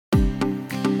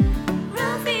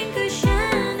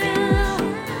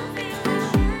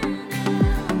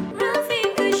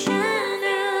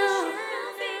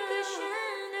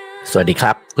สวัสดีค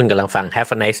รับคุณกำลังฟัง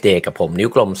Have a nice day กับผมนิ้ว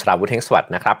กลมสราวุธเฮงสวัส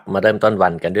ดิ์นะครับมาเริ่มต้นวั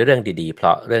นกันด้วยเรื่องดีๆเพร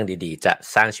าะเรื่องดีๆจะ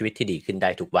สร้างชีวิตที่ดีขึ้นได้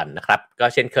ทุกวันนะครับก็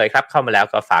เช่นเคยครับเข้ามาแล้ว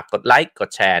ก็ฝากกดไลค์กด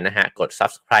แชร์นะฮะกด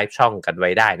Subscribe ช่องกันไว้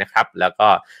ได้นะครับแล้วก็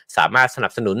สามารถสนั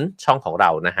บสนุนช่องของเรา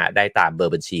นะฮะได้ตามเบอ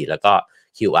ร์บัญชีแล้วก็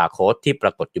QR code ที่ปร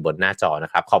ากฏอยู่บนหน้าจอน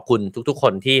ะครับขอบคุณทุกๆค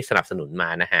นที่สนับสนุนมา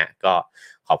นะฮะก็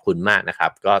ขอบคุณมากนะครั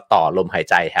บก็ต่อลมหาย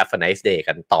ใจ Have a nice day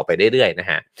กันต่อไปเรื่อยๆนะ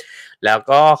ฮะแล้ว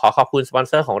ก็ขอบคุณสปอนเ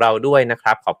ซอร์ของเราด้วยนะค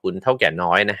รับขอบคุณเท่าแก่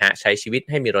น้อยนะฮะใช้ชีวิต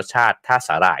ให้มีรสชาติถ้าส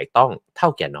าหร่ายต้องเท่า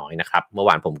แก่น้อยนะครับเมื่อว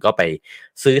านผมก็ไป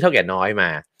ซื้อเท่าแก่น้อยมา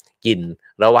กิน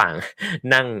ระหว่าง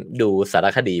นั่งดูสาร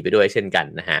คดีไปด้วยเช่นกัน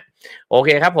นะฮะโอเค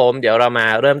ครับผมเดี๋ยวเรามา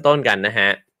เริ่มต้นกันนะฮะ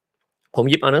ผม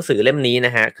หยิบเอาหนังสือเล่มนี้น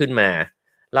ะฮะขึ้นมา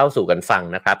เล่าสู่กันฟัง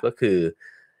นะครับก็คือ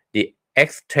The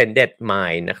Extended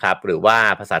Mind นะครับหรือว่า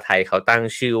ภาษาไทยเขาตั้ง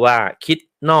ชื่อว่าคิด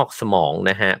นอกสมอง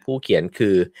นะฮะผู้เขียนคื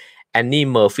อแอนนี่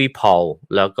เมอร์ฟี่พอล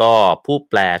แล้วก็ผู้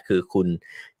แปลคือคุณ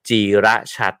จีระ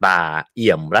ชาตาเ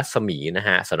อี่ยมรัศมีนะฮ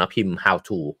ะสำนักพิมพ์ How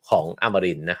to ของอม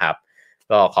รินทร์นะครับ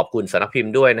ก็ขอบคุณสำนักพิม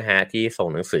พ์ด้วยนะฮะที่ส่ง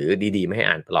หนังสือดีๆมาให้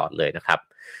อ่านตลอดเลยนะครับ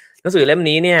หนังสือเล่ม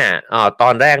นี้เนี่ยตอ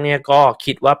นแรกเนี่ยก็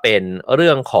คิดว่าเป็นเ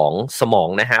รื่องของสมอง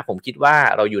นะฮะผมคิดว่า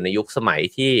เราอยู่ในยุคสมัย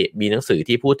ที่มีหนังสือ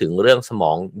ที่พูดถึงเรื่องสม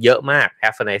องเยอะมาก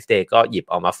Have a nice day ก็หยิบ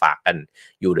เอามาฝากกัน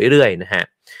อยู่เรื่อยๆนะฮะ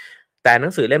แต่หนั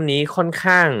งสือเล่มนี้ค่อน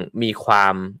ข้างมีควา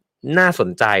มน่าสน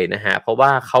ใจนะฮะเพราะว่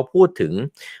าเขาพูดถึง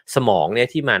สมองเนี่ย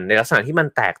ที่มันในลักษณะที่มัน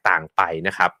แตกต่างไปน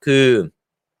ะครับคือ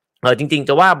จริงๆจ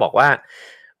ะบอกว่า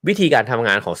วิธีการทำง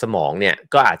านของสมองเนี่ย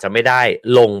ก็อาจจะไม่ได้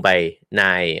ลงไปใน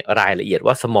รายละเอียด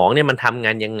ว่าสมองเนี่ยมันทำง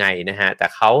านยังไงนะฮะแต่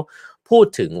เขาพูด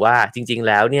ถึงว่าจริงๆ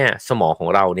แล้วเนี่ยสมองของ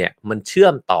เราเนี่ยมันเชื่อ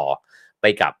มต่อไป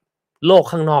กับโลก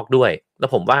ข้างนอกด้วยแล้ว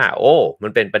ผมว่ามั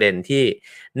นเป็นประเด็นที่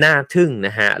น่าทึ่งน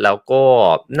ะฮะแล้วก็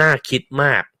น่าคิดม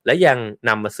ากและยังน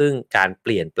ำมาซึ่งการเป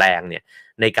ลี่ยนแปลงเนี่ย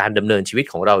ในการดำเนินชีวิต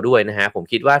ของเราด้วยนะฮะผม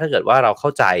คิดว่าถ้าเกิดว่าเราเข้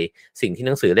าใจสิ่งที่ห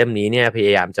นังสือเล่มนี้เนี่ยพย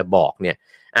ายามจะบอกเนี่ย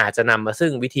อาจจะนำมาซึ่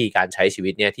งวิธีการใช้ชีวิ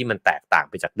ตเนี่ยที่มันแตกต่าง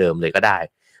ไปจากเดิมเลยก็ได้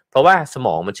เพราะว่าสม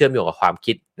องมันเชื่อมโยงกับความ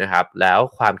คิดนะครับแล้ว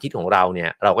ความคิดของเราเนี่ย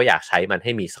เราก็อยากใช้มันใ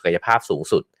ห้มีศักยภาพสูง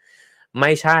สุดไ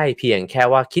ม่ใช่เพียงแค่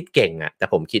ว่าคิดเก่งแต่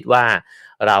ผมคิดว่า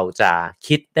เราจะ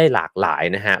คิดได้หลากหลาย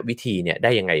นะฮะวิธีเนี่ยได้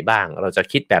ยังไงบ้างเราจะ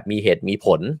คิดแบบมีเหตุมีผ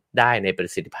ลได้ในปร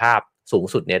ะสิทธิภาพสูง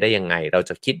สุดเนี่ยได้ยังไงเรา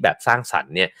จะคิดแบบสร้างสรร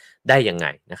ค์เนี่ยได้ยังไง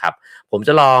นะครับผมจ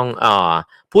ะลอง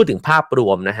พูดถึงภาพร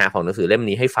วมนะฮะของหนังสือเล่ม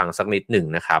นี้ให้ฟังสักนิดหนึ่ง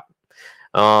นะครับ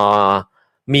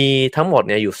มีทั้งหมด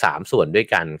เนี่ยอยู่3ส่วนด้วย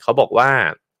กันเขาบอกว่า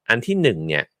อันที่1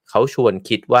เนี่ยเขาชวน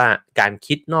คิดว่าการ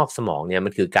คิดนอกสมองเนี่ยมั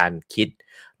นคือการคิด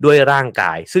ด้วยร่างก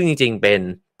ายซึ่งจริงๆเป็น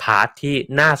พาร์ทที่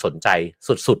น่าสนใจ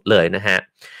สุดๆเลยนะฮะ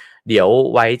เดี๋ยว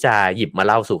ไว้จะหยิบมา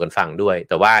เล่าสู่กันฟังด้วย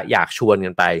แต่ว่าอยากชวนกั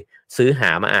นไปซื้อหา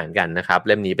มาอ่านกันนะครับเ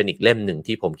ล่มนี้เป็นอีกเล่มหนึ่ง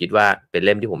ที่ผมคิดว่าเป็นเ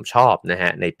ล่มที่ผมชอบนะฮ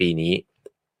ะในปีนี้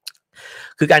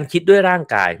คือการคิดด้วยร่าง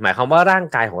กายหมายความว่าร่าง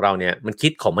กายของเราเนี่ยมันคิ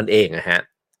ดของมันเองนะฮะ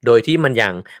โดยที่มันยั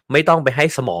งไม่ต้องไปให้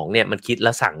สมองเนี่ยมันคิดแล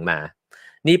ะสั่งมา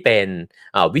นี่เป็น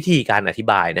วิธีการอธิ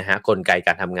บายนะฮะกลไกก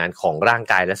ารทำงานของร่าง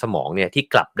กายและสมองเนี่ยที่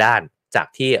กลับด้านจาก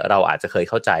ที่เราอาจจะเคย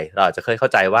เข้าใจเราอาจจะเคยเข้า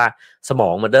ใจว่าสมอ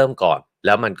งมันเริ่มก่อนแ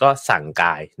ล้วมันก็สั่งก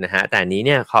ายนะฮะแต่นี้เ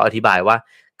นี่ยเขาอธิบายว่า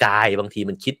กายบางที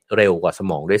มันคิดเร็วกว่าส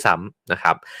มองด้วยซ้ำนะค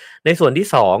รับในส่วนที่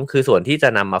2คือส่วนที่จะ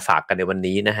นำมาฝากกันในวัน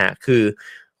นี้นะฮะคือ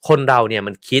คนเราเนี่ย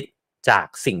มันคิดจาก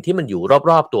สิ่งที่มันอยู่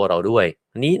รอบๆตัวเราด้วย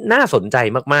อันนี้น่าสนใจ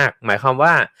มากๆหมายความ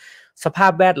ว่าสภา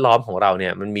พแวดล้อมของเราเนี่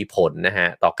ยมันมีผลนะฮะ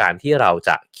ต่อการที่เราจ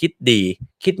ะคิดดี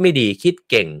คิดไม่ดีคิด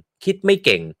เก่งคิดไม่เ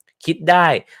ก่งคิดได้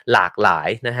หลากหลาย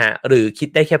นะฮะหรือคิด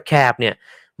ได้แคบๆเนี่ย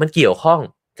มันเกี่ยวข้อง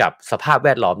กับสภาพแว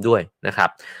ดล้อมด้วยนะครับ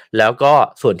แล้วก็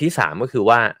ส่วนที่3ก็คือ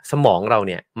ว่าสมองเรา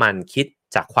เนี่ยมันคิด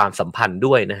จากความสัมพันธ์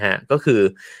ด้วยนะฮะก็คือ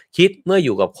คิดเมื่ออ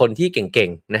ยู่กับคนที่เก่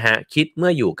งๆนะฮะคิดเมื่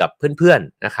ออยู่กับเพื่อน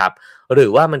ๆนะครับหรือ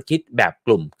ว่ามันคิดแบบก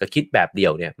ลุ่มกับคิดแบบเดี่ย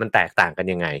วเนี่ยมันแตกต่างกัน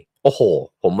ยังไงโอ้โห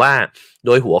ผมว่าโด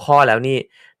ยหัวข้อแล้วนี่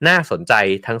น่าสนใจ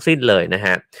ทั้งสิ้นเลยนะฮ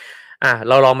ะ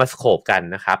เราลองมาสโคปกัน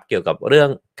นะครับเกี่ยวกับเรื่อง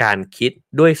การคิด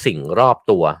ด้วยสิ่งรอบ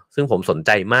ตัวซึ่งผมสนใ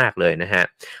จมากเลยนะฮะ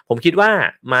ผมคิดว่า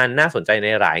มันน่าสนใจใน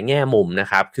หลายแง่มุมนะ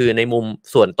ครับคือในมุม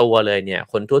ส่วนตัวเลยเนี่ย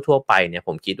คนทั่วๆไปเนี่ยผ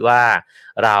มคิดว่า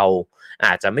เราอ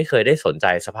าจจะไม่เคยได้สนใจ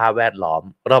สภาพแวดล้อม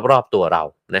รอบๆตัวเรา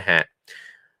นะฮะ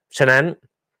ฉะนั้น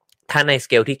ถ้าในส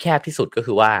เกลที่แคบที่สุดก็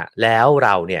คือว่าแล้วเร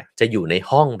าเนี่ยจะอยู่ใน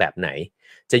ห้องแบบไหน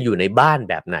จะอยู่ในบ้าน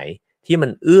แบบไหนที่มั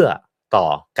นเอื้อต่อ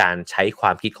การใช้คว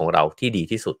ามคิดของเราที่ดี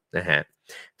ที่สุดนะฮะ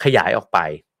ขยายออกไป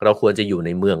เราควรจะอยู่ใน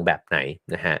เมืองแบบไหน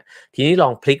นะฮะทีนี้ลอ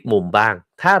งพลิกมุมบ้าง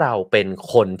ถ้าเราเป็น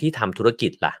คนที่ทำธุรกิ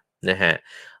จล่ะนะฮะ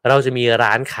เราจะมี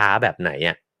ร้านค้าแบบไหน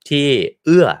ที่เ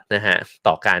อื้อนะฮะ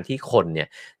ต่อการที่คนเนี่ย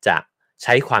จะใ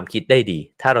ช้ความคิดได้ดี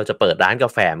ถ้าเราจะเปิดร้านกา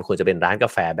แฟมันควรจะเป็นร้านกา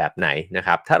แฟแบบไหนนะค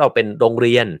รับถ้าเราเป็นโรงเ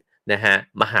รียน นะฮะ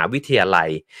มหาวิทยาลัย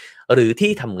หรือ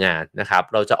ที่ทำงานนะครับ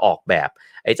เราจะออกแบบ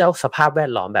ไอ้เจ้าสภาพแว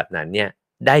ดล้อมแบบนั้นเนี่ย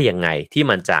ได้ยังไงที่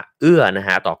มันจะเอื้อนะฮ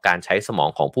ะต่อการใช้สมอง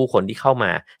ของผู้คนที่เข้าม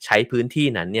าใช้พื้นที่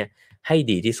นั้นเนี่ยให้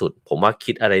ดีที่สุดผมว่า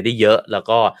คิดอะไรได้เยอะแล้ว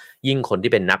ก็ยิ่งคน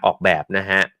ที่เป็นนักออกแบบนะ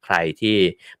ฮะใครที่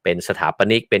เป็นสถาป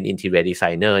นิกเป็น interior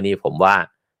designer นี่ผมว่า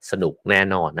สนุกแน่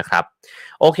นอนนะครับ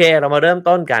โอเคเรามาเริ่ม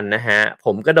ต้นกันนะฮะผ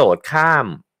มกระโดดข้าม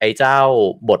ไอ้เจ้า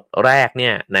บทแรกเนี่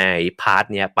ยในพาร์ท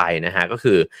เนี้ยไปนะฮะก็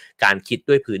คือการคิด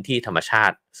ด้วยพื้นที่ธรรมชา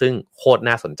ติซึ่งโคตร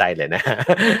น่าสนใจเลยนะ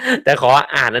แต่ขอ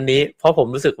อ่านอันนี้เพราะผม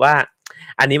รู้สึกว่า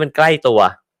อันนี้มันใกล้ตัว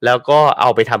แล้วก็เอา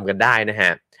ไปทำกันได้นะฮ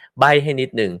ะใบ้ให้นิด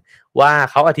นึงว่า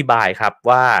เขาอธิบายครับ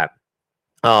ว่า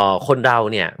คนเรา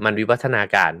เนี่ยมันวิวัฒนา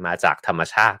การมาจากธรรม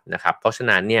ชาตินะครับเพราะฉะ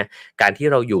นั้นเนี่ยการที่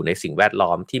เราอยู่ในสิ่งแวดล้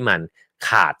อมที่มันข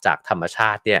าดจากธรรมชา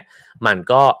ติเนี่ยมัน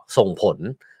ก็ส่งผล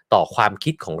ต่อความ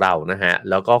คิดของเรานะฮะ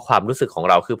แล้วก็ความรู้สึกของ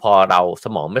เราคือพอเราส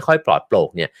มองไม่ค่อยปลอดโปร่ง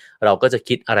เนี่ยเราก็จะ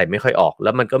คิดอะไรไม่ค่อยออกแ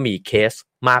ล้วมันก็มีเคส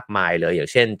มากมายเลยอย่าง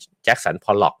เช่นแจ็คสันพ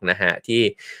อลล็อกนะฮะที่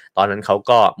ตอนนั้นเขา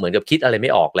ก็เหมือนกับคิดอะไรไ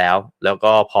ม่ออกแล้ว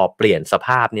ก็พอเปลี่ยนสภ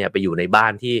าพเนี่ยไปอยู่ในบ้า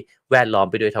นที่แวดล้อม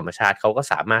ไปด้วยธรรมชาติเขาก็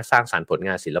สามารถสร้างสรรค์ผลง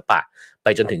านศิลปะไป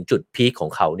จนถึงจุดพีคขอ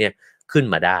งเขาเนี่ยขึ้น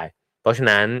มาได้เพราะฉะ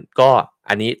นั้นก็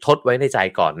อันนี้ทดไว้ในใจ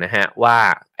ก่อนนะฮะว่า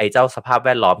ไอ้เจ้าสภาพแว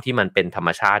ดล้อมที่มันเป็นธรรม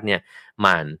ชาติเนี่ย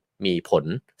มันมีผล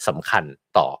สำคัญ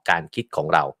ต่อการคิดของ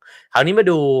เราคราวนี้มา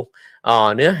ดู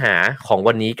เนื้อหาของ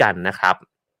วันนี้กันนะครับ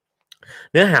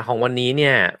เนื้อหาของวันนี้เ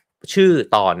นี่ยชื่อ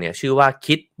ตอนเนี่ยชื่อว่า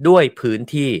คิดด้วยพื้น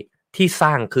ที่ที่ส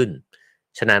ร้างขึ้น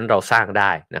ฉะนั้นเราสร้างไ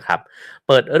ด้นะครับเ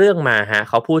ปิดเรื่องมาฮะ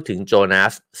เขาพูดถึงโจนา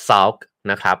สซาลค์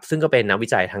นะครับซึ่งก็เป็นนักวิ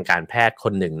จัยทางการแพทย์ค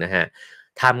นหนึ่งนะฮะ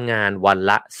ทำงานวัน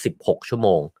ละ16ชั่วโม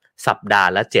งสัปดาห์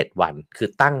ละ7วันคือ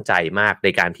ตั้งใจมากใน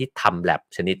การที่ทำแลบ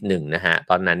ชนิดหนึ่งนะฮะ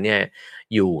ตอนนั้นเนี่ย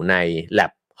อยู่ในแล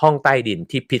บห้องใต้ดิน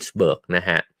ที่พิตต์สเบิร์กนะ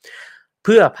ฮะเ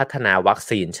พื่อพัฒนาวัค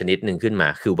ซีนชนิดหนึ่งขึ้นมา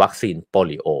คือวัคซีนโป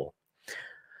ลิโอ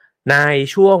ใน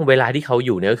ช่วงเวลาที่เขาอ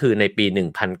ยู่เนี่ยก็คือในปี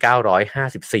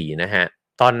1954นะฮะ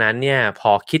ตอนนั้นเนี่ยพ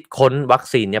อคิดค้นวัค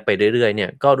ซีนเนี่ยไปเรื่อยๆเนี่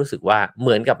ยก็รู้สึกว่าเห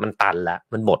มือนกับมันตันแล้ว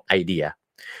มันหมดไอเดีย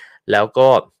แล้วก็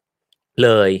เล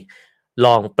ยล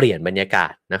องเปลี่ยนบรรยากา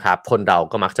ศนะครับคนเรา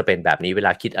ก็มักจะเป็นแบบนี้เวล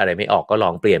าคิดอะไรไม่ออกก็ล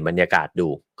องเปลี่ยนบรรยากาศดู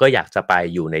ก็อยากจะไป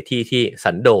อยู่ในที่ที่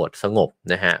สันโดษสงบ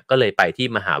นะฮะก็เลยไปที่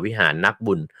มหาวิหารนัก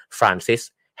บุญฟรานซิส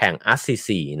แห่งอัสซิ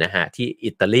ซีนะฮะที่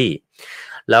อิตาลี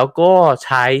แล้วก็ใ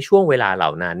ช้ช่วงเวลาเหล่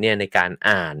านั้นเนี่ยในการ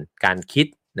อ่านการคิด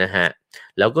นะฮะ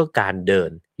แล้วก็การเดิ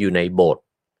นอยู่ในโบสถ์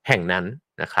แห่งนั้น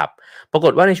นะครับปราก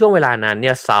ฏว่าในช่วงเวลานั้นเ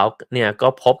นี่ยซาลค์เนี่ยก็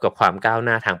พบกับความก้าวห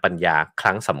น้าทางปัญญาค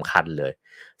รั้งสำคัญเลย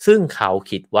ซึ่งเขา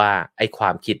คิดว่าไอ้ควา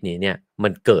มคิดนี้เนี่ยมั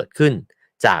นเกิดขึ้น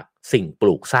จากสิ่งป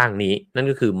ลูกสร้างนี้นั่น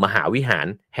ก็คือมหาวิหาร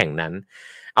แห่งนั้น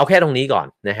เอาแค่ตรงนี้ก่อน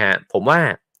นะฮะผมว่า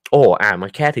อ่านมา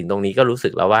แค่ถึงตรงนี้ก็รู้สึ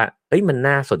กแล้วว่าเอ้ยมัน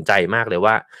น่าสนใจมากเลย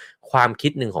ว่าความคิ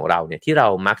ดหนึ่งของเราเนี่ยที่เรา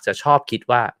มักจะชอบคิด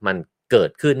ว่ามันเกิ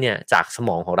ดขึ้นเนี่ยจากสม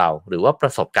องของเราหรือว่าปร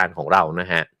ะสบการณ์ของเรานะ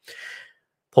ฮะ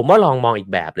ผมว่าลองมองอีก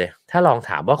แบบเลยถ้าลอง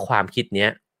ถามว่าความคิดเนี้ย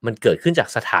มันเกิดขึ้นจาก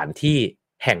สถานที่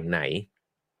แห่งไหน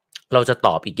เราจะต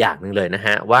อบอีกอย่างหนึ่งเลยนะฮ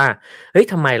ะว่าเฮ้ย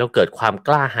ทำไมเราเกิดความก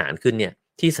ล้าหาญขึ้นเนี่ย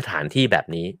ที่สถานที่แบบ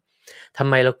นี้ทำ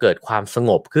ไมเราเกิดความสง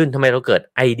บขึ้นทำไมเราเกิด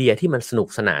ไอเดียที่มันสนุก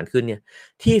สนานขึ้นเนี่ย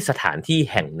ที่สถานที่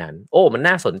แห่งนั้นมัน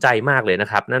น่าสนใจมากเลยนะ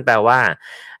ครับนั่นแปลว่า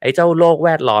ไอ้เจ้าโลกแว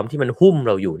ดล้อมที่มันหุ้มเ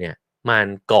ราอยู่เนี่ยมัน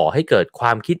ก่อให้เกิดคว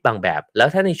ามคิดบางแบบแล้ว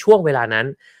ถ้าในช่วงเวลานั้น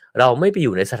เราไม่ไปอ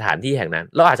ยู่ในสถานที่แห่งนั้น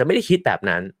เราอาจจะไม่ได้คิดแบบ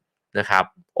นั้นนะครับ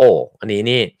อันนี้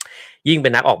นี่ยิ่งเป็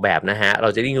นนักออกแบบนะฮะเรา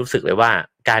จะยิ่งรู้สึกเลยว่า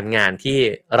การงานที่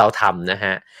เราทำนะฮ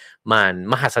ะมัน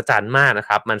มหัศจรรย์มากนะค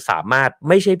รับมันสามารถ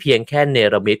ไม่ใช่เพียงแค่เน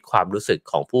รมิตความรู้สึก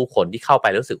ของผู้คนที่เข้าไป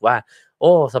รู้สึกว่า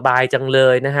สบายจังเล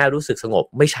ยนะฮะรู้สึกสงบ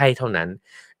ไม่ใช่เท่านั้น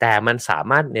แต่มันสา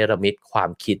มารถเนรมิตความ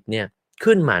คิดเนี่ย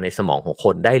ขึ้นมาในสมองของค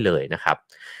นได้เลยนะครับ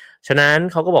ฉะนั้น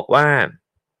เขาก็บอกว่า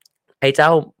ไอ้เจ้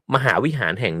ามหาวิหา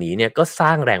รแห่งนี้เนี่ยก็สร้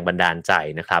างแรงบันดาลใจ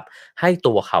นะครับให้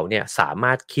ตัวเขาเนี่ยสาม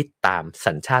ารถคิดตาม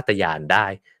สัญชาตญาณได้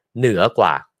เหนือก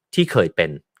ว่าที่เคยเป็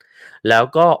นแล้ว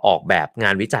ก็ออกแบบง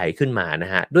านวิจัยขึ้นมาน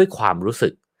ะฮะด้วยความรู้สึ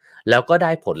กแล้วก็ไ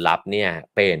ด้ผลลัพธ์เนี่ย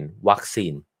เป็นวัคซี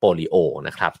นโปลิโอน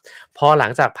ะครับพอหลั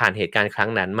งจากผ่านเหตุการณ์ครั้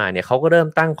งนั้นมาเนี่ยเขาก็เริ่ม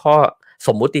ตั้งข้อส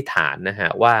มมุติฐานนะฮะ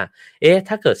ว่า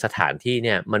ถ้าเกิดสถานที่เ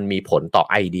นี่ยมันมีผลต่อ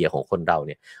ไอเดียของคนเราเ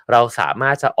นี่ยเราสามา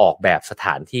รถจะออกแบบสถ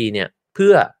านที่เนี่ยเ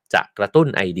พื่อจะกระตุ้น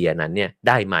ไอเดียนั้นเนี่ยไ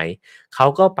ด้ไหมเขา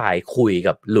ก็ไปคุย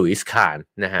กับหลุยส์คาร์น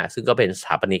นะฮะซึ่งก็เป็นสถ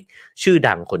าปนิกชื่อ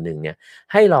ดังคนหนึ่งเนี่ย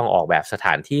ให้ลองออกแบบสถ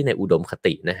านที่ในอุดมค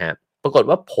ตินะฮะปรากฏ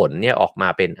ว่าผลเนี่ยออกมา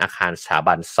เป็นอาคารสถา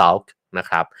บันซาลค์นะ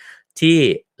ครับที่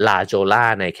ลาโจลา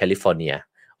ในแคลิฟอร์เนีย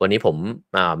วันนี้ผม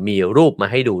มีรูปมา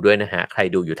ให้ดูด้วยนะฮะใคร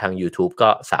ดูอยู่ทาง YouTube ก็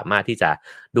สามารถที่จะ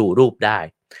ดูรูปได้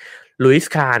ลุย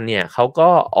ส์คาร์นเนี่ยเขาก็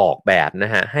ออกแบบน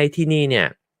ะฮะให้ที่นี่เนี่ย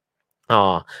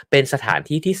เป็นสถาน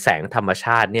ที่ที่แสงธรรมช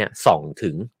าติเนี่ยส่องถึ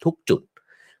งทุกจุด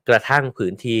กระทั่งพื้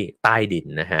นที่ใต้ดิน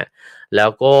นะฮะแล้ว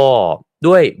ก็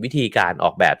ด้วยวิธีการอ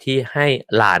อกแบบที่ให้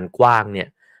ลานกว้างเนี่ย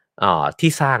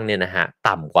ที่สร้างเนี่ยนะฮะ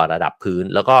ต่ำกว่าระดับพื้น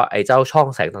แล้วก็ไอ้เจ้าช่อง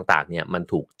แสงต่างๆเนี่ยมัน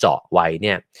ถูกเจาะไว้เ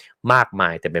นี่ยมากมา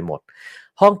ยเต็มไปหมด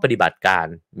ห้องปฏิบัติการ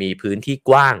มีพื้นที่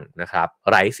กว้างนะครับ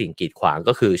ไร้สิ่งกีดขวาง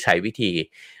ก็คือใช้วิธี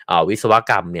วิศว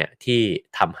กรรมเนี่ยที่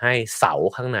ทำให้เสา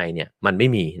ข้างในเนี่ยมันไม่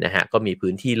มีนะฮะก็มี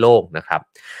พื้นที่โล่งนะครับ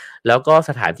แล้วก็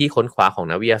สถานที่ค้นคว้าของ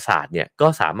นักวิทยาศาสตร์เนี่ยก็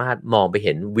สามารถมองไปเ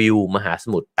ห็นวิวมหาส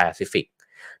มุทรแปซิฟิก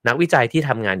นักวิจัยที่ท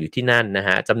ำงานอยู่ที่นั่นนะฮ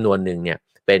ะจำนวนหนึ่งเนี่ย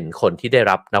เป็นคนที่ได้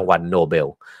รับรางวัลโนเบล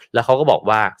แล้วเขาก็บอก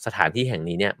ว่าสถานที่แห่ง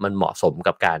นี้เนี่ยมันเหมาะสม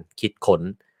กับการคิดค้น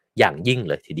อย่างยิ่ง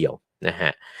เลยทีเดียวนะฮ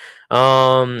ะ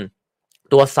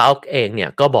ตัวซาล์เองเนี่ย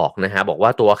ก็บอกนะฮะบอกว่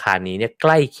าตัวอาคารนี้เนี่ยใก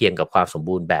ล้เคียงกับความสม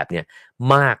บูรณ์แบบเนี่ย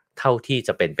มากเท่าที่จ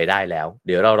ะเป็นไปได้แล้วเ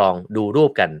ดี๋ยวเราลองดูรู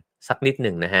ปกันสักนิดห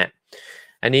นึ่งนะฮะ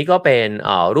อันนี้ก็เป็น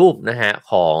รูปนะฮะ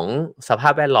ของสภา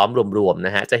พแวดล้อมรวมๆน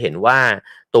ะฮะจะเห็นว่า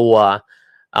ตัว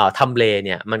ทำเลเ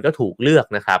นี่ยมันก็ถูกเลือก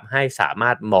นะครับให้สามา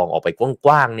รถมองออกไปก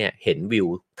ว้างๆเนี่ยเห็นวิว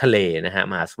ทะเลนะฮะ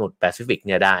มหาสมุทรแปซิฟิกเ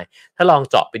นี่ยได้ถ้าลอง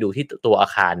เจาะไปดูที่ตัวอา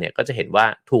คารเนี่ยก็จะเห็นว่า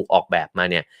ถูกออกแบบมา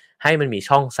เนี่ยให้มันมี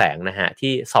ช่องแสงนะฮะ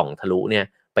ที่ส่องทะลุเนี่ย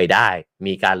ไปได้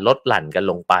มีการลดหลั่นกัน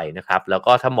ลงไปนะครับแล้ว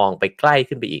ก็ถ้ามองไปใกล้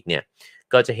ขึ้นไปอีกเนี่ย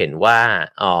ก็จะเห็นว่า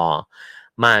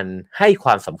มันให้คว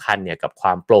ามสำคัญเนี่ยกับคว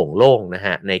ามโปร่งโล่งนะฮ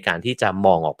ะในการที่จะม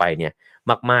องออกไปเนี่ย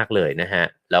มากๆเลยนะฮะ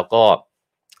แล้วก็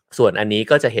ส่วนอันนี้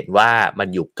ก็จะเห็นว่ามัน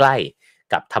อยู่ใกล้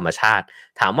กับธรรมชาติ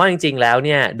ถามว่าจริงๆแล้วเ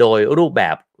นี่ยโดยรูปแบ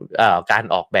บการ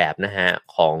ออกแบบนะฮะ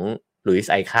ของหลุย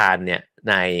ส์ไอคานเนี่ย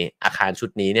ในอาคารชุด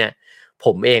นี้เนี่ยผ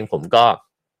มไ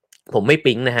ม่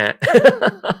ปิ๊งนะฮะ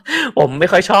ผมไม่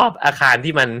ค่อยชอบอาคาร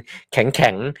ที่มันแ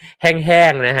ข็งๆแห้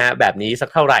งๆนะฮะแบบนี้สัก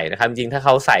เท่าไหร่นะครับจริงๆถ้าเข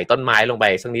าใส่ต้นไม้ลงไป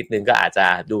สักนิดนึงก็อาจจะ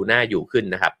ดูน่าอยู่ขึ้น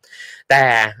นะครับแต่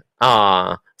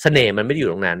เสน่ห์มันไม่ได้อ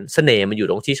ยู่ตรงนั้นเสน่ห์มันอยู่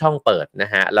ตรงที่ช่องเปิดน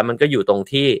ะฮะแล้วมันก็อยู่ตรง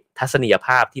ที่ทัศนียภ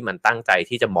าพที่มันตั้งใจ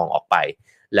ที่จะมองออกไป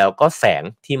แล้วก็แสง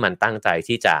ที่มันตั้งใจ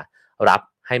ที่จะรับ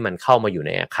ให้มันเข้ามาอยู่ใ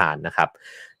นอาคารนะครับ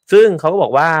ซึ่งเขาก็บอ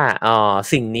กว่า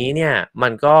สิ่งนี้เนี่ยมั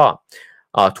นก็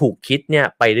ถูกคิดเนี่ย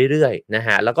ไปเรื่อยๆนะฮ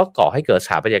ะแล้วก็ก่อให้เกิดส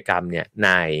ถาปัตยกรรมเนี่ยใน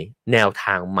แนวท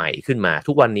างใหม่ขึ้นมา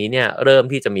ทุกวันนี้เนี่ยเริ่ม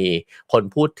ที่จะมีคน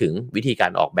พูดถึงวิธีกา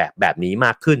รออกแบบนี้ม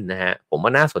ากขึ้นนะฮะผมว่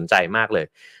าน่าสนใจมากเลย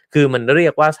คือมันเรี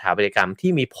ยกว่าสถาปัตยกรรม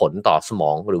ที่มีผลต่อสม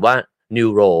องหรือว่า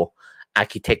neuro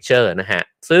architecture นะฮะ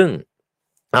ซึ่ง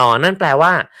นั่นแปลว่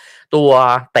าตัว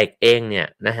เต็กเองเนี่ย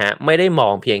นะฮะไม่ได้มอ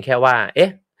งเพียงแค่ว่า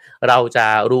เราจะ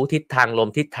รู้ทิศทางลม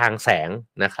ทิศทางแสง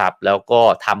นะครับแล้วก็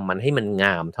ทำมันให้มันง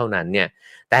ามเท่านั้นเนี่ย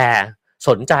แต่ส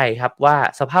นใจครับว่า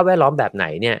สภาพแวดล้อมแบบไหน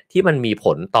เนี่ยที่มันมีผ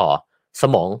ลต่อส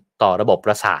มองต่อระบบป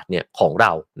ระสาทเนี่ยของเร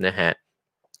านะฮะ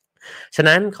ฉะ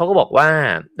นั้นเขาก็บอกว่า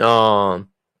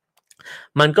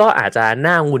มันก็อาจจะ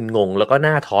น่างุนงงแล้วก็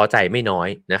น่าท้อใจไม่น้อย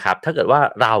นะครับถ้าเกิดว่า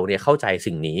เราเนี่ยเข้าใจ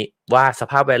สิ่งนี้ว่าส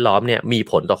ภาพแวดล้อมเนี่ยมี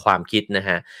ผลต่อความคิดนะฮ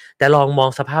ะแต่ลองมอง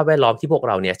สภาพแวดล้อมที่พวกเ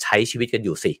ราเนี่ยใช้ชีวิตกันอ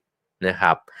ยู่สินะค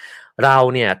รับเรา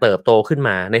เนี่ยเติบโตขึ้นม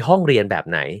าในห้องเรียนแบบ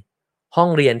ไหนห้อง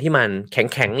เรียนที่มันแ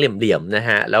ข็งๆเหลี่ยมๆนะฮ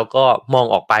ะแล้วก็มอง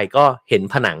ออกไปก็เห็น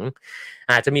ผนัง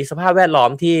อาจจะมีสภาพแวดล้อม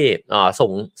ที่ส่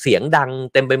งเสียงดัง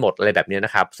เต็มไปหมดอะไรแบบนี้น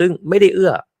ะครับซึ่งไม่ได้เอื้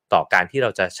อต่อการที่เรา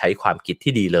จะใช้ความคิด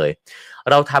ที่ดีเลย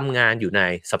เราทำงานอยู่ใน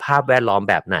สภาพแวดล้อม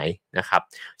แบบไหนนะครับ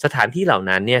สถานที่เหล่า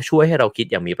นั้นเนี่ยช่วยให้เราคิด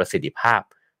อย่างมีประสิทธิภาพ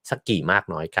สักกี่มาก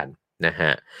น้อยกันนะฮ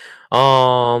ะ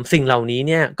สิ่งเหล่านี้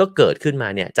เนี่ยก็เกิดขึ้นมา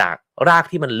เนี่ยจากราก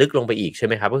ที่มันลึกลงไปอีกใช่ไ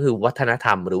หมครับก็คือวัฒนธร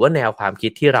รมหรือว่าแนวความคิ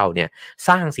ดที่เราเนี่ยส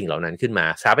ร้างสิ่งเหล่านั้นขึ้นมา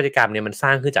สถาปัตยกรรมเนี่ยมันสร้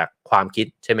างขึ้นจากความคิด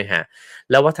ใช่ไหมฮะ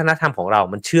แล้ววัฒนธรรมของเรา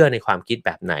มันเชื่อในความคิดแ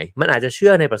บบไหนมันอาจจะเชื่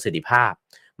อในประสิทธิภาพ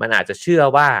มันอาจจะเชื่อ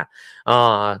ว่า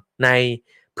ใน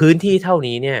พื้นที่เท่า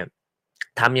นี้เนี่ย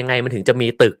ทำยังไงมันถึงจะมี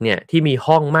ตึกเนี่ยที่มี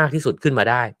ห้องมากที่สุดขึ้นมา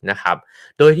ได้นะครับ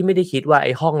โดยที่ไม่ได้คิดว่าไ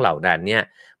อ้ห้องเหล่านั้นเนี่ย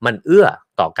มันเอื้อ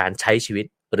ต่อการใช้ชีวิต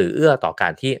หรือเอื้อต่อกา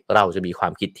รที่เราจะมีควา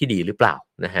มคิดที่ดีหรือเปล่า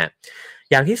นะฮะ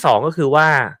อย่างที่สองก็คือว่า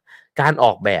การอ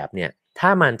อกแบบเนี่ยถ้า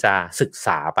มันจะศึกษ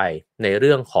าไปในเ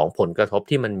รื่องของผลกระทบ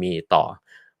ที่มันมีต่อ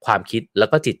ความคิดแล้ว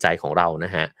ก็จิตใจของเราน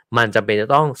ะฮะมันจำเป็นจะ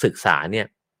ต้องศึกษาเนี่ย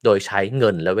โดยใช้เงิ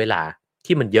นและเวลา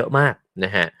ที่มันเยอะมากน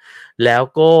ะฮะแล้ว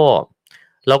ก็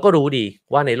เราก็รู้ดี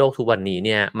ว่าในโลกทุกวันนี้เ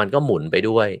นี่ยมันก็หมุนไป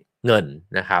ด้วยเงิน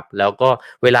นะครับแล้วก็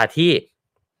เวลาที่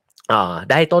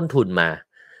ได้ต้นทุนมา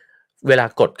เวลา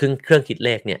กดเครื่องคิดเล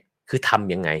ขเนี่ยคือท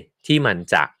ำยังไงที่มัน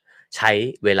จะใช้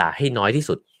เวลาให้น้อยที่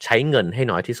สุดใช้เงินให้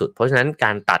น้อยที่สุดเพราะฉะนั้นก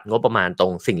ารตัดงบประมาณตร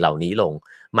งสิ่งเหล่านี้ลง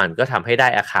มันก็ทำให้ได้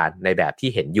อาคารในแบบที่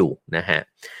เห็นอยู่นะฮะ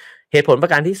เหตุผลปร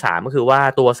ะการที่3ก็คือว่า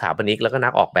ตัวสถาปนิกแล้วก็นั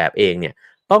กออกแบบเองเนี่ย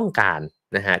ต้องการ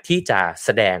นะฮะที่จะแส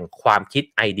ดงความคิด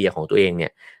ไอเดียของตัวเองเนี่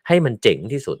ยให้มันเจ๋ง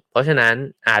ที่สุดเพราะฉะนั้น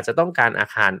อาจจะต้องการอา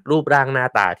คารรูปร่างหน้า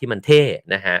ตาที่มันเท่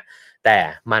นะฮะ แต่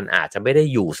มันอาจจะไม่ได้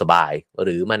อยู่สบายห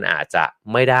รือมันอาจจะ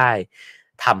ไม่ได้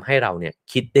ทำให้เราเนี่ย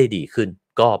คิดได้ดีขึ้น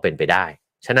ก็เป็นไปได้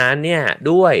ฉะนั้นเนี่ย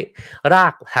ด้วยรา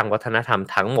กทางวัฒนธรรม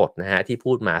ทั้งหมดนะฮะที่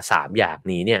พูดมา3อย่าง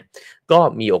นี้เนี่ยก็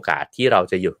มีโอกาสที่เรา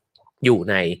จะอยู่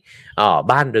ใน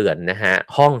บ้านเรือนนะฮะ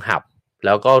ห้องหับแ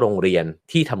ล้วก็โรงเรียน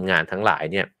ที่ทำงานทั้งหลาย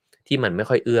เนี่ยที่มันไม่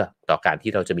ค่อยเอื้อต่อการ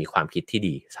ที่เราจะมีความคิดที่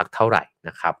ดีสักเท่าไหร่น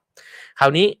ะครับครา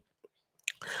วนี้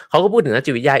เขาก็พูดถึงนัก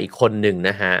จิตวิทยาอีกคนหนึ่ง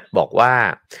นะฮะบอกว่า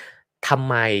ทำ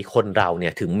ไมคนเราเนี่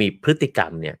ยถึงมีพฤติกรร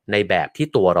มเนี่ยในแบบที่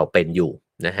ตัวเราเป็นอยู่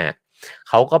นะฮะ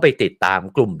เขาก็ไปติดตาม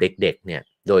กลุ่มเด็กๆเนี่ย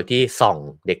โดยที่ส่อง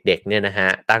เด็กๆเนี่ยนะฮะ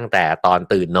ตั้งแต่ตอน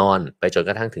ตื่นนอนไปจนก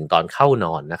ระทั่งถึงตอนเข้าน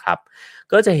อนนะครับ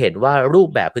ก็จะเห็นว่ารูป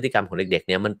แบบพฤติกรรมของเด็กๆเ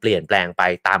นี่ยมันเปลี่ยนแปลงไป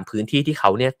ตามพื้นที่ที่เขา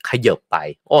เนี่ยขยับไป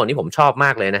โอ้นี่ผมชอบม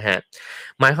ากเลยนะฮะ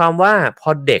หมายความว่าพอ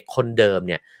เด็กคนเดิม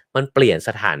เนี่ยมันเปลี่ยนส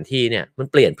ถานที่เนี่ยมัน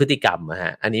เปลี่ยนพฤติกรรมอะฮ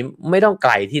ะอันนี้ไม่ต้องไก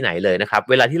ลที่ไหนเลยนะครับ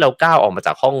เวลาที่เราก้าวออกมาจ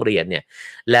ากห้องเรียนเนี่ย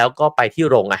แล้วก็ไปที่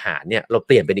โรงอาหารเนี่ยเราเป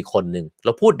ลี่ยนเป็นอีกคนหนึ่งเร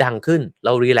าพูดดังขึ้นเร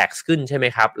ารีแลกซ์ขึ้นใช่ไหม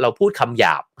ครับเราพูดคำหย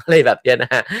าบอะไรแบบนี้น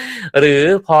ะฮะหรือ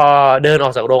พอเดินอ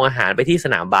อกจากโรงอาหารไปที่ส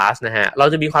นามบาสนะฮะเรา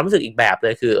จะมีความรู้สึกอีกแบบเล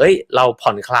ยคือเราผ่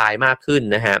อนคลายมากขึ้น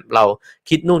นะฮะเรา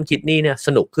คิดนู่นคิดนี่เนี่ยส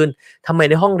นุกขึ้นทำไม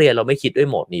ในห้องเรียนเราไม่คิดด้วย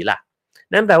โหมดนี้ล่ะ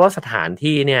นั่นแปลว่าสถาน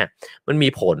ที่เนี่ยมันมี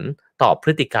ผลต่อพ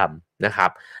ฤติกรรมนะครั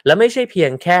บและไม่ใช่เพีย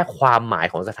งแค่ความหมาย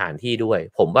ของสถานที่ด้วย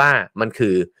ผมว่ามันคื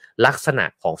อลักษณะ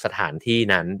ของสถานที่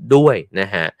นั้นด้วยน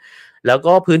ะฮะแล้ว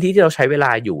ก็พื้นที่ที่เราใช้เวล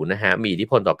าอยู่นะฮะมีอิทธิ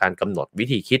พลต่อการกำหนดวิ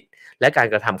ธีคิดและการ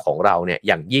กระทำของเราเนี่ยอ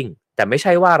ย่างยิ่งแต่ไม่ใ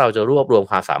ช่ว่าเราจะรวบรวม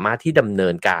ความสามารถที่ดำเนิ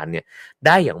นการเนี่ยไ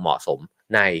ด้อย่างเหมาะสม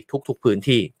ในทุกๆพื้น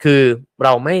ที่คือเร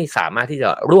าไม่สามารถที่จะ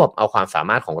รวบเอาความสา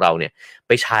มารถของเราเนี่ยไ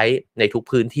ปใช้ในทุก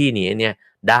พื้นที่นี้เนี่ย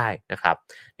ได้นะครับ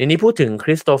ในนี้พูดถึงค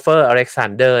ริสโตเฟอร์อเล็กซา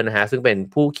นเดอร์นะฮะซึ่งเป็น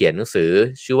ผู้เขียนหนังสือ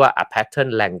ชื่อว่า A Pattern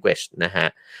Language นะฮะ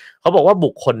เขาบอกว่าบุ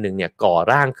คคลหนึ่งเนี่ยก่อ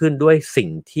ร่างขึ้นด้วยสิ่ง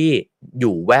ที่อ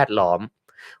ยู่แวดล้อม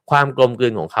ความกลมกลื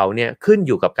นของเขาเนี่ยขึ้นอ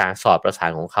ยู่กับการสอดประสา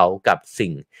นของเขากับสิ่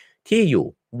งที่อยู่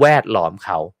แวดล้อมเข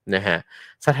านะฮะ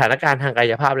สถานการณ์ทางกา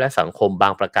ยภาพและสังคมบา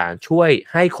งประการช่วย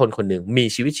ให้คนคนหนึ่งมี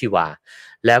ชีวิตชีวา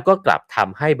แล้วก็กลับท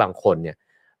ำให้บางคนเนี่ย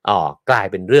กลาย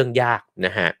เป็นเรื่องยากน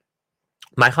ะฮะ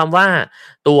หมายความว่า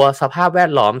ตัวสภาพแว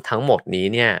ดล้อมทั้งหมดนี้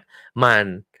เนี่ยมัน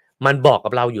มันบอกกั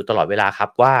บเราอยู่ตลอดเวลาครับ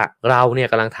ว่าเราเนี่ย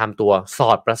กำลังทำตัวส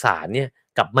อดประสานเนี่ย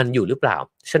กับมันอยู่หรือเปล่า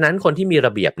ฉะนั้นคนที่มีร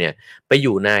ะเบียบเนี่ยไปอ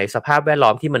ยู่ในสภาพแวดล้อ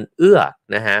มที่มันเอื้อ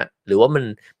นะฮะหรือว่ามัน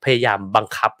พยายามบัง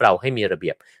คับเราให้มีระเบี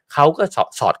ยบเขาก็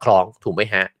สอดคล้องถูกไหม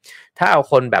ฮะถ้าเอา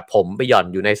คนแบบผมไปหย่อน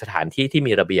อยู่ในสถานที่ที่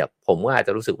มีระเบียบผมก็อาจจ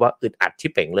ะรู้สึกว่าอึดอัดชิ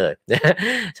บเป๋งเลยนะ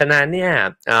ฉะนั้นเนี่ย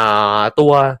ตั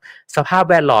วสภาพ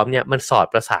แวดล้อมเนี่ยมันสอด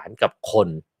ประสานกับคน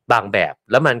บางแบบ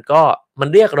แล้วมัน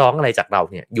เรียกร้องอะไรจากเรา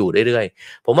เนี่ยอยู่เรื่อย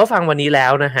ๆผมว่าฟังวันนี้แล้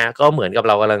วนะฮะก็เหมือนกับเ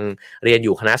รากำลังเรียนอ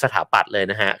ยู่คณะสถาปัตย์เลย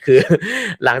นะฮะคือ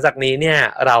หลังจากนี้เนี่ย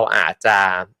เราอาจจะ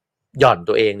หย่อน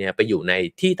ตัวเองเนี่ยไปอยู่ใน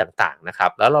ที่ต่างๆนะครั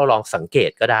บแล้วเราลองสังเก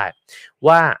ตก็ได้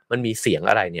ว่ามันมีเสียง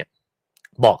อะไรเนี่ย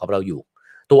บอกกับเราอยู่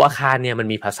ตัวอาคารเนี่ยมัน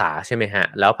มีภาษาใช่ไหมฮะ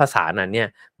แล้วภาษานั้นเนี่ย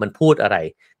มันพูดอะไร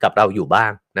กับเราอยู่บ้า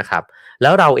งนะครับแล้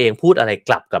วเราเองพูดอะไรก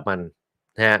ลับกับมัน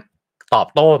นะฮะตอบ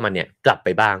โต้มันเนี่ยกลับไป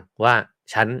บ้างว่า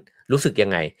ฉันรู้สึกยั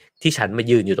งไงที่ฉันมา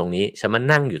ยืนอยู่ตรงนี้ฉันมา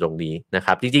นั่งอยู่ตรงนี้นะค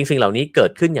รับจริงๆสิ่งเหล่านี้เกิ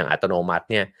ดขึ้นอย่างอัตโนมัติ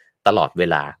เนี่ยตลอดเว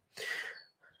ลา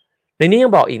ในนี้ยั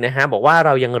งบอกอีกนะฮะบอกว่าเร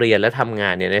ายังเรียนและทำงา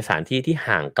นเนี่ยในสถานที่ที่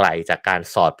ห่างไกลจากการ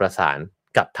สอดประสาน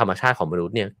กับธรรมชาติของมนุษ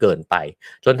ย์เนี่ยเกินไป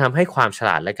จนทำให้ความฉล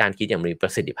าดและการคิดอย่างมีปร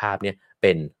ะสิทธิภาพเนี่ยเ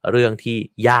ป็นเรื่องที่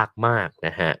ยากมากน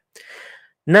ะฮะ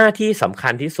หน้าที่สำคั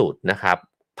ญที่สุดนะครับ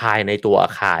ภายในตัวอา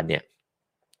คารเนี่ย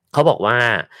เขาบอกว่า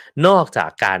นอกจา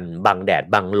กการบังแดด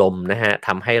บังลมนะฮะท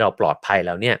ำให้เราปลอดภัยแ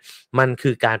ล้วเนี่ยมันคื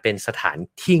อการเป็นสถาน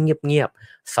ที่เงียบ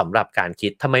ๆสำหรับการคิ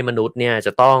ดทำไมมนุษย์เนี่ยจ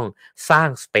ะต้องสร้าง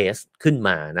สเปซขึ้นม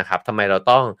านะครับทำไมเรา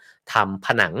ต้องทำผ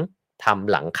นังท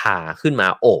ำหลังคาขึ้นมา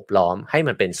โอบล้อมให้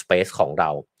มันเป็นสเปซของเรา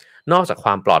นอกจากคว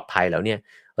ามปลอดภัยแล้วเนี่ย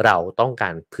เราต้องกา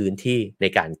รพื้นที่ใน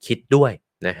การคิดด้วย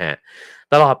นะฮะ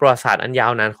ตลอดประวัติศาสตร์อันยา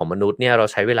วนานของมนุษย์เนี่ยเรา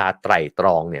ใช้เวลาไตร่ตร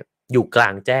องเนี่ยอยู่กล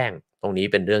างแจ้งตรงนี้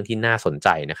เป็นเรื่องที่น่าสนใจ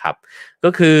นะครับก็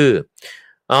คือ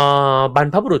บรร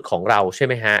พบุรุษของเราใช่ไ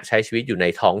หมฮะใช้ชีวิตอยู่ใน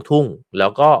ท้องทุ่งแล้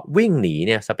วก็วิ่งหนีเ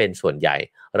นี่ยจะเป็นส่วนใหญ่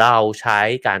เราใช้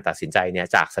การตัดสินใจเนี่ย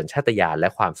จากสัญชาตญาณและ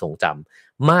ความทรงจ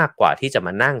ำมากกว่าที่จะม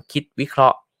านั่งคิดวิเครา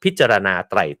ะห์พิจารณา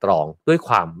ไตร่ตรองด้วยค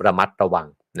วามระมัดระวัง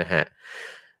นะฮะ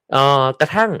กร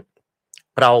ะทั่ง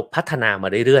เราพัฒนามา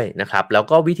เรื่อยๆนะครับแล้ว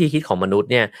ก็วิธีคิดของมนุษย์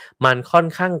เนี่ยมันค่อน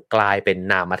ข้างกลายเป็น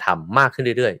นามธรรมมากขึ้น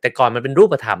เรื่อยๆแต่ก่อนมันเป็นรู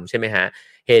ปธรรมใช่ไหมฮะ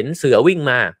เห็นเสือวิ่ง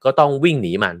มาก็ต้องวิ่งห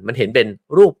นีมันเห็นเป็น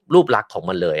รูปลักษณ์ของ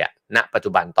มันเลยอะณปัจ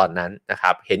จุบันตอนนั้นนะค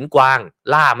รับเห็นกวาง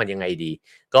ล่ามันยังไงดี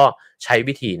ก็ใช้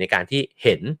วิธีในการที่เ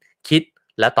ห็นคิด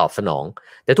และตอบสนอง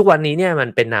แต่ทุกวันนี้เนี่ยมัน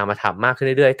เป็นนามธรรมมากขึ้น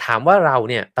เรื่อยๆถามว่าเรา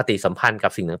เนี่ยปฏิสัมพันธ์กั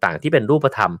บสิ่งต่างๆที่เป็นรูป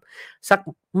ธรรมสัก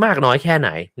มากน้อยแค่ไหน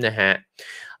นะฮะ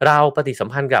เราปฏิสัม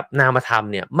พันธ์กับนามธรรม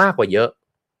เนี่ยมากกว่าเยอะ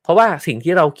เพราะว่าสิ่ง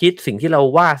ที่เราคิดสิ่งที่เรา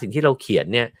ว่าสิ่งที่เราเขียน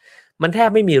เนี่ยมันแทบ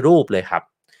ไม่มีรูปเลยครับ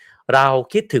เรา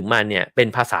คิดถึงมันเนี่ยเป็น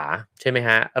ภาษาใช่ไหมฮ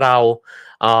ะเรา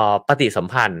ปฏิสัม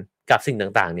พันธ์กับสิ่ง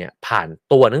ต่างๆเนี่ยผ่าน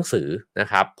ตัวหนังสือนะ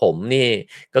ครับผมนี่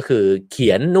ก็คือเขี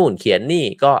ยนนู่นเขียนนี่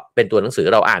ก็เป็นตัวหนังสือ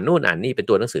เราอ่านนู่นอ่านนี่เป็น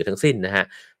ตัวหนังสือทั้งสิ้นนะฮะ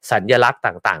สัญลักษณ์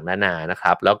ต่างๆนานานะค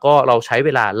รับแล้วก็เราใช้เว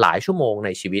ลาหลายชั่วโมงใน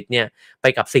ชีวิตเนี่ยไป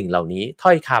กับสิ่งเหล่านี้ถ้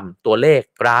อยคำตัวเลข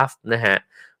กราฟนะฮะ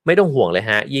ไม่ต้องห่วงเลย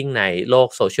ฮะยิ่งในโลก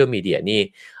โซเชียลมีเดียนี่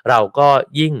เราก็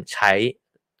ยิ่งใช้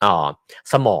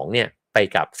สมองเนี่ยไป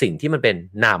กับสิ่งที่มันเป็น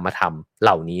นามธรรมเห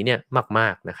ล่านี้เนี่ยมา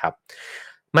กๆนะครับ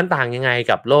มันต่างยังไง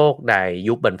กับโลกใน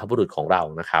ยุคบรรพบุรุษของเรา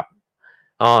นะครับ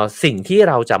สิ่งที่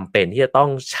เราจำเป็นที่จะต้อง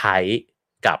ใช้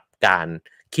กับการ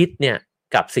คิดเนี่ย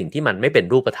กับสิ่งที่มันไม่เป็น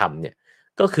รูปธรรมเนี่ย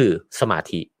ก็คือสมา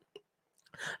ธิ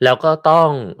แล้วก็ต้อง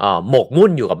หมกมุ่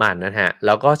นอยู่กับมันนะฮะแ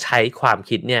ล้วก็ใช้ความ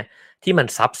คิดเนี่ยที่มัน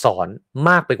ซับซ้อน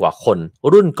มากไปกว่าคน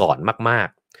รุ่นก่อนมาก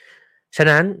ๆฉะ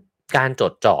นั้นการจ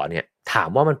ดจ่อเนี่ยถาม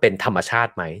ว่ามันเป็นธรรมชา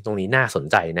ติไหมตรงนี้น่าสน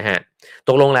ใจนะฮะต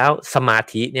กลงแล้วสมา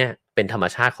ธิเนี่ยเป็นธรรม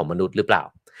ชาติของมนุษย์หรือเปล่า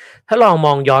ถ้าลองม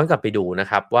องย้อนกลับไปดูนะ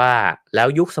ครับว่าแล้ว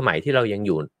ยุคสมัยที่เรายังอ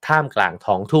ยู่ท่ามกลาง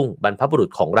ท้องทุ่งบรรพบุรุษ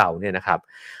ของเราเนี่ยนะครับ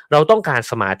เราต้องการ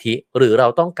สมาธิหรือเรา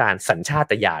ต้องการสัญชา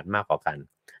ตญาณมากกว่ากัน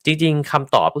จริงๆค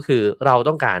ำตอบก็คือเรา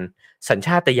ต้องการสัญช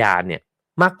าตญาณเนี่ย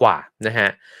มากกว่านะฮะ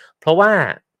เพราะว่า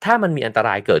ถ้ามันมีอันตร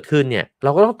ายเกิดขึ้นเนี่ยเร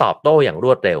าก็ต้องตอบโต้อย่างร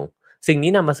วดเร็วสิ่ง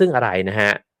นี้นำมาซึ่งอะไรนะฮ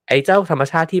ะไอ้เจ้าธรรม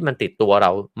ชาติที่มันติดตัวเร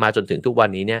ามาจนถึงทุกวัน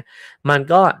นี้เนี่ยมัน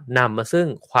ก็นำมาซึ่ง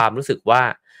ความรู้สึกว่า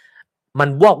มัน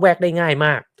วอกแวกได้ง่ายม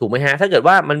ากถูกไหมฮะถ้าเกิด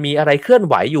ว่ามันมีอะไรเคลื่อนไ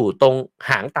หวอยู่ตรง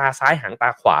หางตาซ้ายหางตา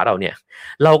ขวาเราเนี่ย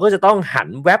เราก็จะต้องหัน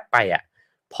แวบไป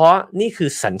เพราะนี่คือ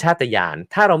สัญชาตญาณ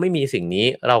ถ้าเราไม่มีสิ่งนี้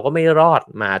เราก็ไม่รอด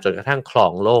มาจนกระทั่งครอ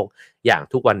งโลกอย่าง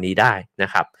ทุกวันนี้ได้นะ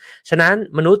ครับฉะนั้น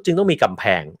มนุษย์จึงต้องมีกำแพ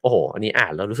งโอ้โหอันนี้อ่า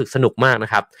นแล้วรู้สึกสนุกมากน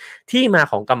ะครับที่มา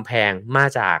ของกำแพงมา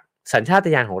จากสัญชาต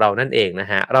ญาณของเรานั่นเองนะ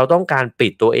ฮะเราต้องการปิ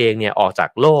ดตัวเองเนี่ยออกจาก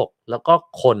โลกแล้วก็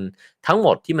คนทั้งหม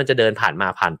ดที่มันจะเดินผ่านมา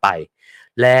ผ่านไป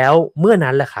แล้วเมื่อ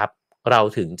นั้นแหละครับเรา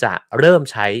ถึงจะเริ่ม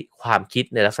ใช้ความคิด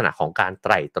ในลักษณะของการไต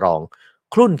ร่ตรอง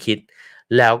ครุ่นคิด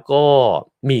แล้วก็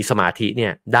มีสมาธิเนี่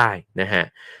ยได้นะฮะ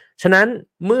ฉะนั้น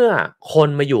เมื่อคน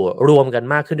มาอยู่รวมกัน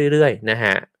มากขึ้นเรื่อยๆนะฮ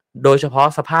ะโดยเฉพาะ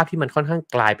สภาพที่มันค่อนข้าง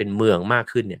กลายเป็นเมืองมาก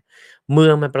ขึ้นเนี่ยเมื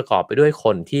องมันประกอบไปด้วยค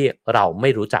นที่เราไม่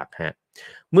รู้จักฮะ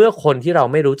เมื่อคนที่เรา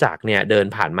ไม่รู้จักเนี่ยเดิน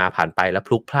ผ่านมาผ่านไปแล้วพ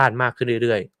ลุกพล่านมากขึ้นเ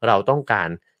รื่อยๆเราต้องการ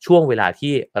ช่วงเวลา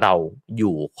ที่เราอ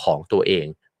ยู่ของตัวเอง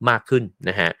มากขึ้น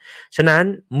นะฮะฉะนั้น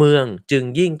เมืองจึง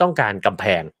ยิ่งต้องการกำแพ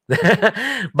ง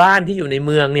บ้านที่อยู่ในเ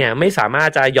มืองเนี่ยไม่สามารถ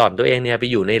จะหย่อนตัวเองเนี่ยไป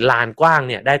อยู่ในลานกว้าง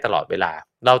เนี่ยได้ตลอดเวลา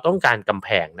เราต้องการกำแพ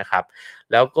งนะครับ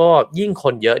แล้วก็ยิ่งค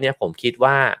นเยอะเนี่ยผมคิด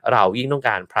ว่าเรายิ่งต้องก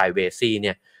าร privacy เ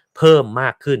นี่ยเพิ่มมา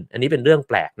กขึ้นอันนี้เป็นเรื่องแ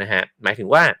ปลกนะฮะหมายถึง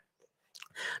ว่า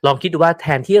ลองคิดดูว่าแท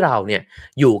นที่เราเนี่ย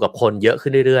อยู่กับคนเยอะขึ้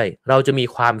นเรื่อยๆเราจะมี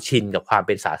ความชินกับความเ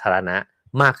ป็นสาธารณะ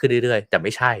มากขึ้นเรื่อยๆแต่ไ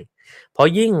ม่ใช่เพราะ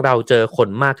ยิ่งเราเจอคน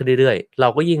มากขึ้นเรื่อยๆเรา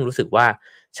ก็ยิ่งรู้สึกว่า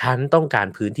ฉันต้องการ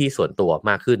พื้นที่ส่วนตัว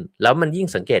มากขึ้นแล้วมันยิ่ง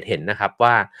สังเกตเห็นนะครับ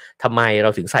ว่าทำไมเรา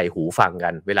ถึงใส่หูฟังกั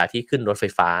นเวลาที่ขึ้นรถไฟ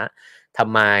ฟ้าท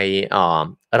ำไม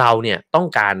เราเนี่ยต้อง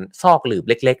การซอกหลืบ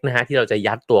เล็กๆนะฮะที่เราจะ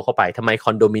ยัดตัวเข้าไปทำไมค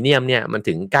อนโดมิเนียมเนี่ยมัน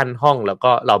ถึงกั้นห้องแล้ว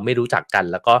ก็เราไม่รู้จักกัน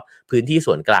แล้วก็พื้นที่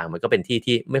ส่วนกลางมันก็เป็นที่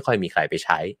ที่ไม่ค่อยมีใครไปใ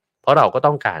ช้เพราะเราก็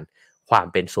ต้องการความ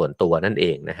เป็นส่วนตัวนั่นเอ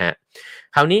งนะฮะ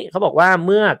คราวนี้เขาบอกว่าเ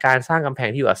มื่อการสร้างกำแพง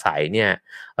ที่อยู่อาศัยเนี่ย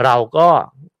เราก็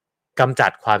กำจั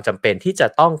ดความจำเป็นที่จะ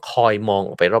ต้องคอยมอง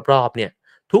ออกไปรอบๆเนี่ย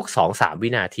ทุก 2-3 วิ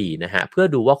นาทีนะฮะเพื่อ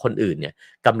ดูว่าคนอื่นเนี่ย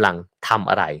กำลังทำ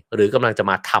อะไรหรือกำลังจะ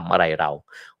มาทำอะไรเรา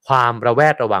ความระแว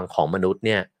ดระวังของมนุษย์เ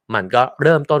นี่ยมันก็เ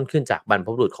ริ่มต้นขึ้นจากบรรพ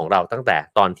บุรุษของเราตั้งแต่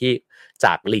ตอนที่จ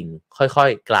ากลิงค่อย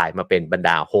ๆกลายมาเป็นบรรด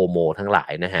าโฮโมทั้งหลา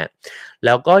ยนะฮะแ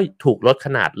ล้วก็ถูกลดข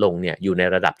นาดลงเนี่ยอยู่ใน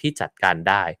ระดับที่จัดการ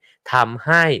ได้ทำใ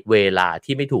ห้เวลา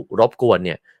ที่ไม่ถูกรบกวนเ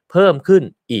นี่ยเพิ่มขึ้น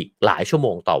อีกหลายชั่วโม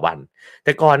งต่อวันแ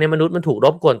ต่ก่อนเนี่ยมนุษย์มันถูกร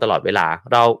บกวนตลอดเวลา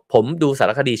ผมดูสา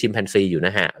รคดีชิมแปนซีอยู่น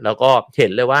ะฮะแล้วก็เห็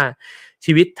นเลยว่า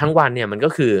ชีวิตทั้งวันเนี่ยมันก็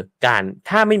คือการ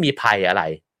ถ้าไม่มีภัยอะไร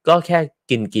ก็แค่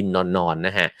กินนอนน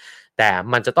ะฮะแต่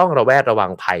มันจะต้องระแวดระวั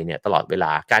งภัยเนี่ยตลอดเวล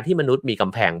าการที่มนุษย์มีก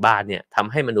ำแพงบ้านเนี่ยท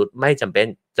ำให้มนุษย์ไม่จำเ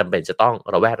ป็นจะต้อง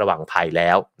ระแวดระวังภัยแล้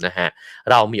วนะฮะ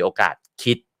เรามีโอกาส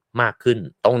คิดมากขึ้น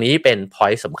ตรงนี้เป็น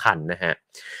point สำคัญนะฮะ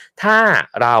ถ้า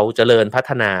เราเจริญพั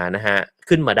ฒนานะฮะ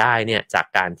ขึ้นมาได้เนี่ยจาก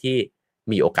การที่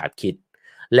มีโอกาสคิด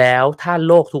แล้วถ้า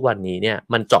โลกทุกวันนี้เนี่ย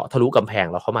มันเจาะทะลุกำแพง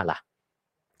เราเข้ามาล่ะ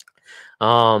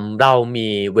เรามี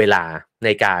เวลาใน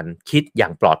การคิดอย่า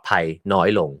งปลอดภัยน้อย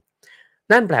ลง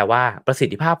นั่นแปลว่าประสิท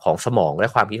ธิภาพของสมองและ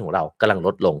ความคิดของเรากำลังล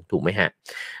ดลงถูกไหมฮะ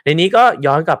ในนี้ก็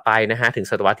ย้อนกลับไปนะฮะถึง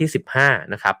ศตวรรษที่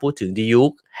15นะครับพูดถึงดิยุ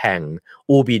คแห่ง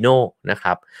อูบิโนนะค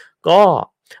รับก็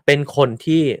เป็นคน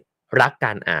ที่รักก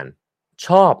ารอ่านช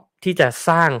อบที่จะส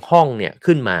ร้างห้องเนี่ย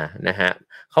ขึ้นมานะฮะ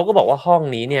เขาก็บอกว่าห้อง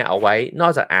นี้เนี่ยเอาไว้นอ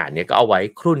กจากอ่านเนี่ยก็เอาไว้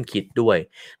ครุ่นคิดด้วย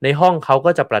ในห้องเขา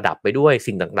ก็จะประดับไปด้วย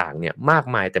สิ่งต่างๆเนี่ยมาก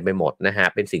มายแต่ไปหมดนะฮะ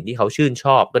เป็นสิ่งที่เขาชื่นช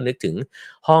อบก็นึกถึง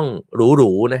ห้องห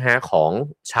รูๆนะฮะของ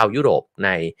ชาวยุโรปใน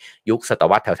ยุคศต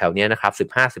วรรษแถวๆนี้นะครับ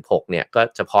15-16เนี่ยก็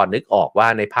จะพอนึกออกว่า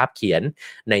ในภาพเขียน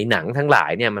ในหนังทั้งหลา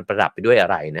ยเนี่ยมันประดับไปด้วยอะ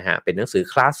ไรนะฮะเป็นหนังสือ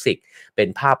คลาสสิกเป็น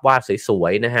ภาพวาดสว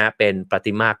ยๆนะฮะเป็นประ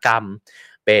ติมากรรม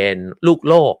เป็นลูก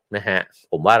โลกนะฮะ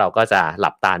ผมว่าเราก็จะห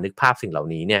ลับตานึกภาพสิ่งเหล่า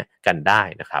นี้เนี่ยกันได้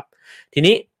นะครับที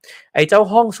นี้ไอ้เจ้า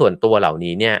ห้องส่วนตัวเหล่า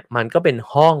นี้เนี่ยมันก็เป็น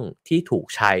ห้องที่ถูก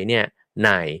ใช้เนี่ยใน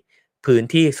พื้น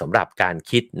ที่สำหรับการ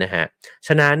คิดนะฮะฉ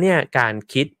ะนั้นเนี่ยการ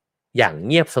คิดอย่างเ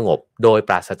งียบสงบโดยป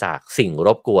ราศจากสิ่งร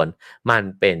บกวนมัน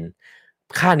เป็น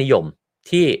ค่านิยม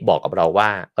ที่บอกกับเราว่า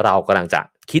เรากำลังจะ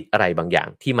คิดอะไรบางอย่าง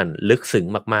ที่มันลึกซึ้ง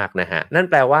มากๆนะฮะนั่น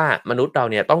แปลว่ามนุษย์เรา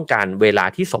เนี่ยต้องการเวลา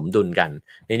ที่สมดุลกัน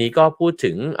ในนี้ก็พูด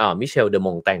ถึงมิเชลเดอม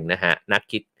งแตงนะฮะนัก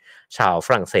คิดชาวฝ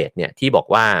รั่งเศสเนี่ยที่บอก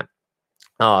ว่า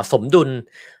สมดุล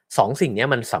2 สิ่งนี้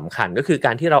มันสำคัญก็คือก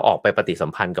ารที่เราออกไปปฏิสั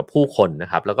มพันธ์กับผู้คนนะ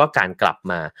ครับแล้วก็การกลับ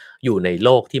มาอยู่ในโล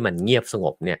กที่มันเงียบสง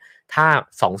บเนี่ยถ้า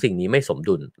2 สิ่งนี้ไม่สม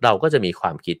ดุลเราก็จะมีคว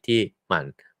ามคิดที่มัน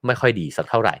ไม่ค่อยดีสัก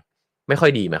เท่าไหร่ไม่ค่อ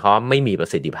ยดีหมายความว่าไม่มีประ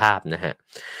สิทธิภาพนะฮะ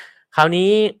คราว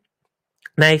นี้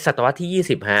ในศตวรรษที่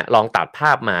20ฮะลองตัดภ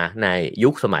าพมาในยุ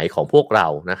คสมัยของพวกเรา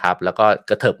นะครับแล้วก็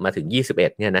กระเถิบมาถึง21เ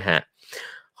นี่ยนะฮะ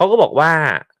เขาก็บอกว่า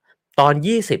ตอน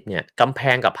20เนี่ยกำแพ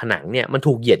งกับผนังเนี่ยมัน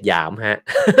ถูกเหยียดหยามฮะ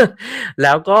แ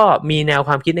ล้วก็มีแนวค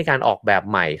วามคิดในการออกแบบ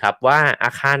ใหม่ครับว่าอ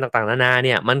าคารต่างๆนานาเ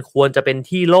นี่ยมันควรจะเป็น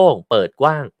ที่โล่งเปิดก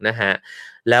ว้างนะฮะ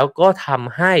แล้วก็ท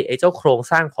ำให้ไอ้เจ้าโครง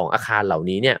สร้างของอาคารเหล่า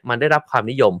นี้เนี่ยมันได้รับความ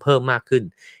นิยมเพิ่มมากขึ้น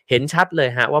เห็นชัดเลย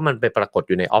ฮะว่ามันไปปรากฏอ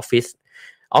ยู่ในออฟฟิศ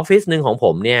หนึ่งของผ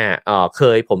มเนี่ย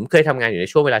ผมเคยทำงานอยู่ใน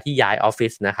ช่วงเวลาที่ย้ายออฟฟิ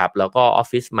ศนะครับแล้วก็ออฟ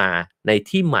ฟิศมาใน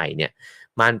ที่ใหม่เนี่ย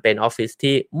มันเป็นออฟฟิศ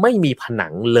ที่ไม่มีผนั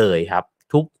งเลยครับ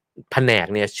ทุกแผนก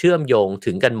เนี่ยเชื่อมโยง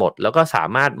ถึงกันหมดแล้วก็สา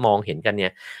มารถมองเห็นกันเนี่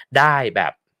ยได้แบ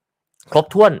บครบ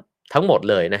ถ้วนทั้งหมด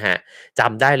เลยนะฮะจ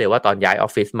ำได้เลยว่าตอนย้ายออ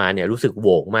ฟฟิศมาเนี่ยรู้สึกโหว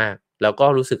งมากแล้วก็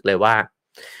รู้สึกเลยว่า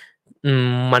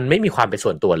มันไม่มีความเป็นส่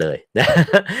วนตัวเลยนะ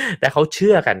แต่เขาเ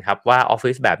ชื่อกันครับว่าออฟ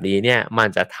ฟิศแบบนี้เนี่ยมัน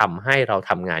จะทำให้เรา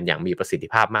ทำงานอย่างมีประสิทธิ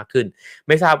ภาพมากขึ้นไ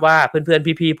ม่ทราบว่าเพื่อน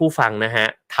ๆพี่ๆผู้ฟังนะฮะ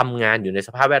ทำงานอยู่ในส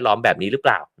ภาพแวดล้อมแบบนี้หรือเป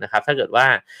ล่านะครับถ้าเกิดว่า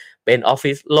เป็นออฟ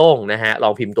ฟิศโล่งนะฮะล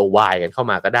องพิมพ์ตัว Y กันเข้า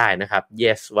มาก็ได้นะครับ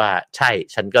yes ว่าใช่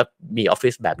ฉันก็มีออฟฟิ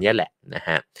ศแบบนี้แหละนะฮ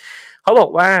ะเขาบอก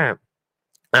ว่า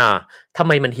ทำไ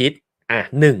มมันฮิต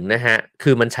1นะฮะคื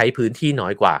อมันใช้พื้นที่น้อ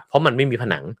ยกว่าเพราะมันไม่มีผ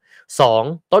นัง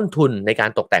2ต้นทุนในการ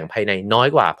ตกแต่งภายในน้อย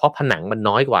กว่าเพราะผนังมัน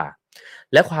น้อยกว่า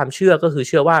และความเชื่อก็คือเ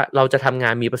ชื่อว่าเราจะทำงา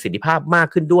นมีประสิทธิภาพมาก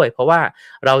ขึ้นด้วยเพราะว่า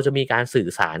เราจะมีการสื่อ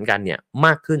สารกันเนี่ยม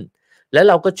ากขึ้นและ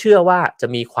เราก็เชื่อว่าจะ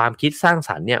มีความคิดสร้างส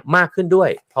รรค์เนี่ยมากขึ้นด้วย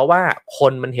เพราะว่าค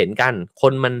นมันเห็นกันค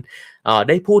นมัน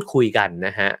ได้พูดคุยกันน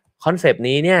ะฮะคอนเซปต์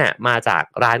นี้เนี่ยมาจาก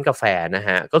ร้านกาแฟนะฮ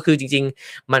ะก็คือจริง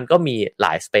ๆมันก็มีหล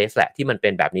ายสเปซแหละที่มันเป็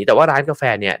นแบบนี้แต่ว่าร้านกาแฟ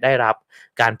เนี่ยได้รับ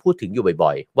การพูดถึงอยู่บ่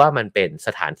อยๆว่ามันเป็นส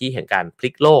ถานที่แห่งการพลิ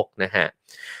กโลกนะฮะ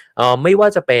ไม่ว่า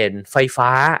จะเป็นไฟฟ้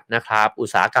านะครับอุ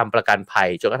ตสาหกรรมประกันภัย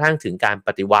จนกระทั่งถึงการป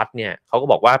ฏิวัติเนี่ยเขาก็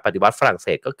บอกว่าปฏิวัติฝรั่งเศ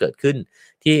สก็เกิดขึ้น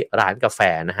ที่ร้านกาแฟ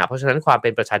นะฮะเพราะฉะนั้นความเป็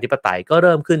นประชาธิปไตยก็เ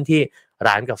ริ่มขึ้นที่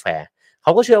ร้านกาแฟเข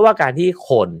าก็เชื่อว่าการที่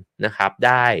คนนะครับไ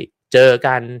ด้เจอ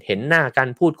กันเห็นหน้ากัน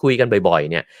พูดคุยกันบ่อยๆ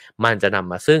เนี่ยมันจะน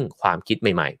ำมาซึ่งความคิดใ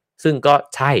หม่ๆซึ่งก็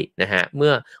ใช่นะฮะเมื่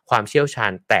อความเชี่ยวชา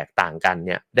ญแตกต่างกันเ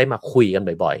นี่ยได้มาคุยกัน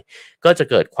บ่อยๆก็จะ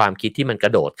เกิดความคิดที่มันกร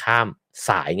ะโดดข้ามส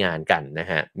ายงานกันนะ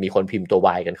ฮะมีคนพิมพ์ตัว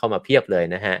Y กันเข้ามาเพียบเลย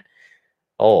นะฮะ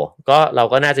ก็เรา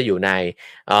ก็น่าจะอยู่ใน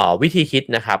วิธีคิด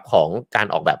นะครับของการ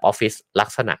ออกแบบออฟฟิศลัก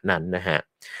ษณะนั้นนะฮะ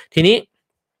ทีนี้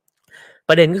ป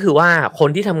ระเด็นก็คือว่าคน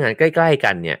ที่ทำงานใกล้ๆ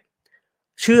กันเนี่ย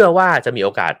เชื่อว่าจะมีโอ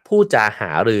กาสพูดจาห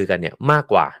ารือกันเนี่ยมาก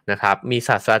กว่านะครับมีศ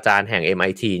าสตราจารย์แห่ง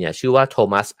MIT เนี่ยชื่อว่าโท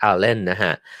มัสอัลเลนนะฮ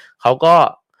ะเขาก็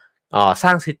สร้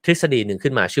างทฤษฎีหนึ่ง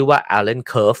ขึ้นมาชื่อว่า Allen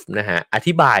Curve นะฮะอ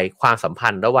ธิบายความสัมพั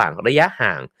นธ์ระหว่างระยะ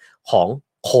ห่างของ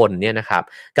คนเนี่ยนะครับ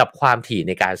กับความถี่ใ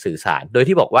นการสื่อสารโดย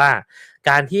ที่บอกว่า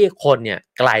การที่คนเนี่ย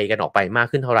ไกลกันออกไปมาก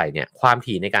ขึ้นเท่าไหร่เนี่ยความ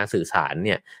ถี่ในการสื่อสารเ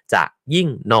นี่ยจะยิ่ง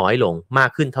น้อยลงมา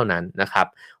กขึ้นเท่านั้นนะครับ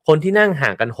คนที่นั่งห่า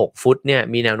งกัน6ฟุตเนี่ย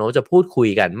มีแนวโน้มจะพูดคุย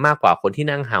กันมากกว่าคนที่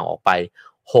นั่งห่างออกไป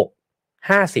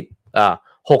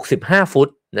65ฟุต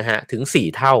นะฮะถึง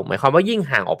4เท่าหมายความว่ายิ่ง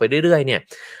ห่างออกไปเรื่อยๆเนี่ย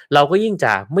เราก็ยิ่งจ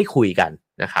ะไม่คุยกัน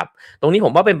นะครับตรงนี้ผ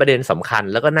มว่าเป็นประเด็นสำคัญ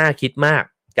แล้วก็น่าคิดมาก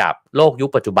กับโลกยุค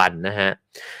ปัจจุบันนะฮะ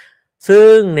ซึ่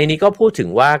งในนี้ก็พูดถึง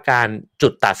ว่าการจุ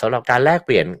ดตัดสำหรับการแลกเป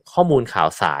ลี่ยนข้อมูลข่าว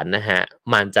สารนะฮะ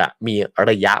มันจะมี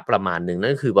ระยะประมาณหนึ่ง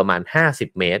นั่นคือประมาณ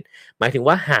50เมตรหมายถึง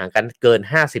ว่าห่างกันเกิน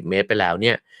50เมตรไปแล้วเ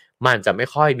นี่ยมันจะไม่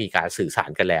ค่อยมีการสื่อสา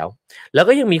รกันแล้วแล้ว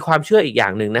ก็ยังมีความเชื่ออีกอย่า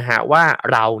งหนึ่งนะฮะว่า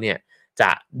เราเนี่ยจ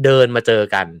ะเดินมาเจอ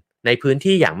กันในพื้น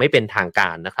ที่อย่างไม่เป็นทางกา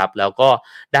รนะครับแล้วก็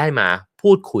ได้มา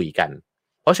พูดคุยกัน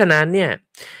เพราะฉะนั้นเนี่ย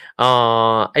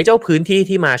ไอ้เจ้าพื้นที่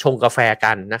ที่มาชงกาแฟ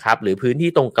กันนะครับหรือพื้นที่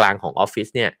ตรงกลางของออฟฟิศ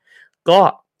เนี่ยก็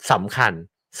สำคัญ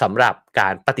สำหรับกา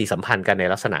รปฏิสัมพันธ์กันใน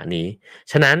ลักษณะนี้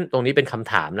ฉะนั้นตรงนี้เป็นค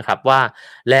ำถามนะครับว่า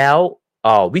แล้ว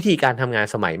วิธีการทำงาน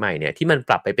สมัยใหม่เนี่ยที่มันป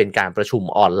รับไปเป็นการประชุม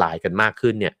ออนไลน์กันมาก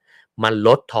ขึ้นเนี่ยมันล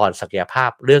ดทอนศักยภา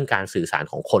พเรื่องการสื่อสาร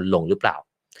ของคนลงหรือเปล่า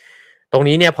ตรง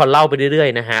นี้เนี่ยพอเล่าไปเรื่อย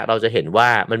ๆนะฮะเราจะเห็นว่า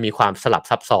มันมีความสลับ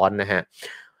ซับซ้อนนะฮะ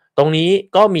ตรงนี้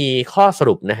ก็มีข้อส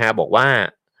รุปนะฮะบอกว่า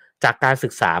จากการศึ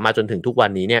กษามาจนถึงทุกวั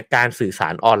นนี้เนี่ยการสื่อสา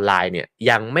รออนไลน์เนี่ย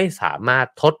ยังไม่สามารถ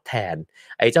ทดแทน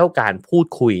ไอ้เจ้าการพูด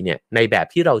คุยเนี่ยในแบบ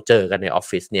ที่เราเจอกันในออฟ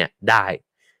ฟิศเนี่ยได้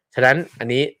ฉะนั้นอัน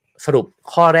นี้สรุป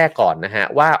ข้อแรกก่อนนะฮะ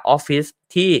ว่าออฟฟิศ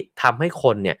ที่ทำให้ค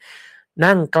นเนี่ย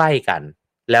นั่งใกล้กัน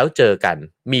แล้วเจอกัน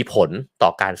มีผลต่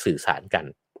อการสื่อสารกัน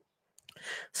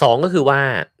สองก็คือว่า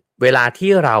เวลา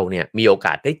ที่เราเนี่ยมีโอก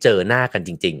าสได้เจอหน้ากันจ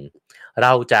ริงๆเร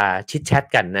าจะชิดแชท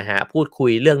กันนะฮะพูดคุ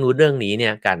ยเรื่องนู้นเรื่องนี้เนี่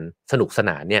ยกันสนุกส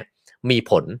นานเนี่ยมี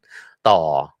ผลต่อ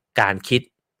การคิด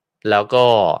แล้วก็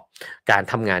การ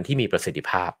ทำงานที่มีประสิทธิ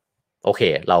ภาพโอเค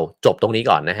เราจบตรงนี้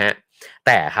ก่อนนะฮะแ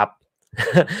ต่ครับ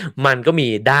มันก็มี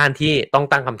ด้านที่ต้อง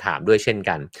ตั้งคำถามด้วยเช่น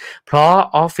กันเพราะ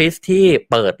ออฟฟิศที่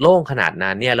เปิดโล่งขนาด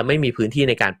นั้นเนี่ยแล้วไม่มีพื้นที่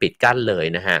ในการปิดกั้นเลย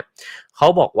นะฮะเขา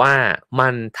บอกว่ามั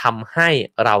นทำให้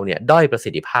เราเนี่ยด้อยประสิ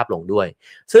ทธิภาพลงด้วย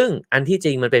ซึ่งอันที่จ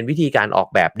ริงมันเป็นวิธีการออก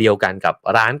แบบเดียวกันกับ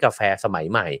ร้านกาแฟสมัย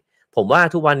ใหม่ผมว่า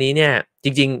ทุกวันนี้เนี่ยจ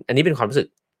ริงๆอันนี้เป็นความรู้สึก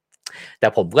แต่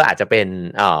ผมก็อาจจะเป็น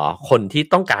คนที่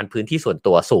ต้องการพื้นที่ส่วน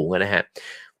ตัวสูงนะฮะ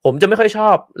ผมจะไม่ค่อยชอ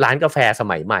บร้านกาแฟส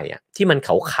มัยใหม่อ่ะที่มัน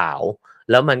ขาว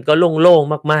ๆแล้วมันก็โล่ง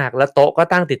ๆมากๆแล้วโต๊ะก็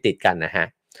ตั้งติดๆกันนะฮะ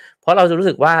เพราะเราจะรู้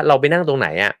สึกว่าเราไปนั่งตรงไหน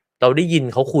อ่ะเราได้ยิน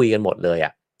เขาคุยกันหมดเลยอ่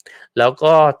ะแล้ว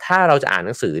ก็ถ้าเราจะอ่านห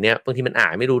นังสือเนี่ยบางทีมันอ่า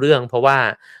นไม่รู้เรื่องเพราะว่า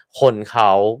คนเข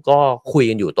าก็คุย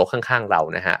กันอยู่โต๊ะข้างๆเรา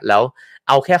นะฮะแล้วเ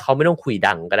อาแค่เขาไม่ต้องคุย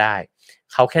ดังก็ได้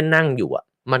เขาแค่นั่งอยู่อ่ะ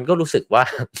มันก็รู้สึกว่า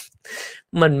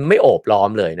มันไม่โอบล้อม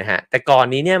เลยนะฮะแต่ก่อน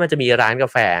นี้เนี่ยมันจะมีร้านกา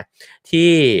แฟ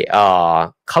ที่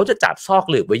เขาจะจัดซอก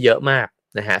หลืบไว้เยอะมาก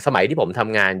นะฮะสมัยที่ผมท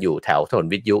ำงานอยู่แถวถนน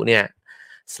วิทยุเนี่ย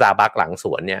สตาร์บัคหลังส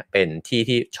วนเนี่ยเป็นที่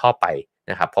ที่ชอบไป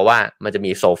นะครับเพราะว่ามันจะ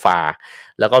มีโซฟา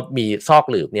แล้วก็มีซอก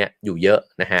หลืบเนี่ยอยู่เยอะ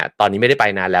นะฮะตอนนี้ไม่ได้ไป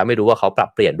นานแล้วไม่รู้ว่าเขาปรับ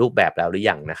เปลี่ยนรูปแบบแล้วหรือ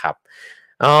ยังนะครับ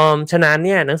ฉะนั้นเ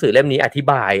นี่ยหนังสือเล่มนี้อธิ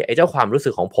บายไอ้เจ้าความรู้สึ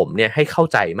กของผมเนี่ยให้เข้า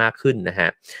ใจมากขึ้นนะฮะ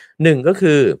หนึ่งก็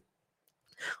คือ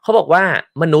เขาบอกว่า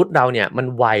มนุษย์เราเนี่ยมัน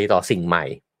ไวต่อสิ่งใหม่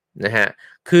นะฮะ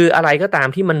คืออะไรก็ตาม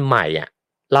ที่มันใหม่อ่ะ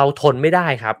เราทนไม่ได้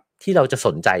ครับที่เราจะส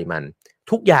นใจมัน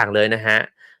ทุกอย่างเลยนะฮะ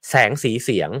แสงสีเ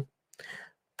สียง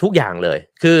ทุกอย่างเลย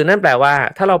คือนั่นแปลว่า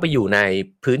ถ้าเราไปอยู่ใน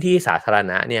พื้นที่สาธาร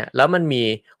ณะเนี่ยแล้วมันมี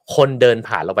คนเดิน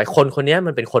ผ่านเราไปคนคนนี้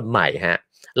มันเป็นคนใหม่ฮะ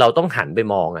เราต้องหันไป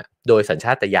มองอ่ะโดยสัญช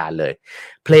าตญาณเลย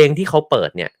เพลงที่เขาเปิด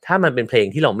เนี่ยถ้ามันเป็นเพลง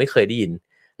ที่เราไม่เคยได้ยิน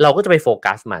เราก็จะไปโฟ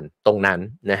กัสมันตรงนั้น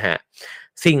นะฮะ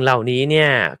สิ่งเหล่านี้เนี่ย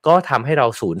ก็ทำให้เรา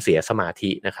สูญเสียสมา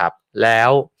ธินะครับแล้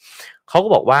วเขาก็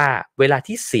บอกว่าเวลา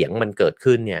ที่เสียงมันเกิด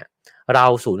ขึ้นเนี่ยเรา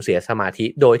สูญเสียสมาธิ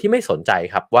โดยที่ไม่สนใจ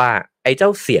ครับว่าไอ้เจ้า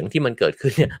เสียงที่มันเกิดขึ้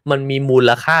นเนี่ยมันมีมู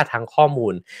ลค่าทางข้อมู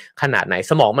ลขนาดไหน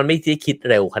สมองมันไม่ได้คิด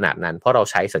เร็วขนาดนั้นเพราะเรา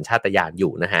ใช้สัญชาตญาณอ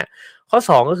ยู่นะฮะข้อ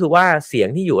2ก็คือว่าเสียง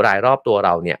ที่อยู่รายรอบตัวเร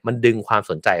าเนี่ยมันดึงความ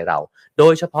สนใจเราโด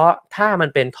ยเฉพาะถ้ามัน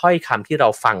เป็นถ้อยคำที่เรา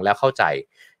ฟังแล้วเข้าใจ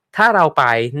ถ้าเราไป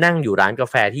นั่งอยู่ร้านกา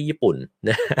แฟที่ญี่ปุ่นน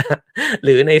ะห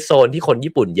รือในโซนที่คน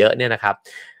ญี่ปุ่นเยอะเนี่ยนะครับ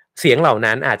เสียงเหล่า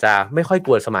นั้นอาจจะไม่ค่อยก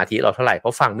วนสมาธิเราเท่าไหร่เพรา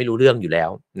ะฟังไม่รู้เรื่องอยู่แล้ว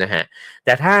นะฮะแ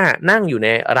ต่ถ้านั่งอยู่ใน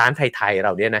ร้านไทยๆเร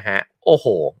าเนี่ยนะฮะโอ้โห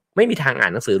ไม่มีทางอ่า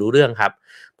นหนังสือรู้เรื่องครับ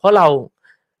เพราะเรา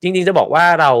จริงๆจะบอกว่า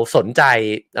เราสนใจ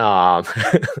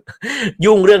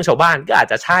ยุ่งเรื่องชาวบ้านก็อาจ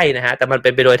จะใช่นะฮะแต่มันเป็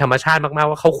นไปโดยธรรมชาติมากๆ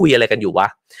ว่าเขาคุยอะไรกันอยู่วะ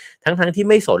ทั้งที่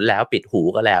ไม่สนแล้วปิดหู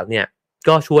ก็แล้วเนี่ย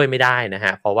ก็ช่วยไม่ได้นะฮ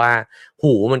ะเพราะว่า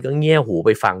หูมันก็เงี่ยหูไป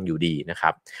ฟังอยู่ดีนะครั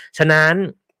บฉะนั้น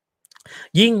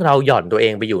ยิ่งเราหย่อนตัวเอ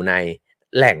งไปอยู่ใน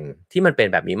แหล่งที่มันเป็น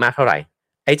แบบนี้มากเท่าไหร่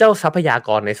ไอ้เจ้าทรัพยาก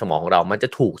รในสมองของเรามันจะ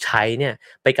ถูกใช้เนี่ย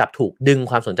ไปกับถูกดึง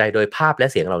ความสนใจโดยภาพและ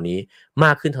เสียงเหล่านี้ม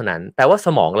ากขึ้นเท่านั้นแปลว่าส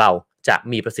มองเราจะ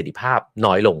มีประสิทธิภาพ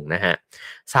น้อยลงนะฮะ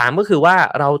3ก็คือว่า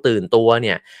เราตื่นตัวเ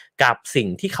นี่ยกับสิ่ง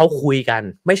ที่เขาคุยกัน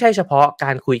ไม่ใช่เฉพาะก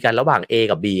ารคุยกันระหว่าง A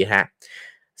กับ B ฮะ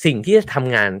สิ่งที่จะท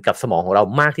ำงานกับสมองของเรา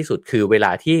มากที่สุดคือเวล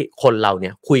าที่คนเราเนี่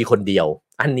ยคุยคนเดียว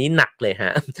อันนี้หนักเลยฮ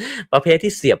ะประเภท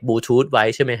ที่เสียบบลูทูธไว้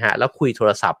ใช่ไหมฮะแล้วคุยโท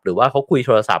รศัพท์หรือว่าเขาคุยโ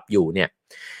ทรศัพท์อยู่เนี่ย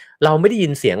เราไม่ได้ยิ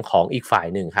นเสียงของอีกฝ่าย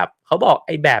หนึ่งครับเขาบอกไ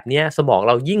อ้แบบเนี้ยสมองเ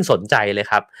รายิ่งสนใจเลย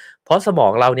ครับเพราะสมอ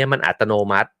งเราเนี่ยมันอัตโน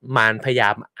มัติมันพยายา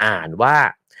มอ่านว่า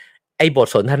ไอ้บท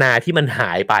สนทนาที่มันห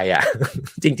ายไปอะ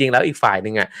จริงๆแล้วอีกฝ่ายห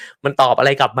นึ่งอะมันตอบอะไร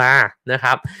กลับมานะค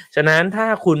รับฉะนั้นถ้า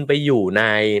คุณไปอยู่ใน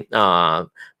อ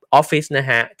อฟฟิศนะ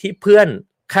ฮะที่เพื่อน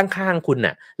ข้างๆคุณ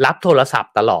น่ะรับโทรศัพ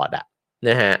ท์ตลอดอะ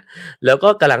นะฮะแล้วก็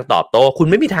กำลังตอบโต้คุณ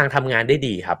ไม่มีทางทำงานได้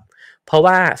ดีครับเพราะ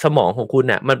ว่าสมองของคุณ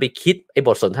น่ะมันไปคิดไอ้บ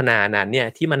ทสนทนานั้นเนี่ย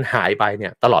ที่มันหายไปเนี่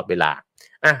ยตลอดเวลา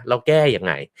เราแก้ยัง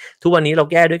ไงทุกวันนี้เรา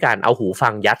แก้ด้วยการเอาหูฟั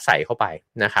งยัดใส่เข้าไป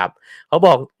นะครับเขาบ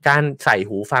อกการใส่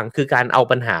หูฟังคือการเอา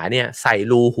ปัญหาเนี่ยใส่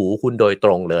รูหูคุณโดยต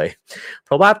รงเลยเพ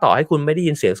ราะว่าต่อให้คุณไม่ได้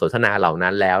ยินเสียงสนทนาเหล่า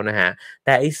นั้นแล้วนะฮะแ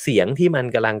ต่ไอ้เสียงที่มัน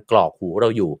กำลังกรอกหูเรา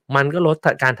อยู่มันก็ลด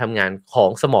การทำงานขอ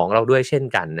งสมองเราด้วยเช่น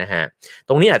กันนะฮะต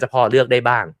รงนี้อาจจะพอเลือกได้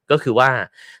บ้างก็คือว่า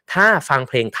ถ้าฟัง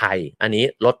เพลงไทยอันนี้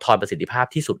ลดทอนประสิทธิภาพ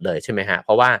ที่สุดเลยใช่ไหมฮะเพ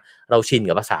ราะว่าเราชิน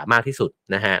กับภาษามากที่สุด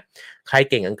นะฮะใคร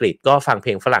เก่งอังกฤษก็ฟังเพ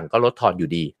ลงฝรั่งก็ลดทอนอยู่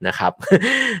ดีนะครับ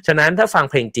ฉะนั้นถ้าฟัง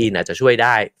เพลงจีนอาจจะช่วยไ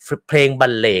ด้เพลงบร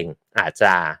รเลงอาจจ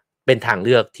ะเป็นทางเ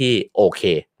ลือกที่โอเค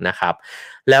นะครับ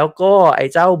แล้วก็ไอ้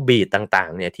เจ้าบีทต่า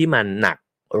งๆเนี่ยที่มันหนัก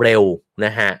เร็วน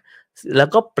ะฮะแล้ว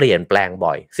ก็เปลี่ยนแปลง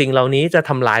บ่อยสิ่งเหล่านี้จะ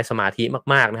ทำลายสมาธิ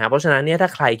มากๆนะครับเพราะฉะนั้นเนี่ยถ้า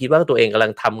ใครคิดว่าตัวเองกำลั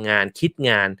งทำงานคิด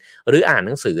งานหรืออ่านห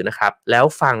นังสือนะครับแล้ว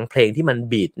ฟังเพลงที่มัน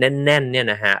บีทแน่นๆเนี่ย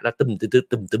นะฮะแล้วตึมตึม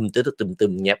ตึมตึมตึมตึมตึ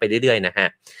มเงี้ยไปเรื่อยๆนะฮะ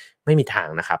ไม่มีทาง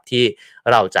นะครับที่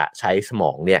เราจะใช้สม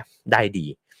องเนี่ยได้ดี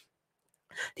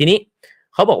ทีนี้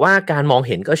เขาบอกว่าการมองเ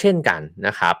ห็นก็เช่นกันน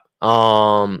ะครับ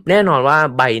แน่นอนว่า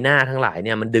ใบหน้าทั้งหลายเ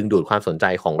นี่ยมันดึงดูดความสนใจ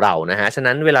ของเรานะฮะฉะ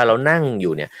นั้นเวลาเรานั่งอ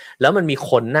ยู่เนี่ยแล้วมันมี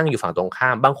คนนั่งอยู่ฝั่งตรงข้า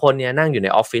มบางคนเนี่ยนั่งอยู่ใน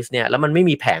ออฟฟิศเนี่ยแล้วมันไม่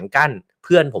มีแผงกั้นเ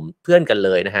พื่อนกันเ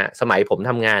ลยนะฮะสมัยผม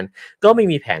ทำงานก็ไม่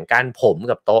มีแผงกั้นผม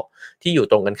กับโต๊ะที่อยู่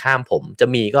ตรงกันข้ามผมจะ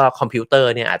มีก็คอมพิวเตอ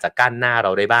ร์เนี่ยอาจจะกั้นหน้าเร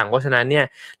าได้บ้างเพราะฉะนั้นเนี่ย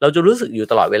เราจะรู้สึกอยู่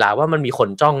ตลอดเวลาว่ามันมีคน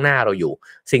จ้องหน้าเราอยู่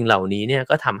สิ่งเหล่านี้เนี่ย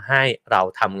ก็ทำให้เรา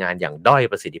ทำงานอย่างด้อย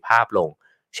ประสิทธิภาพลง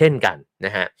เช่นกันน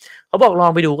ะฮะเขาบอกลอ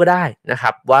งไปดูก็ได้นะค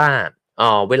รับว่า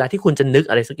เวลาที่คุณจะนึก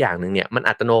อะไรสักอย่างหนึ่งเนี่ยมัน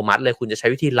อัตโนมัติเลยคุณจะใช้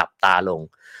วิธีหลับตาลง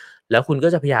แล้วคุณก็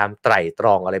จะพยายามไตร่ตร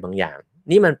องอะไรบางอย่าง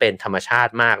นี่มันเป็นธรรมชา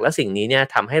ติมากและสิ่งนี้เนี่ย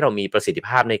ทำให้เรามีประสิทธิภ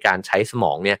าพในการใช้สม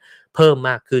องเนี่ยเพิ่ม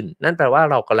มากขึ้นนั่นแปลว่า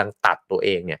เรากำลังตัดตัวเอ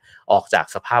งเนี่ยออกจาก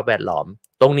สภาพแวดล้อม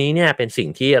ตรงนี้เนี่ยเป็นสิ่ง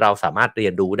ที่เราสามารถเรี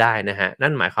ยนรู้ได้นะฮะนั่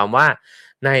นหมายความว่า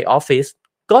ในออฟฟิศ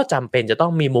ก็จำเป็นจะต้อ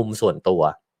งมีมุมส่วนตัว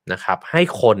นะครับให้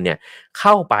คนเนี่ยเ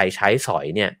ข้าไปใช้สอย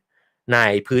เนี่ยใน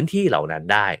พื้นที่เหล่านั้น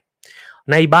ได้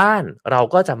ในบ้านเรา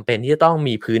ก็จำเป็นที่จะต้อง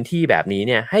มีพื้นที่แบบนี้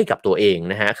เนี่ยให้กับตัวเอง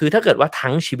นะฮะคือถ้าเกิดว่า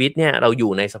ทั้งชีวิตเนี่ยเราอ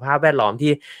ยู่ในสภาพแวดล้อม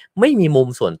ที่ไม่มีมุม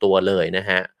ส่วนตัวเลยนะ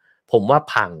ฮะผมว่า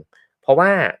พังเพราะว่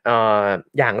า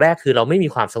อย่างแรกคือเราไม่มี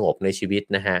ความสงบในชีวิต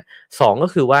นะฮะสองก็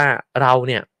คือว่าเรา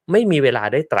เนี่ยไม่มีเวลา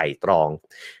ได้ไตร่ตรอง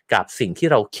กับสิ่งที่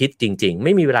เราคิดจริงๆไ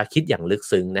ม่มีเวลาคิดอย่างลึก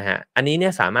ซึ้งนะฮะอันนี้เนี่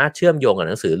ยสามารถเชื่อมโยงกับ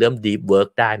หนังสือเรื่อง Deep Work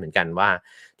ได้เหมือนกันว่า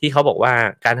ที่เขาบอกว่า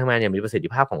การทำงานอย่างมีประสิทธิ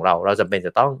ภาพของเราจำเป็นจ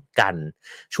ะต้องกัน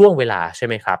ช่วงเวลาใช่ไ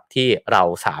หมครับที่เรา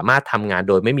สามารถทำงาน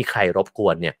โดยไม่มีใครรบกว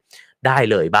นเนี่ยได้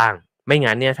เลยบ้างไม่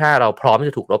งั้นเนี่ยถ้าเราพร้อมจ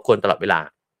ะถูกรบกวนตลอดเวลา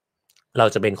เรา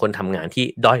จะเป็นคนทำงานที่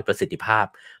ด้อยประสิทธิภาพ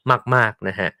มากๆน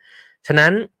ะฮะฉะนั้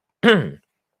น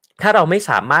ถ้าเราไม่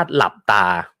สามารถหลับตา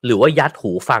หรือว่ายัด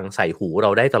หูฟังใส่หูเรา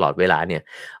ได้ตลอดเวลาเนี่ย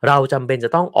เราจำเป็นจะ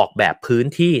ต้องออกแบบพื้น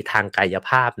ที่ทางกายภ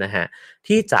าพนะฮะ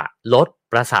ที่จะลด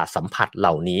ประสาทสัมผัสเห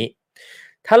ล่านี้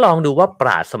ถ้าลองดูว่าปร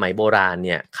าชญ์สมัยโบราณเ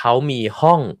นี่ยเขามี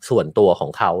ห้องส่วนตัวขอ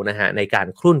งเขานะฮะในการ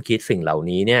ครุ่นคิดสิ่งเหล่า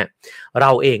นี้เนี่ยเร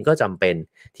าเองก็จำเป็น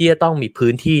ที่จะต้องมี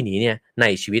พื้นที่นี้เนี่ยใน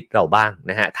ชีวิตเราบ้าง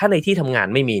นะฮะถ้าในที่ทำงาน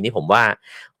ไม่มีนี่ผมว่า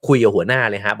คุยกับหัวหน้า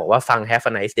เลยฮะบอกว่าฟัง Have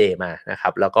a nice day มานะครั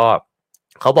บแล้วก็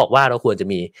เขาบอกว่าเราควรจะ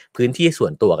มีพื้นที่ส่ว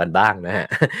นตัวกันบ้างนะฮะ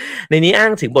ในนี้อ้า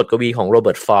งถึงบทกวีของโรเ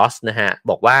บิร์ตฟรอสต์นะฮะ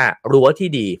บอกว่ารั้วที่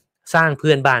ดีสร้างเ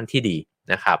พื่อนบ้านที่ดี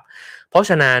นะครับเพราะ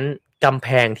ฉะนั้นกำแพ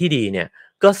งที่ดีเนี่ย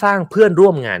ก็สร้างเพื่อนร่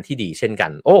วมงานที่ดีเช่นกั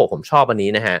นโอ้ผมชอบอันนี้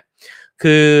นะฮะ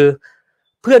คือ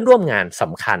เพื่อนร่วมงานส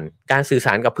ำคัญการสื่อส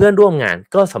ารกับเพื่อนร่วมงาน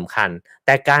ก็สำคัญแ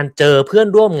ต่การเจอเพื่อน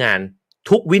ร่วมงาน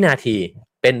ทุกวินาที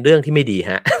เป็นเรื่องที่ไม่ดี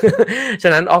ฮะ ฉ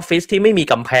ะนั้นออฟฟิศที่ไม่มี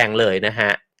กำแพงเลยนะฮ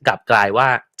ะกลับกลายว่า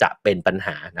จะเป็นปัญห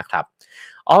านะครับ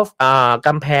ก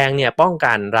ำแพงเนี่ยป้อง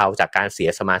กันเราจากการเสีย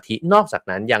สมาธินอกจาก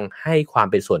นั้นยังให้ความ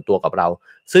เป็นส่วนตัวกับเรา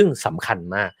ซึ่งสำคัญ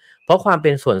มากเพราะความเ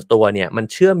ป็นส่วนตัวเนี่ยมัน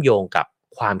เชื่อมโยงกับ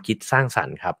ความคิดสร้างสรร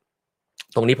ค์ครับ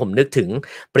ตรงนี้ผมนึกถึง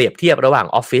เปรียบเทียบระหว่าง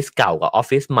ออฟฟิศเก่ากับออฟ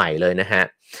ฟิศใหม่เลยนะฮะ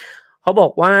เขาบอ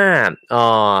กว่า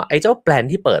ไอ้เจ้าแปลน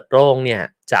ที่เปิดโล่งเนี่ย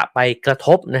จะไปกระท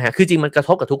บนะฮะคือจริงมันกระท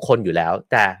บกับทุกคนอยู่แล้ว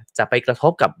แต่จะไปกระท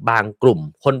บกับบางกลุ่ม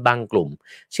คนบางกลุ่ม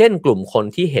เช่นกลุ่มคน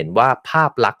ที่เห็นว่าภา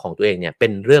พลักษณ์ของตัวเองเนี่ยเป็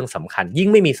นเรื่องสำคัญยิ่ง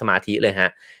ไม่มีสมาธิเลยฮะ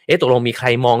ตกลงมีใคร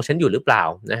มองฉันอยู่หรือเปล่า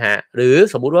นะฮะหรือ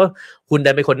สมมุติว่าคุณ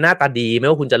ดันเป็นคนหน้าตาดีไม่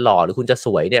ว่าคุณจะหล่อหรือคุณจะส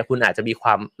วยเนี่ยคุณอาจจะมีคว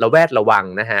ามระแวดระวัง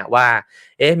นะฮะว่า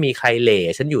มีใครเหล่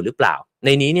ฉันอยู่หรือเปล่าใน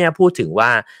นี้เนี่ยพูดถึงว่า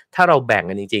ถ้าเราแบ่ง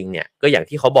กันจริงๆเนี่ยก็อย่าง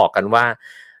ที่เขาบอกกันว่า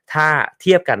ถ้าเ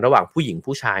ทียบกันระหว่างผู้หญิง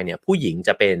ผู้ชายเนี่ยผู้หญิงจ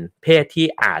ะเป็นเพศที่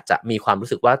อาจจะมีความรู้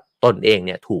สึกว่าตนเองเ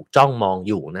นี่ยถูกจ้องมอง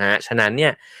อยู่นะฮะฉะนั้นเนี่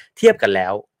ยเทียบกันแล้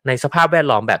วในสภาพแวด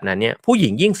ล้อมแบบนั้นเนี่ยผู้หญิ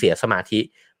งยิ่งเสียสมาธิ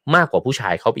มากกว่าผู้ชา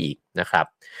ยเข้าไปอีกนะครับ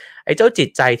ไอ้เจ้าจิต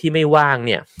ใจที่ไม่ว่างเ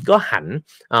นี่ยก็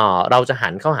เราจะหั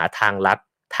นเข้าหาทางลัด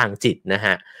ทางจิตนะฮ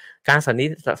ะการ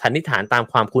สันนิษฐานตาม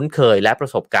ความคุ้นเคยและปร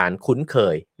ะสบการณ์คุ้นเค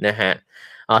ยนะฮะ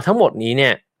ทั้งหมดนี้เนี่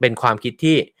ยเป็นความคิด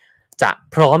ที่จะ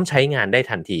พร้อมใช้งานได้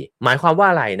ทันทีหมายความว่า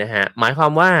อะไรนะฮะหมายควา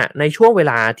มว่าในช่วงเว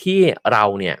ลาที่เรา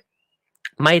เนี่ย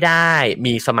ไม่ได้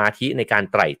มีสมาธิในการ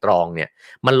ไตร่ตรองเนี่ย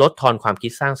มันลดทอนความคิ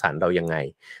ดสร้างสรรค์เรายังไง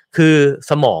คือ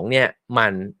สมองเนี่ยมั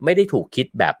นไม่ได้ถูกคิด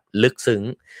แบบลึกซึ้ง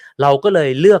เราก็เลย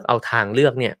เลือกเอาทางเลือ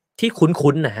กเนี่ยที่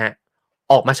คุ้นๆนะฮะ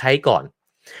ออกมาใช้ก่อน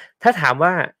ถ้าถาม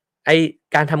ว่าไอ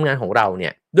การทำงานของเราเนี่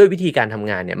ยด้วยวิธีการทำ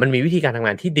งานเนี่ยมันมีวิธีการทำง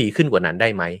านที่ดีขึ้นกว่านั้นได้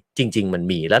ไหมจริงๆมัน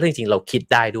มีแล้วจริงๆเราคิด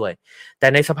ได้ด้วยแต่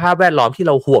ในสภาพแวดล้อมที่เ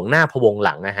ราห่วงหน้าพะวงห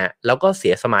ลังนะฮะแล้วก็เสี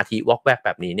ยสมาธิวอกแวกแบ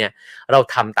บนี้เนี่ยเรา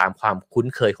ทำตามความคุ้น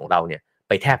เคยของเราเนี่ยไ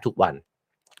ปแทบทุกวัน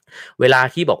เวลา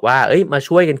ที่บอกว่ามา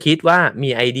ช่วยกันคิดว่ามี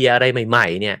ไอเดียอะไรใหม่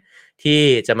ๆเนี่ยที่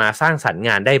จะมาสร้างสรรค์ง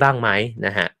านได้บ้างไหมน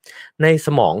ะฮะในส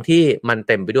มองที่มันเ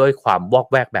ต็มไปด้วยความวอก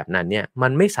แวกแบบนั้นเนี่ยมั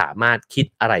นไม่สามารถคิด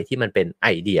อะไรที่มันเป็นไอ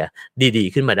เดียดี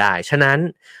ๆขึ้นมาได้ฉะนั้น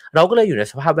เราก็เลยอยู่ใน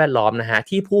สภาพแวดล้อมนะฮะ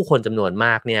ที่ผู้คนจำนวนม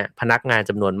ากเนี่ยพนักงาน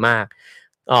จำนวนมาก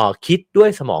คิดด้วย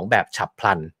สมองแบบฉับพ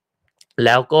ลันแ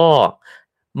ล้วก็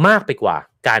มากไปกว่า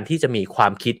การที่จะมีควา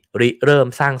มคิดริเริ่ม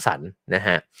สร้างสรรค์นะฮ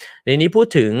ะในนี้พูด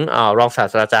ถึงรองศาส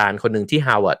ตราจารย์คนหนึ่งที่ฮ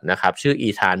าร์วาร์ดนะครับชื่ออี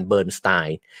ธานเบิร์นสไต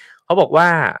น์เขาบอกว่า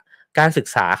การศึก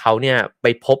ษาเขาเนี่ยไป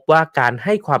พบว่าการใ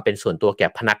ห้ความเป็นส่วนตัวแก่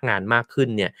พนักงานมากขึ้น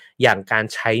เนี่ยอย่างการ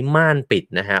ใช้ม่านปิด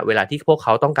นะฮะเวลาที่พวกเข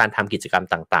าต้องการทำกิจกรรม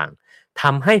ต่างๆท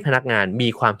ำให้พนักงานมี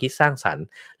ความคิดสร้างสรรค์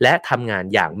และทำงาน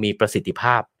อย่างมีประสิทธิภ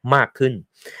าพมากขึ้น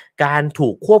การถู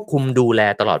กควบคุมดูแล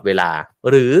ตลอดเวลา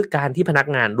หรือการที่พนัก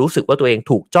งานรู้สึกว่าตัวเอง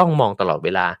ถูกจ้องมองตลอดเว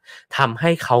ลาทำใ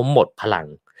ห้เขาหมดพลัง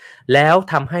แล้ว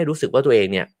ทำให้รู้สึกว่าตัวเอง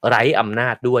เนี่ยไร้อำนา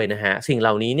จด้วยนะฮะสิ่งเห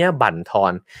ล่านี้เนี่ยบั่นทอ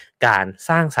นการ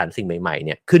สร้างสรรค์สิ่งใหม่ๆเ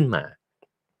นี่ยขึ้นมา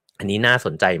อันนี้น่าส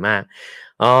นใจมาก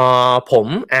ผม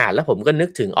อ่านแล้วผมก็นึก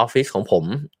ถึงออฟฟิศของผม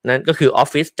นั่นก็คือออฟ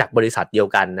ฟิศจากบริษัทเดียว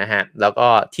กันนะฮะแล้วก็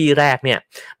ที่แรกเนี่ย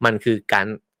มันคือการ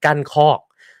กั้นคอก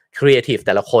ครีเอทีฟแ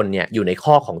ต่ละคนเนี่ยอยู่ใน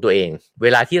ข้อของตัวเองเว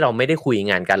ลาที่เราไม่ได้คุย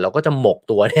งานกันเราก็จะหมก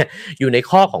ตัวเนี่ยอยู่ใน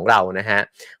ข้อของเรานะฮะ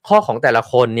ข้อของแต่ละ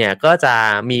คนเนี่ยก็จะ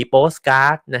มีโปสกา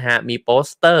ร์ดนะฮะมีโปส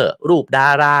เตอร์รูปดา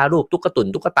รารูปตุ๊กตุน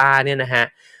ตุ๊กตาเนี่ยนะฮะ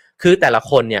คือแต่ละ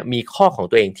คนเนี่ยมีข้อของ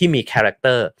ตัวเองที่มีคาแรคเต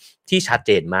อร์ที่ชัดเ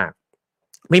จนมาก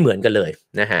ไม่เหมือนกันเลย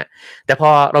นะฮะแต่พอ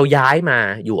เราย้ายมา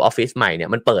อยู่ออฟฟิศใหม่เนี่ย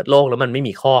มันเปิดโล่งแล้วมันไม่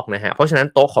มีคอกนะฮะเพราะฉะนั้น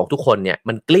โต๊ะของทุกคนเนี่ย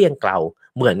มันเกลี้ยงเกลา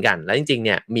เหมือนกันแล้วจริงๆเ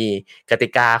นี่ยมีกติ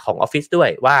กาของออฟฟิศด้วย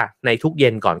ว่าในทุกเย็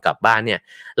นก่อนกลับบ้านเนี่ย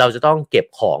เราจะต้องเก็บ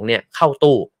ของเนี่ยเข้า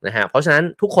ตู้นะฮะเพราะฉะนั้น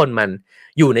ทุกคนมัน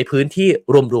อยู่ในพื้นที่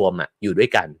รวมๆอยู่ด้วย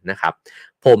กันนะครับ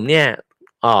ผมเนี่ย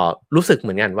รู้สึกเห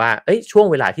มือนกันว่าช่วง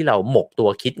เวลาที่เราหมกตัว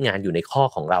คิดงานอยู่ในข้อ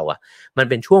ของเรามัน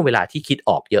เป็นช่วงเวลาที่คิด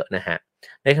ออกเยอะนะฮะ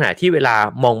ในขณะที่เวลา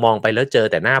มองไปแล้วเจอ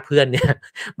แต่หน้าเพื่อนเนี่ย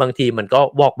บางทีมันก็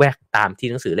วอกแวกตามที่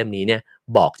หนังสือเล่มนี้เนี่ย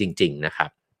บอกจริงๆนะครับ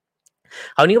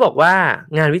คราวนี้ก็บอกว่า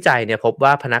งานวิจัยเนี่ยพบว่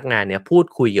าพนักงานเนี่ยพูด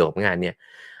คุยเกี่ยวกับงานเนี่ย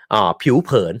ผิวเ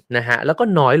ผินนะฮะแล้วก็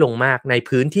น้อยลงมากใน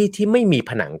พื้นที่ที่ไม่มี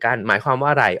ผนังกั้นหมายความว่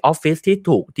าอะไรออฟฟิศที่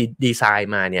ถูกดีไซ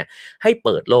น์มาเนี่ยให้เ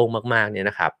ปิดโล่งมากๆเนี่ย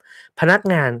นะครับพนัก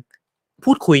งาน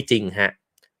พูดคุยจริงฮะ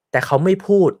แต่เขาไม่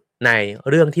พูดใน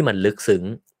เรื่องที่มันลึกซึ้ง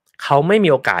เขาไม่มี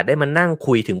โอกาสได้มานั่ง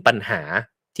คุยถึงปัญหา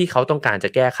ที่เขาต้องการจะ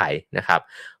แก้ไขนะครับ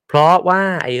เพราะว่า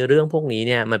ไอ้เรื่องพวกนี้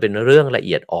เนี่ยมันเป็นเรื่องละเ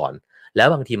อียดอ่อนแล้ว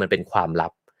บางทีมันเป็นความลั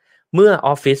บเมื่ออ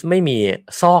อฟฟิศไม่มี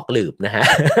ซอกหลืบนะฮะ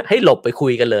ให้หลบไปคุ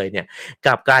ยกันเลยเนี่ยก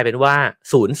ลับกลายเป็นว่า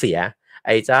สูญเสียไ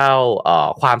อ้เจ้า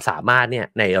ความสามารถเนี่ย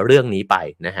ในเรื่องนี้ไป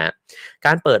นะฮะก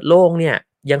ารเปิดโล่งเนี่ย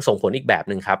ยังส่งผลอีกแบบ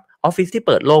นึงครับออฟฟิศที่เ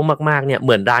ปิดโล่งมากๆเนี่ยเห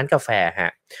มือนร้านกาแฟฮ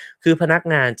ะคือพนัก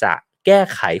งานจะแก้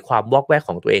ไขความวอกแวกข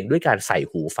องตัวเองด้วยการใส่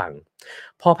หูฟัง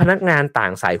พอพนักงานต่า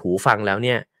งใส่หูฟังแล้วเ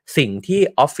นี่ยสิ่งที่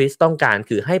ออฟฟิศต้องการ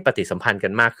คือให้ปฏิสัมพันธ์กั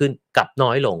นมากขึ้นกับน้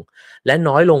อยลงและ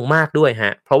น้อยลงมากด้วยฮ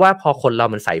ะเพราะว่าพอคนเรา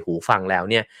มันใส่หูฟังแล้ว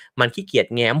เนี่ยมันขี้เกียจ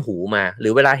แง้มหูมาหรื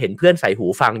อเวลาเห็นเพื่อนใส่หู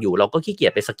ฟังอยู่เราก็ขี้เกีย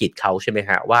จไปสะกิดเขาใช่ไหม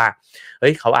ฮะว่า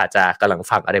เขาอาจจะกำลัง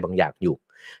ฟังอะไรบางอย่างอยู่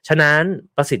ฉะนั้น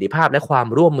ประสิทธิภาพและความ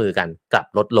ร่วมมือกันกลับ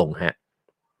ลดลงฮะ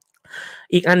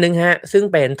อีกอันนึงฮะซึ่ง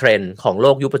เป็นเทรนด์ของโล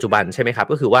กยุคปัจจุบันใช่ไหมครับ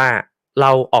ก็คือว่าเร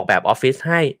าออกแบบออฟฟิศ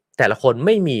ให้แต่ละคนไ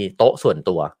ม่มีโต๊ะส่วน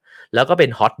ตัวแล้วก็เป็น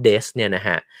ฮอตเดสก์เนี่ยนะฮ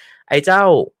ะไอ้เจ้า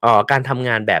การทำง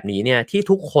านแบบนี้เนี่ยที่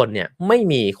ทุกคนเนี่ยไม่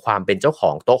มีความเป็นเจ้าขอ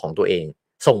งโต๊ะของตัวเอง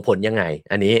ส่งผลยังไง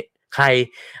อันนี้ใคร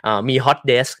มีฮอตเ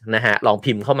ดสก์นะฮะลอง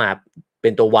พิมพ์เข้ามาเป็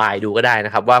นตัว Y ดูก็ได้น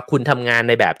ะครับว่าคุณทำงาน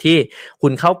ในแบบที่คุ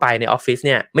ณเข้าไปในออฟฟิศเ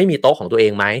นี่ยไม่มีโต๊ะของตัวเอ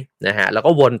งไหมนะฮะแล้วก็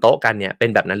วนโต๊ะกันเนี่ยเป็น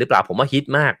แบบนั้นหรือเปล่าผมว่าฮิต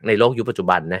มากในโลกยุคปัจจุ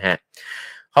บันนะฮะ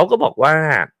เขาก็บอกว่า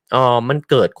มัน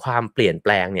เกิดความเปลี่ยนแป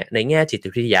ลงเนี่ยในแง่จิต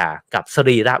วิทยากับส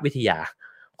รีรวิทยา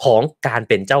ของการ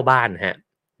เป็นเจ้าบ้านฮะ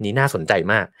นี่น่าสนใจ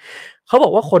มากเขาบอ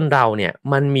กว่าคนเราเนี่ย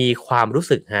มันมีความรู้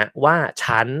สึกฮะว่า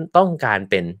ฉันต้องการ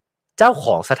เป็นเจ้าข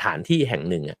องสถานที่แห่ง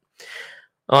หนึ่งอะ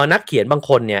นักเขียนบาง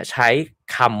คนเนี่ยใช้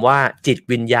คำว่าจิต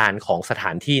วิญญาณของสถ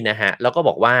านที่นะฮะแล้วก็บ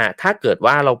อกว่าถ้าเกิด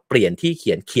ว่าเราเปลี่ยนที่เ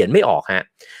ขียนไม่ออกฮะ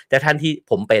แต่ท่านที่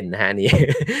ผมเป็นนะฮะนี้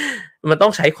มันต้อ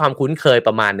งใช้ความคุ้นเคยป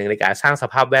ระมาณหนึ่งในการสร้างส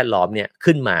ภาพแวดล้อมเนี่ย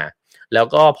ขึ้นมาแล้ว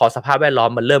ก็พอสภาพแวดล้อม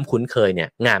มันเริ่มคุ้นเคยเนี่ย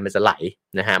งานมันจะไหล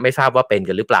นะฮะไม่ทราบว่าเป็น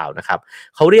กันหรือเปล่านะครับ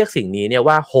เขาเรียกสิ่งนี้เนี่ย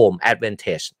ว่า home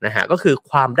advantage นะฮะก็คือ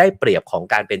ความได้เปรียบของ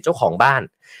การเป็นเจ้าของบ้าน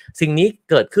สิ่งนี้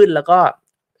เกิดขึ้นแล้วก็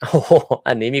โอ้โห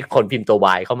อันนี้มีคนพิมพ์ตัว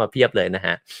Y เข้ามาเพียบเลยนะฮ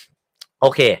ะโอ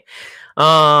เค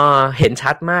เห็น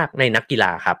ชัดมากในนักกีฬ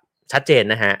าครับชัดเจน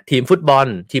นะฮะทีมฟุตบอล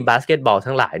ทีมบาสเกตบอล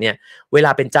ทั้งหลายเนี่ยเวล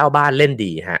าเป็นเจ้าบ้านเล่น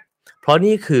ดีฮะเพราะ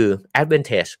นี่คือ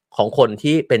advantage ของคน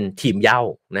ที่เป็นทีมเหย้า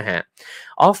นะฮะ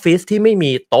ออฟฟิศที่ไม่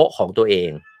มีโต๊ะของตัวเอง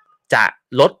จะ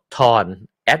ลดทอน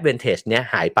advantage เนี้ย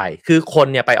หายไปคือคน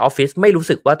เนี่ยไปออฟฟิศไม่รู้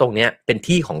สึกว่าตรงเนี้ยเป็น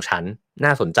ที่ของฉันน่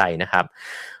าสนใจนะครับ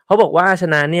เขาบอกว่าฉะ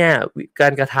นั้นเนี่ยกา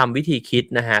รกระทำวิธีคิด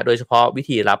นะฮะโดยเฉพาะวิ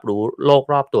ธีรับรู้โลก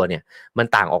รอบตัวเนี่ยมัน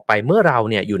ต่างออกไปเมื่อเรา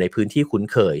เนี่ยอยู่ในพื้นที่คุ้น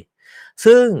เคย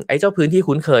ซึ่งไอ้เจ้าพื้นที่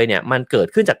คุ้นเคยเนี่ยมันเกิด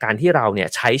ขึ้นจากการที่เราเนี่ย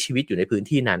ใช้ชีวิตอยู่ในพื้น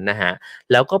ที่นั้นนะฮะ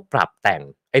แล้วก็ปรับแต่ง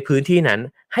ไอ้พื้นที่นั้น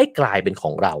ให้กลายเป็นข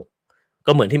องเรา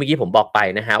ก็เหมือนที่เมื่อกี้ผมบอกไป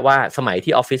นะฮะว่าสมัย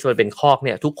ที่ออฟฟิศมันเป็นคอกเ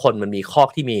นี่ยทุกคนมันมีคอก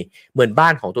ที่มีเหมือนบ้า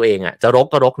นของตัวเองอ่ะจะรก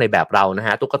ก็รกในแบบเรานะฮ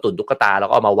ะตุ๊กตาแล้ว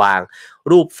ก็เอามาวาง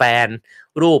รูปแฟน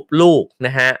รูปลูกน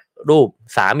ะฮะรูป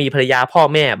สามีภรรยาพ่อ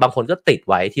แม่บางคนก็ติด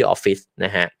ไว้ที่ออฟฟิศน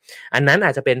ะฮะอันนั้นอ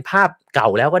าจจะเป็นภาพเก่า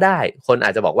แล้วก็ได้คนอ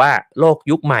าจจะบอกว่าโลก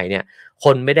ยุคใหม่เนี่ยค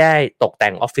นไม่ได้ตกแต่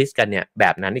งออฟฟิศกันเนี่ยแบ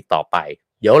บนั้นอีกต่อไป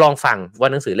เดี๋ยวลองฟังว่า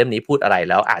หนังสือเล่มนี้พูดอะไร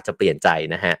แล้วอาจจะเปลี่ยนใจ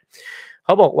นะฮะเข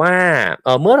าบอกว่า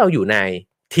เมื่อเราอยู่ใน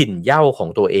ถิ่นเหย้าของ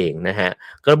ตัวเองนะฮะ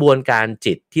กระบวนการ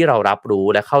จิตที่เรารับรู้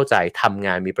และเข้าใจทำง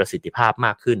านมีประสิทธิภาพม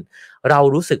ากขึ้นเรา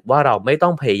รู้สึกว่าเราไม่ต้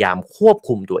องพยายามควบ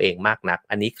คุมตัวเองมากนัก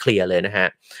อันนี้เคลียร์เลยนะฮะ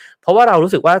เพราะว่าเรา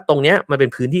รู้สึกว่าตรงเนี้ยมันเป็น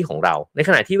พื้นที่ของเราในข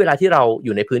ณะที่เวลาที่เราอ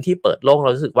ยู่ในพื้นที่เปิดโล่งเร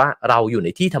ารู้สึกว่าเราอยู่ใน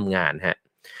ที่ทำงานฮะ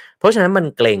เพราะฉะนั้นมัน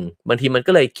เกร็งบางทีมัน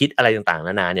ก็เลยคิดอะไรต่างๆน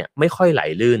านาเนี่ยไม่ค่อยไหล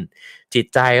ลื่นจิต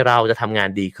ใจเราจะทำงาน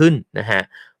ดีขึ้นนะฮะ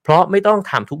เพราะไม่ต้อง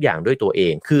ทำทุกอย่างด้วยตัวเอ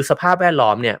งคือสภาพแวดล้อ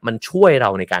มเนี่ยมันช่วยเรา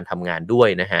ในการทำงานด้วย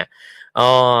นะฮะ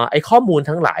ไอ้ข้อมูล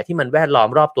ทั้งหลายที่มันแวดล้อม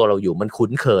รอบตัวเราอยู่มันคุ้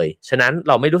นเคยฉะนั้นเ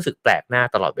ราไม่รู้สึกแปลกหน้า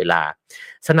ตลอดเวลา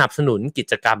สนับสนุนกิ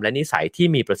จกรรมและนิสัยที่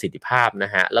มีประสิทธิภาพน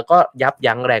ะฮะแล้วก็ยับ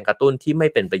ยั้งแรงกระตุ้นที่ไม่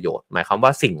เป็นประโยชน์หมายความว่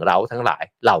าสิ่งเร้าทั้งหลาย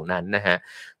เหล่านั้นนะฮะ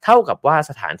เท่ากับว่า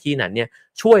สถานที่นั้นเนี่ย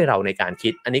ช่วยเราในการคิ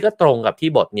ดอันนี้ก็ตรงกับที่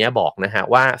บทนี้บอกนะฮะ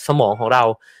ว่าสมองของเรา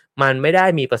มันไม่ได้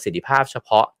มีประสิทธิภาพเฉพ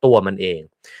าะตัวมันเอง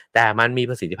แต่มันมี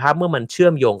ประสิทธิภาพเมื่อมันเชื่อ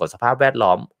มโยงกับสภาพแวดล้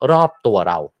อมรอบตัว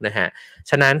เรานะฮะ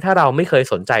ฉะนั้นถ้าเราไม่เคย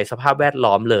สนใจสภาพแวด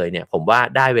ล้อมเลยเนี่ยผมว่า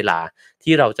ได้เวลา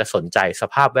ที่เราจะสนใจส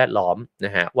ภาพแวดล้อมน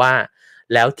ะฮะว่า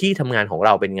แล้วที่ทำงานของเร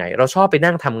าเป็นไงเราชอบไป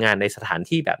นั่งทำงานในสถาน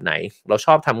ที่แบบไหนเราช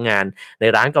อบทำงานใน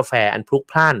ร้านกาแฟอันพลุก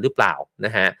พล่านหรือเปล่าน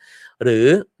ะฮะหรือ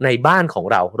ในบ้านของ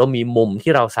เรามีมุม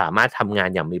ที่เราสามารถทำงาน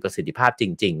อย่างมีประสิทธิภาพจ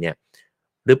ริงๆเนี่ย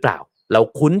หรือเปล่าเรา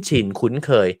คุ้นชินคุ้นเ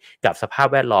คยกับสภาพ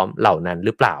แวดล้อมเหล่านั้นห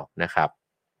รือเปล่านะครับ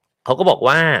เขาก็บอก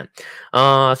ว่า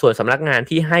ส่วนสำนักงาน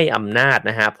ที่ให้อำนาจ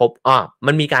นะฮะ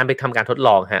มันมีการไปทำการทดล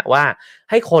องฮะว่า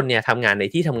ให้คนเนี่ยทำงานใน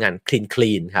ที่ทำงานค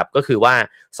ลีนครับก็คือว่า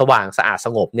สว่างสะอาดส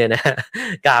งบเนี่ยนะ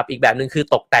กับอีกแบบนึงคือ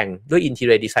ตกแต่งด้วย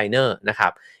interior designer นะครั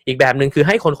บอีกแบบนึงคือใ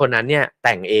ห้คนคนนั้นเนี่ยแ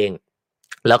ต่งเอง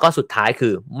แล้วก็สุดท้ายคื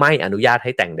อไม่อนุญาตใ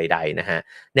ห้แต่งใดๆนะฮะ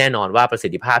แน่นอนว่าประสิ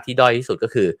ทธิภาพที่ด้อยที่สุดก็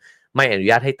คือไม่อนุ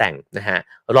ญาตให้แต่งนะฮะ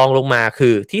รองลงมาคื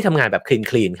อที่ทำงานแบบค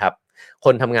ลีนครับค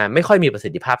นทำงานไม่ค่อยมีประสิ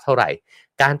ทธิภาพเท่าไหร่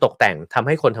การตกแต่งทำใ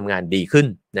ห้คนทำงานดีขึ้น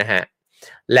นะฮะ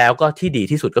แล้วก็ที่ดี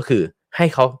ที่สุดก็คือให้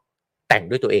เขาแต่ง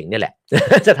ด้วยตัวเองเนี่ยแหละ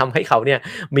จะทำให้เขาเนี่ย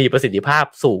มีประสิทธิภาพ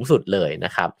สูงสุดเลยน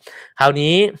ะครับคราว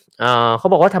นี้เขา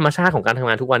บอกว่าธรรมชาติของการทำ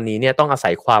งานทุกวันนี้เนี่ยต้องอา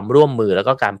ศัยความร่วมมือแล้ว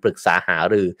ก็การปรึกษาหา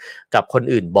รือกับคน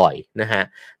อื่นบ่อยนะฮะ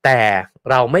แต่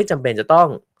เราไม่จำเป็นจะต้อง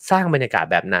สร้างบรรยากาศ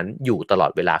แบบนั้นอยู่ตลอ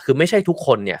ดเวลาคือไม่ใช่ทุกค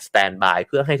นเนี่ยสแตนบายเ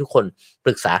พื่อให้ทุกคนป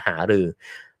รึกษาหารือ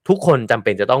ทุกคนจำเ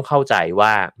ป็นจะต้องเข้าใจว่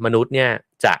ามนุษย์เนี่ย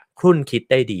จะครุ่นคิด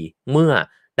ได้ดีเมื่อ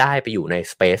ได้ไปอยู่ใน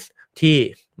สเปซที่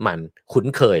มันคุ้น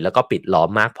เคยแล้วก็ปิดล้อม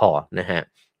มากพอนะฮะ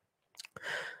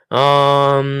เอ่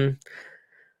อ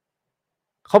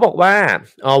เขาบอกว่า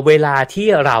เวลาที่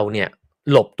เราเนี่ย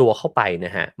หลบตัวเข้าไปน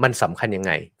ะฮะมันสำคัญยังไ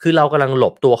งคือเรากำลังหล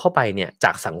บตัวเข้าไปเนี่ยจ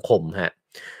ากสังคมฮะ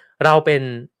เราเป็น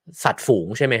สัตว์ฝูง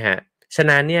ใช่ไหมฮะฉะ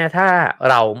นั้นเนี่ยถ้า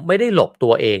เราไม่ได้หลบตั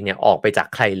วเองเนี่ยออกไปจาก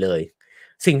ใครเลย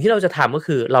สิ่งที่เราจะทำก็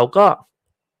คือเราก็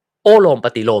โอ้โลมป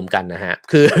ฏิโลมกันนะฮะ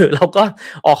คือเราก็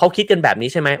เขาคิดกันแบบนี้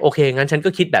ใช่ไหมโอเคงั้นฉันก็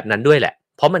คิดแบบนั้นด้วยแหละ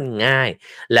เพราะมันง่าย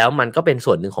แล้วมันก็เป็น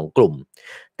ส่วนหนึ่งของกลุ่ม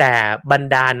แต่บรร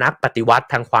ดานักปฏิวัติ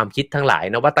ทางความคิดทั้งหลาย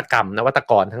นวัตกรรมนวัต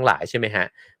กรทั้งหลายใช่ไหมฮะ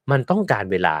มันต้องการ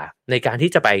เวลาในการ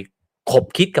ที่จะไปคบ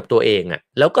คิดกับตัวเองอะ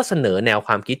แล้วก็เสนอแนวค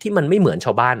วามคิดที่มันไม่เหมือนช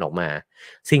าวบ้านออกมา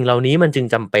สิ่งเหล่านี้มันจึง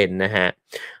จำเป็นนะฮะ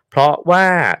เพราะว่า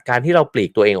การที่เราปลีก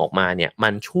ตัวเองออกมาเนี่ยมั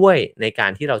นช่วยในกา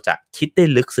รที่เราจะคิดได้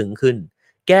ลึกซึ้งขึ้น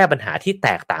แก้ปัญหาที่แต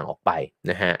กต่างออกไป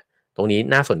นะฮะตรงนี้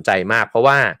น่าสนใจมากเพราะ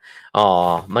ว่า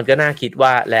มันก็น่าคิดว่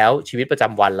าแล้วชีวิตประจ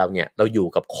ำวันเราเนี่ยเราอยู่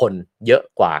กับคนเยอะ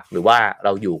กว่าหรือว่าเร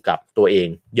าอยู่กับตัวเอง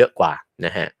เยอะกว่าน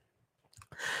ะฮะ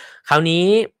คราวนี้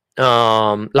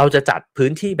เราจะจัดพื้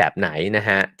นที่แบบไหนนะฮ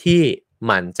ะที่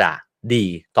มันจะดี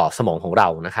ต่อสมองของเรา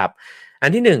นะครับอัน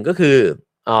ที่หนึ่งก็คือ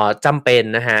จำเป็น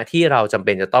นะฮะที่เราจำเ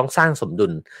ป็นจะต้องสร้างสมดุ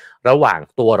ลระหว่าง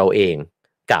ตัวเราเอง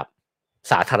กับ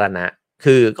สาธารณะ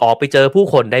คือออกไปเจอผู้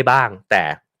คนได้บ้างแต่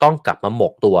ต้องกลับมาหม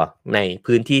กตัวใน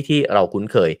พื้นที่ที่เราคุ้น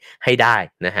เคยให้ได้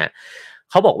นะฮะ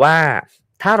เขาบอกว่า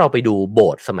ถ้าเราไปดูโบ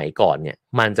สถ์สมัยก่อนเนี่ย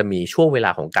มันจะมีช่วงเวล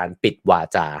าของการปิดวา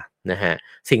จานะฮะ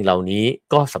สิ่งเหล่านี้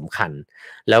ก็สำคัญ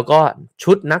แล้วก็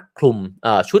ชุดนักคลุม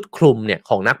ชุดคลุมเนี่ย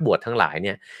ของนักบวชทั้งหลายเ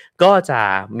นี่ยก็จะ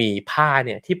มีผ้าเ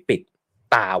นี่ยที่ปิด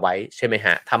ตาไว้ใช่ไหมฮ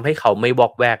ะทำให้เขาไม่วอ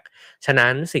กแวกฉะนั้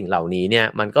นสิ่งเหล่านี้เนี่ย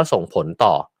มันก็ส่งผล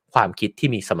ต่อความคิดที่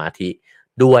มีสมาธิ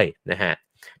ด้วยนะฮะ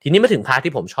ทีนี้มาถึงพาร์ท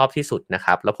ที่ผมชอบที่สุดนะค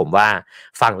รับแล้วผมว่า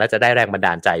ฟังแล้วจะได้แรงบันด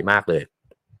าลใจมากเลย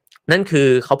นั่นคือ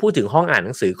เขาพูดถึงห้องอ่านห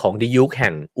นังสือของดิยุคแห่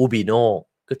งอูบิโน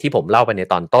ที่ผมเล่าไปใน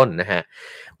ตอนต้นนะฮะ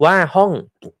ว่าห้อง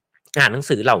อ่านหนัง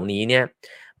สือเหล่านี้เนี่ย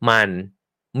มัน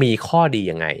มีข้อดี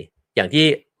ยังไงอย่างที่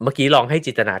เมื่อกี้ลองให้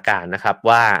จินตนาการนะครับ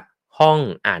ว่าห้อง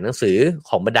อ่านหนังสือข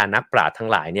องบรรดานักปราชญ์ทั้ง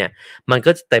หลายเนี่ยมัน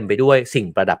ก็จะเต็มไปด้วยสิ่ง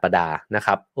ประดับประดานะค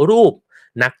รับรูป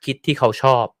นักคิดที่เขาช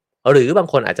อบหรือบาง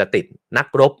คนอาจจะติดนัก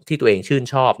รบที่ตัวเองชื่น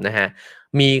ชอบนะฮะ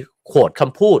มีโขดค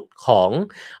ำพูดของ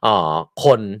ค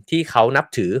นที่เขานับ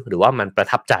ถือหรือว่ามันประ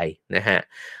ทับใจนะฮะ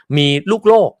มีลูก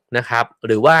โลกนะครับห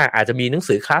รือว่าอาจจะมีหนัง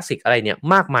สือคลาสสิกอะไรเนี่ย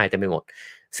มากมายเต็มไปหมด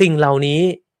สิ่งเหล่านี้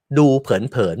ดูเ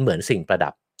ผินๆเหมือนสิ่งประดั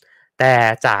บแต่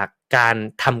จากการ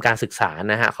ทำการศึกษา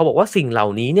นะฮะเขาบอกว่าสิ่งเหล่า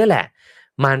นี้เนี่ยแหละ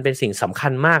มันเป็นสิ่งสำคั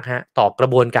ญมากฮะต่อกระ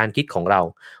บวนการคิดของเรา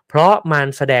เพราะมัน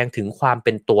แสดงถึงความเ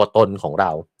ป็นตัวตนของเร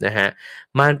านะฮะ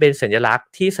มันเป็นสัญลักษณ์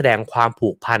ที่แสดงความผู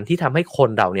กพันที่ทำให้คน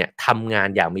เราเนี่ยทำงาน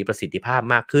อย่างมีประสิทธิภาพ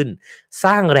มากขึ้นส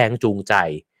ร้างแรงจูงใจ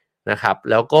นะครับ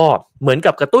แล้วก็เหมือน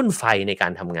กับกระตุ้นไฟในกา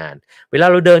รทำงานเวลา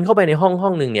เราเดินเข้าไปในห้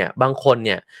องนึงเนี่ยบางคนเ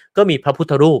นี่ยก็มีพระพุท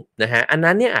ธรูปนะฮะอัน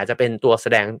นั้นเนี่ยอาจจะเป็นตัวแส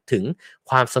ดงถึง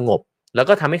ความสงบแล้ว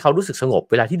ก็ทำให้เขารู้สึกสงบ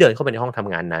เวลาที่เดินเข้าไปในห้องท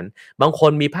ำงานนั้นบางค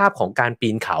นมีภาพของการ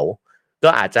ปีนเขา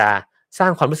ก็อาจจะสร้า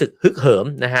งความรู้สึกฮึกเหิม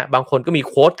นะฮะบางคนก็มี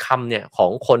โค้ดคำเนี่ยขอ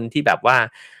งคนที่แบบว่า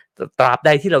ตราบใด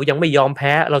ที่เรายังไม่ยอมแ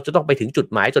พ้เราจะต้องไปถึงจุด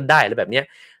หมายจนได้อะไรแบบนี้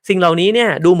สิ่งเหล่านี้เนี่ย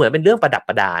ดูเหมือนเป็นเรื่องประดับป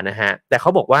ระดานะฮะแต่เขา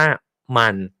บอกว่ามั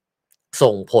น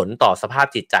ส่งผลต่อสภาพ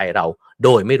จิตใจเราโด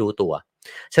ยไม่รู้ตัว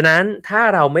ฉะนั้นถ้า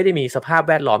เราไม่ได้มีสภาพ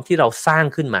แวดล้อมที่เราสร้าง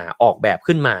ขึ้นมาออกแบบ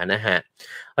ขึ้นมานะฮะ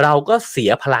เราก็เสี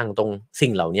ยพลังตรงสิ่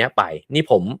งเหล่านี้ไปนี่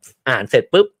ผมอ่านเสร็จ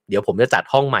ปุ๊บเดี๋ยวผมจะจัด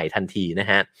ห้องใหม่ทันทีนะ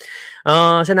ฮะ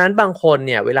ฉะนั้นบางคนเ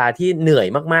นี่ยเวลาที่เหนื่อย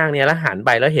มากๆเนี่ยแล้วหันไป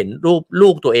แล้วเห็นรูปลู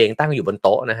กตัวเองตั้งอยู่บนโ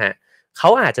ต๊ะนะฮะเขา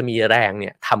อาจจะมีแรงเนี่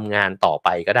ยทำงานต่อไป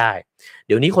ก็ได้เ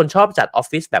ดี๋ยวนี้คนชอบจัดออฟ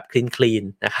ฟิศแบบคลีน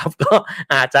ๆนะครับก็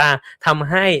อาจจะทำ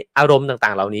ให้อารมณ์ต่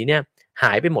างๆเหล่านี้เนี่ยห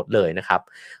ายไปหมดเลยนะครับ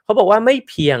เขาบอกว่าไม่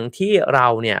เพียงที่เรา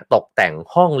เนี่ยตกแต่ง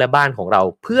ห้องและบ้านของเรา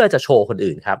เพื่อจะโชว์คน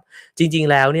อื่นครับจริง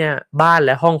ๆแล้วเนี่ยบ้านแ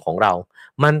ละห้องของเรา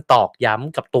มันตอกย้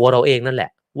ำกับตัวเราเองนั่นแหล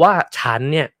ะว่าฉัน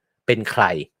เนี่ยเป็นใคร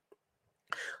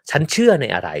ฉันเชื่อใน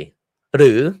อะไรห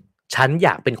รือฉันอย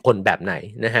ากเป็นคนแบบไหน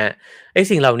นะฮะไอ้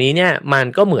สิ่งเหล่านี้เนี่ยมัน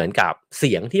ก็เหมือนกับเ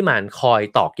สียงที่มันคอย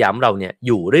ตอกย้ำเราเนี่ยอ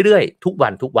ยู่เรื่อยๆทุก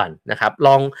วันนะครับล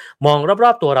องมองร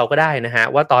อบๆตัวเราก็ได้นะฮะ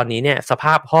ว่าตอนนี้เนี่ยสภ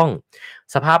าพห้อง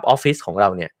สภาพออฟฟิศของเรา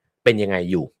เนี่ยเป็นยังไง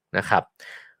อยู่นะครับ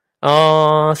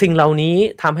สิ่งเหล่านี้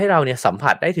ทำให้เราเนี่ยสัม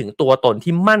ผัสได้ถึงตัวตน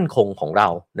ที่มั่นคงของเรา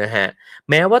นะฮะ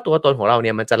แม้ว่าตัวตนของเราเ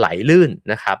นี่ยมันจะไหลลื่น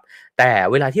นะครับแต่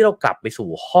เวลาที่เรากลับไปสู่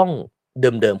ห้องเ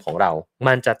ดิมๆของเรา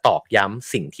มันจะตอกย้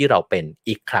ำสิ่งที่เราเป็น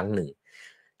อีกครั้งหนึ่ง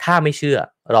ถ้าไม่เชื่อ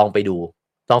ลองไปดู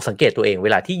ลองสังเกตตัวเองเว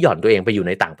ลาที่หย่อนตัวเองไปอยู่ใ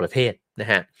นต่างประเทศนะ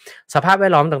ฮะสภาพแว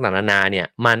ดล้อมต่างๆนานาเนี่ย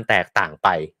มันแตกต่างไป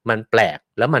มันแปลก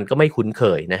แล้วมันก็ไม่คุ้นเค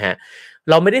ยนะฮะ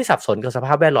เราไม่ได้สับสนกับสภ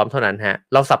าพแวดล้อมเท่านั้นฮะ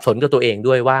เราสับสนกับตัวเอง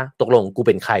ด้วยว่าตกลงกูเ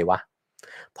ป็นใครวะ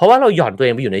เพราะว่าเราหย่อนตัวเอ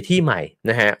งไปอยู่ในที่ใหม่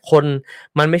นะฮะคน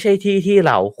มันไม่ใช่ที่ที่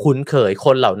เราคุ้นเคยค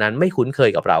นเหล่านั้นไม่คุ้นเคย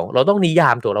กับเราต้องนิยา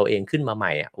มตัวเราเองขึ้นมาให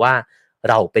ม่ว่า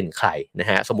เราเป็นใครนะ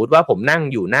ฮะสมมุติว่าผมนั่ง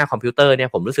อยู่หน้าคอมพิวเตอร์เนี่ย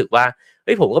ผมรู้สึกว่าเ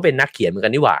ฮ้ยผมก็เป็นนักเขียนเหมือนกั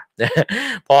นนี่หว่า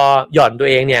พอหย่อนตัว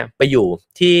เองเนี่ยไปอยู่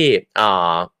ที่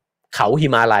เขาหิ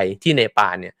มาลัยที่เนปา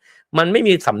ลเนี่ยมันไม่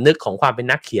มีสำนึกของความเป็น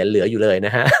นักเขียนเหลืออยู่เลยน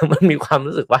ะฮะมันมีความ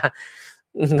รู้สึกว่า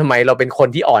ทำไมเราเป็นคน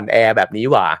ที่อ่อนแอแบบนี้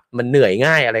วะมันเหนื่อย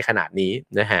ง่ายอะไรขนาดนี้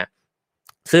นะฮะ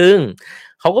ซึ่ง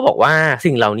เขาก็บอกว่า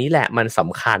สิ่งเหล่านี้แหละมันส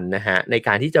ำคัญนะฮะในก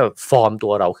ารที่จะฟอร์มตั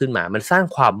วเราขึ้นมามันสร้าง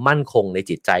ความมั่นคงใน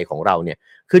จิตใจของเราเนี่ย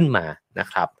ขึ้นมานะ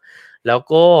ครับแล้ว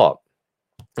ก็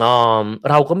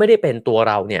เราก็ไม่ได้เป็นตัว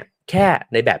เราเนี่ยแค่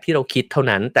ในแบบที่เราคิดเท่า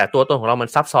นั้นแต่ตัวตนของเรามัน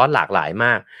ซับซ้อนหลากหลายม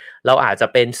ากเราอาจจะ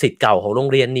เป็นศิษย์เก่าของโรง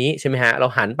เรียนนี้ใช่ไหมฮะเรา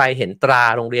หันไปเห็นตรา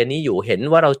โรงเรียนนี้อยู่เห็น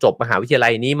ว่าเราจบมหาวิทยาลั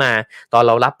ยนี้มาตอนเ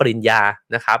รารับปริญญา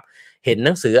นะครับเห็นห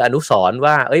นังสืออนุสรณ์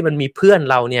ว่ามันมีเพื่อน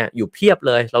เราเนี่ยอยู่เพียบเ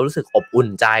ลยเรารู้สึกอบอุ่น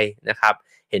ใจนะครับ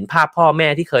เห็นภาพพ่อแม่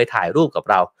ที่เคยถ่ายรูปกับ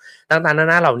เราต่างๆนา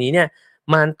นาเหล่านี้เนี่ย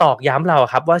มันตอกย้ำเรา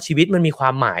ครับว่าชีวิตมันมีควา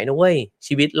มหมายนะเว้ย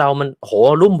ชีวิตเรามันโห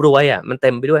รุ่มรวยมันเ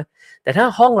ต็มไปด้วยแต่ถ้า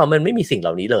ห้องเรามันไม่มีสิ่งเห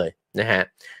ล่านี้เลยนะฮะ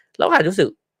เราอาจจะรู้สึก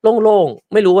โล่ง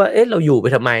ๆไม่รู้ว่าเราอยู่ไป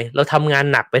ทำไมเราทำงาน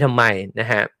หนักไปทำไมนะ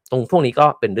ฮะตรงพวกนี้ก็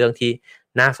เป็นเรื่องที่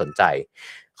น่าสนใจ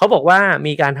เขาบอกว่า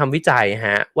มีการทำวิจัยฮ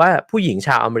ะว่าผู้หญิงช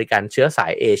าวอเมริกันเชื้อสา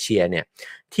ยเอเชียเนี่ย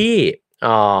ที่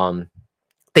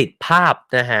ติดภาพ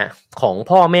นะฮะของ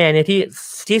พ่อแม่เนี่ย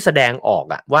ที่แสดงออก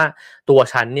ว่าตัว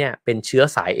ฉันเนี่ยเป็นเชื้อ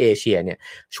สายเอเชียเนี่ย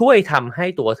ช่วยทำให้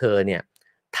ตัวเธอเนี่ย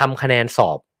ทำคะแนนสอ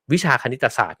บวิชาคณิต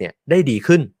ศาสตร์เนี่ยได้ดี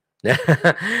ขึ้นนะ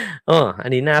อั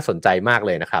นนี้น่าสนใจมากเ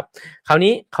ลยนะครับคราว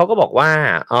นี้เขาก็บอกว่า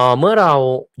เมื่อเรา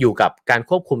อยู่กับการ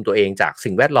ควบคุมตัวเองจาก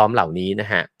สิ่งแวดล้อมเหล่านี้น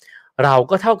ะฮะเรา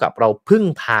ก็เท่ากับเราพึ่ง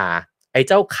พาไอ้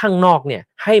เจ้าข้างนอกเนี่ย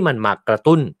ให้มันมากระ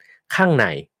ตุ้นข้างใน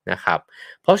นะครับ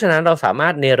เพราะฉะนั้นเราสามา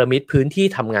รถเนรมิตพื้นที่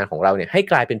ทำงานของเราเนี่ยให้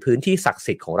กลายเป็นพื้นที่ศักดิ์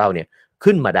สิทธิ์ของเราเนี่ย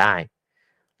ขึ้นมาได้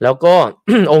แล้วก็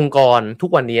องค์กรทุก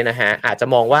วันนี้นะฮะอาจจะ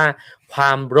มองว่าคว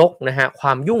ามรกนะฮะคว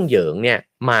ามยุ่งเหยิงเนี่ย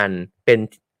มันเ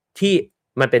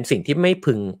ป็นสิ่งที่ไม่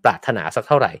พึงปรารถนาสักเ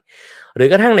ท่าไหร่หรือ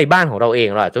กระทั่งในบ้านของเราเอง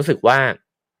เราอาจจะรู้สึกว่า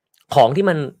ของที่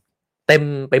มันเต็ม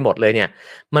ไปหมดเลยเนี่ย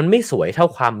มันไม่สวยเท่า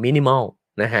ความมินิมอล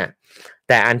นะฮะแ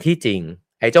ต่อันที่จริง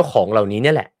ไอ้เจ้าของเหล่านี้เ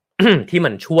นี่ยแหละ ที่มั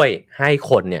นช่วยให้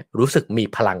คนเนี่ยรู้สึกมี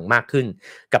พลังมากขึ้น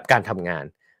กับการทำงาน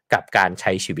กับการใ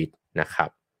ช้ชีวิตนะครับ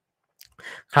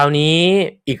คราวนี้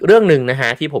อีกเรื่องหนึ่งนะฮะ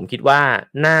ที่ผมคิดว่า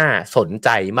น่าสนใจ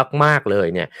มากๆเลย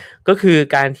เนี่ยก็คือ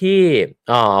การที่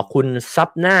คุณซับ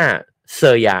หน้าเซ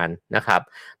อร์ยานนะครับ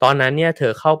ตอนนั้นเนี่ยเธ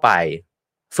อเข้าไป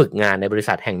ฝึกงานในบริ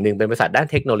ษัทแห่งหนึ่งเป็นบริษัทด้าน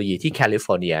เทคโนโลยีที่แคลิฟ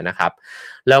อร์เนียนะครับ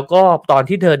แล้วก็ตอน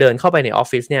ที่เธอเดินเข้าไปในออฟ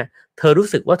ฟิศเนี่ยเธอรู้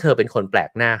สึกว่าเธอเป็นคนแปล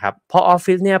กหน้าครับเพราะออฟ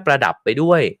ฟิศเนี่ยประดับไป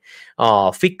ด้วย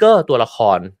ฟิกเกอร์ตัวละค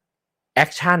รแอค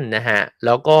ชั่นนะฮะแ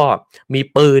ล้วก็มี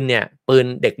ปืน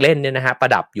เด็กเล่นเนี่ยนะฮะปร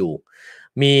ะดับอยู่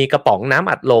มีกระป๋องน้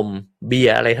ำอัดลมเบีย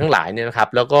ร์อะไรทั้งหลายเนี่ยนะครับ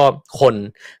แล้วก็คน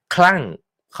คลั่ง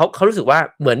เขารู้สึกว่า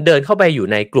เหมือนเดินเข้าไปอยู่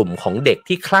ในกลุ่มของเด็ก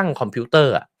ที่คลั่งคอมพิวเตอ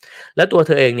ร์แล้วตัวเธ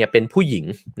อเองเนี่ยเป็นผู้หญิง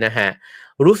นะฮะ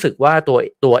รู้สึกว่า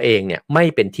ตัวเองเนี่ยไม่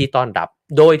เป็นที่ต้อนรับ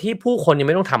โดยที่ผู้คนยัง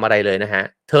ไม่ต้องทำอะไรเลยนะฮะ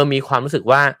เธอมีความรู้สึก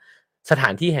ว่าสถา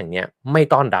นที่แห่งนี้ไม่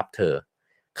ต้อนรับเธอ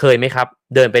เคยไหมครับ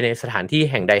เดินไปในสถานที่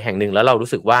แห่งใดแห่งหนึ่งแล้วเรารู้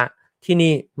สึกว่าที่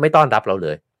นี่ไม่ต้อนรับเราเล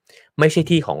ยไม่ใช่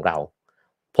ที่ของเรา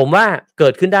ผมว่าเกิ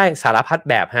ดขึ้นได้สารพัด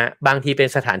แบบฮะบางทีเป็น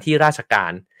สถานที่ราชกา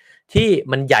รที่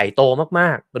มันใหญ่โตม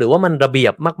ากๆหรือว่ามันระเบีย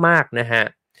บมากๆนะฮะ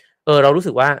เรารู้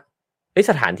สึกว่า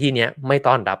สถานที่นี้ไม่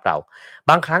ต้อนรับเรา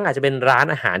บางครั้งอาจจะเป็นร้าน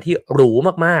อาหารที่หรู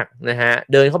มากๆนะฮะ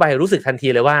เดินเข้าไปรู้สึกทันที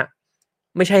เลยว่า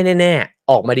ไม่ใช่แน่ๆ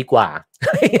ออกมาดีกว่า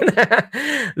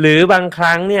หรือบางค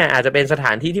รั้งเนี่ยอาจจะเป็นสถ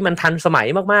านที่ที่มันทันสมัย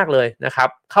มากๆเลยนะครับ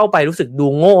เข้าไปรู้สึกดู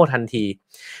โง่ทันที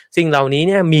สิ่งเหล่านี้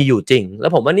เนี่ยมีอยู่จริงแล้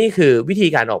วผมว่านี่คือวิธี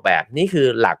การออกแบบนี่คือ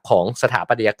หลักของสถา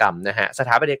ปัตยกรรมนะฮะสถ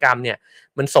าปัตยกรรมเนี่ย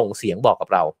มันส่งเสียงบอกกับ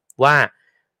เรา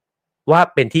ว่า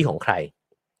เป็นที่ของใคร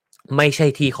ไม่ใช่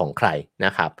ที่ของใครน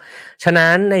ะครับฉะ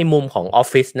นั้นในมุมของออฟ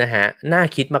ฟิศนะฮะน่า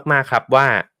คิดมากๆครับว่า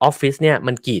ออฟฟิศเนี่ย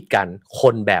มันกีดกันค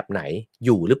นแบบไหนอ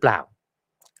ยู่หรือเปล่า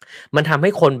มันทำให้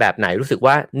คนแบบไหนรู้สึก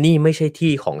ว่านี่ไม่ใช่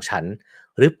ที่ของฉัน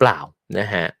หรือเปล่านะ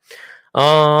ฮะ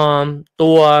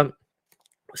ตัว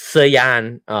เซอร์ยาน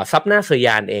ซับหน้าเซอร์ย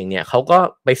านเองเนี่ยเขาก็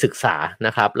ไปศึกษาน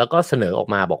ะครับแล้วก็เสนอออก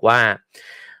มาบอกว่า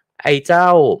ไอ้เจ้า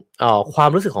ความ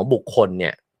รู้สึกของบุคคลเนี่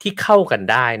ยที่เข้ากัน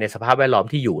ได้ในสภาพแวดล้อม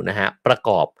ที่อยู่นะฮะประ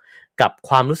กอบกับ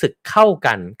ความรู้สึกเข้า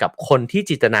กันกับคนที่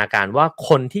จินตนาการว่าค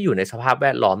นที่อยู่ในสภาพแว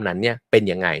ดล้อมนั้นเนี่ยเป็น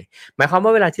ยังไงหมายความว่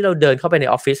าเวลาที่เราเดินเข้าไปใน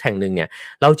ออฟฟิศแห่งหนึ่งเนี่ย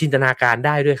เราจินตนาการไ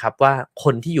ด้ด้วยครับว่าค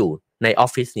นที่อยู่ในออ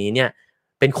ฟฟิศนี้เนี่ย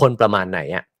เป็นคนประมาณไหน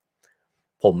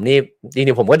ผมนี่จ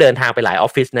ริงๆผมก็เดินทางไปหลายออ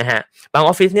ฟฟิศนะฮะบางอ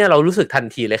อฟฟิศเนี่ยเรารู้สึกทัน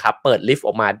ทีเลยครับเปิดลิฟต์อ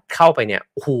อกมาเข้าไปเนี่ย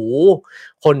โอ้โห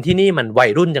คนที่นี่มันวัย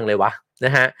รุ่นจังเลยวะน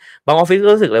ะฮะบางออฟฟิศ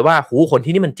ก็รู้สึกเลยว่าโหคน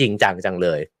ที่นี่มันจริงจังเล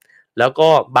ยแล้วก็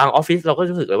บางออฟฟิศเราก็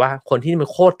รู้สึกเลยว่าคนที่นี่มัน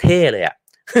โคตรเท่เลยอะ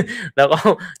แล้วก็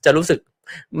จะรู้สึก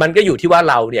มันก็อยู่ที่ว่า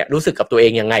เราเนี่ยรู้สึกกับตัวเอ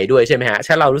งยังไงด้วยใช่ไหมฮะ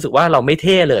ถ้าเรารู้สึกว่าเราไม่เ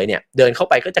ท่เลยเนี่ยเดินเข้า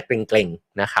ไปก็จะเกรง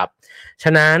ๆนะครับฉ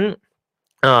ะนั้น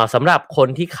สำหรับคน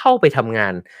ที่เข้าไปทำงา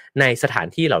นในสถาน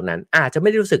ที่เหล่านั้นอาจจะไม่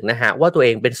ได้รู้สึกนะฮะว่าตัวเอ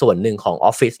งเป็นส่วนหนึ่งของอ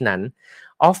อฟฟิศนั้น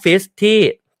ออฟฟิศที่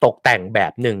ตกแต่งแบ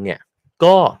บหนึ่งเนี่ย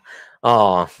ก็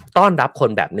ต้อนรับคน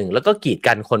แบบหนึ่งแล้วก็กีด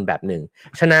กันคนแบบหนึ่ง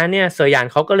ฉะนั้นเนี่ยเซอร์ยาน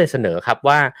เขาก็เลยเสนอครับ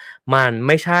ว่ามันไ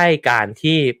ม่ใช่การ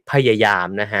ที่พยายาม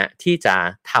นะฮะที่จะ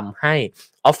ทำให้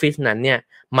ออฟฟิศนั้นเนี่ย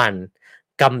มัน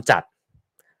กำจัด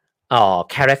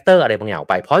คาแรคเตอร์อะไรบางอย่างออก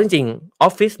ไปเพราะจริงๆออ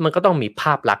ฟฟิศมันก็ต้องมีภ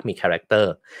าพลักษณ์มีคาแรคเตอ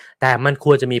ร์แต่มันค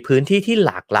วรจะมีพื้นที่ที่ห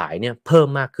ลากหลายเนี่ยเพิ่ม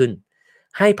มากขึ้น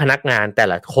ให้พนักงานแต่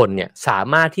ละคนเนี่ยสา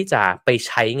มารถที่จะไปใ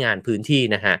ช้งานพื้นที่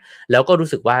นะฮะแล้วก็รู้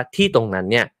สึกว่าที่ตรงนั้น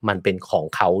เนี่ยมันเป็นของ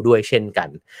เขาด้วยเช่นกัน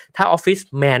ถ้าออฟฟิศ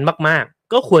แมนมาก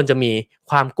ๆก็ควรจะมี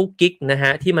ความกุ๊กกิ๊กนะฮ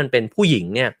ะที่มันเป็นผู้หญิง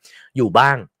เนี่ยอยู่บ้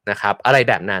างนะครับอะไร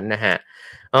แบบนั้นนะฮะ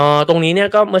ตรงนี้เนี่ย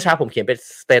ก็เมื่อเช้าผมเขียนเป็น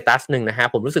สเตตัสหนึ่งนะฮะ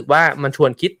ผมรู้สึกว่ามันชว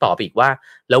นคิดต่อไปอีกว่า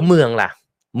แล้วเมืองล่ะ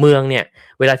เมืองเนี่ย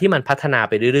เวลาที่มันพัฒนา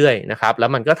ไปเรื่อยๆนะครับแล้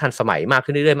วมันก็ทันสมัยมาก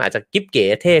ขึ้นเรื่อยๆมันอาจจะกิ๊บเก๋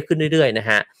เท่ขึ้นเรื่อยๆนะ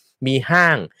ฮะมีห้า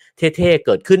งเท่ๆเ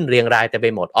กิดขึ้นเรียงรายแต่ไป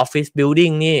หมดออฟฟิศบิลดิ้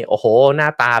งนี่โอ้โหหน้า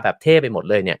ตาแบบเท่ไปหมด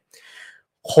เลยเนี่ย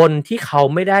คนที่เขา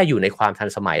ไม่ได้อยู่ในความทัน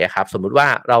สมัยอะครับสมมุติว่า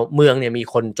เราเมืองเนี่ยมี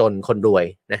คนจนคนรวย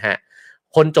นะฮะ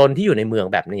คนจนที่อยู่ในเมือง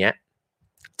แบบนี้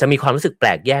จะมีความรู้สึกแปล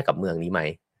กแยกกับเมืองนี้ไหม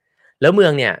แล้วเมือ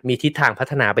งเนี่ยมีทิศทางพั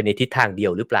ฒนาไปในทิศทางเดีย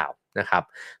วหรือเปล่านะครับ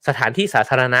สถานที่สา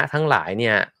ธารณะทั้งหลายเ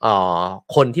นี่ย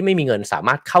คนที่ไม่มีเงินสาม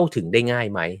ารถเข้าถึงได้ง่าย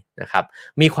ไหมนะครับ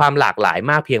มีความหลากหลาย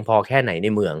มากเพียงพอแค่ไหนใน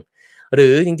เมืองหรื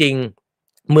อจริง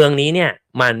ๆเมืองนี้เนี่ย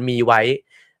มันมีไว้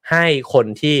ให้คน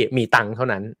ที่มีตังค์เท่า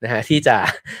นั้นนะฮะที่จะ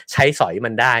ใช้สอยมั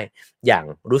นได้อย่าง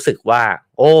รู้สึกว่า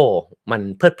โอ้มัน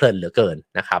เพลิดเพลินเหลือเกิน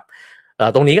นะครับ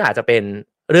ตรงนี้ก็อาจจะเป็น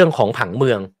เรื่องของผังเมื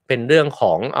องเป็นเรื่องข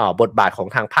องบทบาทของ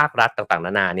ทางภาครัฐต่างๆน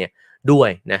านาเนี่ยด้วย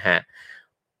นะฮะ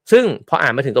ซึ่งพออ่า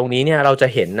นมาถึงตรงนี้เนี่ยเราจะ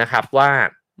เห็นนะครับว่า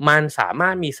มันสามา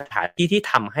รถมีสถานที่ที่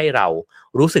ทำให้เรา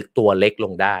รู้สึกตัวเล็กล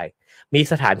งได้มี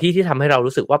สถานที่ที่ทำให้เรา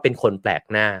รู้สึกว่าเป็นคนแปลก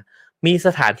หน้ามีส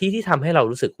ถานที่ที่ทำให้เรา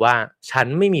รู้สึกว่าฉัน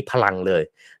ไม่มีพลังเลย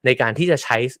ในการที่จะ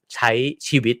ใช้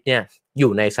ชีวิตเนี่ยอ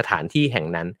ยู่ในสถานที่แห่ง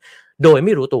นั้นโดยไ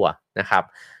ม่รู้ตัวนะครับ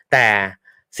แต่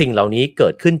สิ่งเหล่านี้เกิ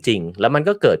ดขึ้นจริงแล้วมัน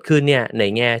ก็เกิดขึ้นเนี่ยใน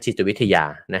แง่จิตวิทยา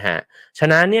นะฮะฉะ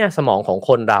นั้นเนี่ยสมองของค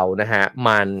นเรานะฮะ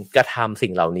มันกระทำสิ่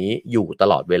งเหล่านี้อยู่ต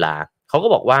ลอดเวลาเขาก็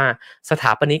บอกว่าสถ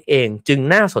าปนิกเองจึง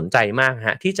น่าสนใจมากฮ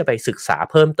ะที่จะไปศึกษา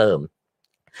เพิ่มเติม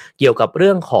เกี่ยวกับเ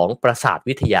รื่องของประสาท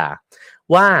วิทยา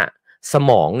ว่าส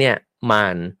มองเนี่ยมั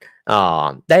น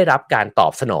ได้รับการตอ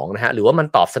บสนองนะฮะหรือว่ามัน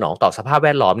ตอบสนองต่อสภาพแว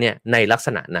ดล้อมเนี่ยในลักษ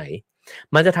ณะไหน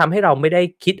มันจะทำให้เราไม่ได้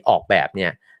คิดออกแบบเนี่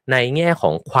ยในแง่ขอ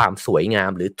งความสวยงา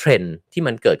มหรือเทรนด์ที่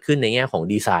มันเกิดขึ้นในแง่ของ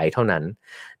ดีไซน์เท่านั้น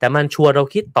แต่มันชวนเรา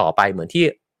คิดต่อไปเหมือนที่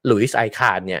หลุยส์ไอค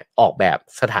าร์เนี่ยออกแบบ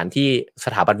ส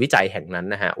ถาบันวิจัยแห่งนั้น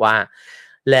นะฮะว่า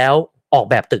แล้วออก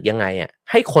แบบตึกยังไงอ่ะ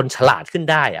ให้คนฉลาดขึ้น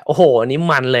ได้อ่ะโอ้โหอันนี้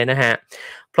มันเลยนะฮะ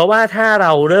เพราะว่าถ้าเร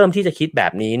าเริ่มที่จะคิดแบ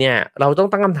บนี้เนี่ยเราต้อง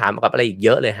ตั้งคำถามกับอะไรอีกเย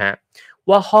อะเลยฮะ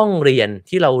ว่าห้องเรียน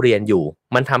ที่เราเรียนอยู่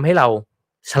มันทำให้เรา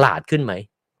ฉลาดขึ้นไหม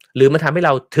หรือมันทำให้เร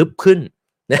าทึบขึ้น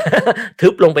ทึ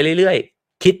บลงไปเรื่อย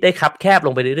ๆคิดได้คับแคบล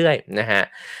งไปเรื่อยๆนะฮะ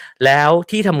แล้ว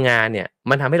ที่ทำงานเนี่ย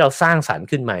มันทำให้เราสร้างสรรค์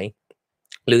ขึ้นไหม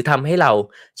หรือทำให้เรา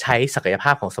ใช้ศักยภ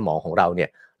าพของสมองของเราเนี่ย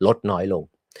ลดน้อยลง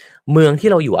เมืองที่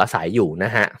เราอยู่อาศัยอยู่น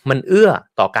ะฮะมันเอื้อ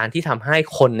ต่อการที่ทำให้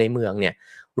คนในเมืองเนี่ย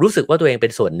รู้สึกว่าตัวเองเป็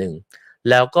นส่วนหนึ่ง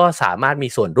แล้วก็สามารถมี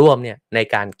ส่วนร่วมเนี่ยใน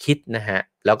การคิดนะฮะ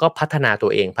แล้วก็พัฒนาตั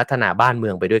วเองพัฒนาบ้านเมื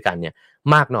องไปด้วยกันเนี่ย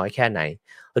มากน้อยแค่ไหน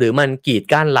หรือมันกีด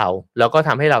กั้นเราแล้วก็ท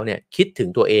ำให้เราเนี่ยคิดถึง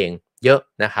ตัวเองเยอะ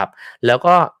นะครับแล้ว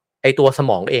ก็ไอตัวส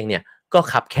มองเองเนี่ยก็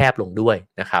คับแคบลงด้วย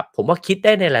นะครับผมว่าคิดไ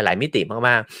ด้ในหลายๆมิติม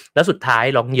ากๆแล้วสุดท้าย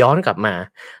ลองย้อนกลับมา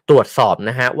ตรวจสอบ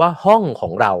นะฮะว่าห้องขอ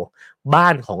งเราบ้า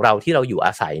นของเราที่เราอยู่อ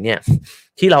าศัยเนี่ย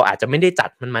ที่เราอาจจะไม่ได้จัด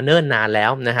มันมาเนิ่นนานแล้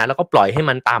วนะฮะแล้วก็ปล่อยให้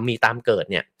มันตามมีตามเกิด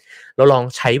เนี่ยเราลอง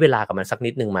ใช้เวลากับมันสัก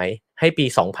นิดนึงไหมให้ปี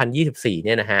2024เ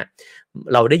นี่ยนะฮะ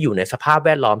เราได้อยู่ในสภาพแว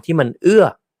ดล้อมที่มันเอื้อ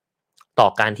ต่อ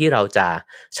การที่เราจะ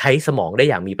ใช้สมองได้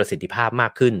อย่างมีประสิทธิภาพมา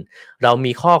กขึ้นเรา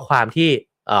มีข้อความที่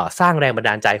สร้างแรงบันด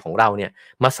าลใจของเราเนี่ย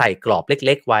มาใส่กรอบเ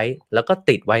ล็กๆไว้แล้วก็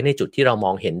ติดไว้ในจุดที่เราม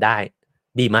องเห็นได้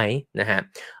ดีไหมนะฮะ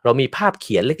เรามีภาพเ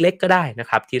ขียนเล็กๆก็ได้นะ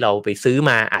ครับที่เราไปซื้อ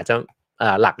มาอาจจะ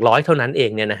หลักร้อยเท่านั้นเอ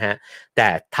งเนี่ยนะฮะแต่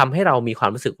ทำให้เรามีความ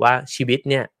รู้สึกว่าชีวิต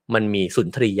เนี่ยมันมีสุน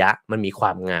ทรียะมันมีคว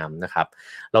ามงามนะครับ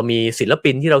เรามีศิล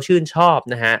ปินที่เราชื่นชอบ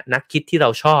นะฮะนักคิดที่เรา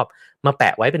ชอบมาแป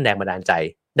ะไว้เป็นแรงบันดาลใจ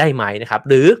ได้ไหมนะครับ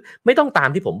หรือไม่ต้องตาม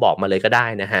ที่ผมบอกมาเลยก็ได้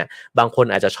นะฮะบางคน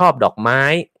อาจจะชอบดอกไม้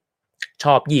ช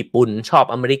อบญี่ปุ่นชอบ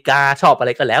อเมริกาชอบอะไร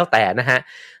ก็แล้วแต่นะฮะ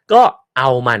ก็เอา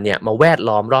มันเนี่ยมาแวด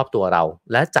ล้อมรอบตัวเรา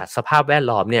และจัดสภาพแวด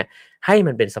ล้อมเนี่ยให้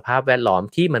มันเป็นสภาพแวดล้อม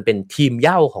ที่มันเป็นทีมเห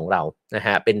ย้าของเรานะฮ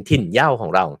ะเป็นถิ่นเหย้าขอ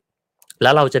งเราแล้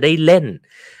วเราจะได้เล่น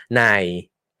ใน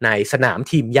ในสนาม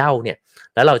ทีมเหย้าเนี่ย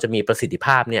แล้วเราจะมีประสิทธิภ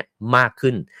าพเนี่ยมาก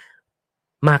ขึ้น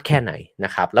มากแค่ไหนน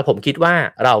ะครับแล้วผมคิดว่า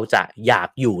เราจะอยาก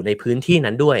อยู่ในพื้นที่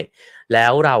นั้นด้วยแล้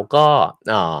วเราก็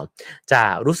จะ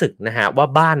รู้สึกนะฮะว่า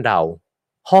บ้านเรา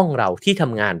ห้องเราที่ท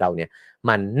ำงานเราเนี่ย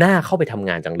มันน่าเข้าไปทำ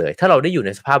งานจังเลยถ้าเราได้อยู่ใน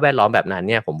สภาพแวดล้อมแบบนั้น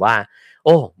เนี่ยผมว่าโ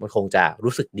อ้มันคงจะ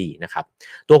รู้สึกดีนะครับ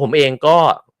ตัวผมเองก็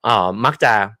มักจ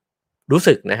ะรู้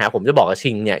สึกนะฮะผมจะบอกกับ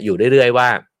ชิงเนี่ยอยู่เรื่อยๆว่า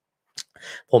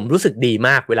ผมรู้สึกดีม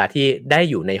ากเวลาที่ได้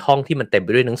อยู่ในห้องที่มันเต็มไป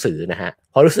ด้วยหนังสือนะฮะ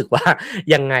เพราะรู้สึกว่า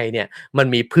ยังไงเนี่ยมัน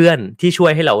มีเพื่อนที่ช่ว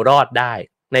ยให้เรารอดได้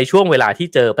ในช่วงเวลาที่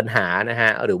เจอปัญหานะฮะ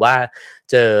หรือว่า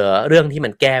เจอเรื่องที่มั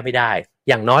นแก้ไม่ได้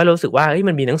อย่างน้อยเรารู้สึกว่าเฮ้ย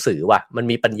มันมีหนังสือว่ะมัน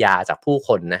มีปัญญาจากผู้ค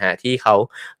นนะฮะที่เขา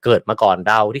เกิดมาก่อน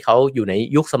เราที่เขาอยู่ใน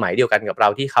ยุคสมัยเดียวกันกับเรา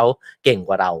ที่เขาเก่งก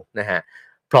ว่าเรานะฮะ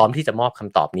พร้อมที่จะมอบค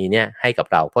ำตอบนี้เนี่ยให้กับ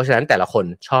เราเพราะฉะนั้นแต่ละคน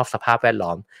ชอบสภาพแวดล้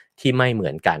อมที่ไม่เหมื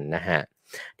อนกันนะฮะ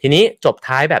ทีนี้จบ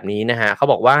ท้ายแบบนี้นะฮะเขา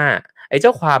บอกว่าไอ้เจ้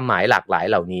าความหมายหลากหลาย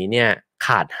เหล่านี้เนี่ยข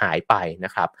าดหายไปน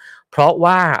ะครับเพราะ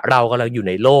ว่าเรากำลังอยู่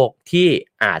ในโลกที่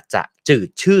อาจจะจืด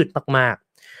ชืดมาก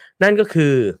ๆนั่นก็คื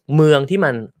อเมืองที่มั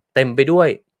นเต็มไปด้วย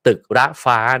ตึกระ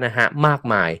ฟ้านะฮะมาก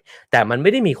มายแต่มันไ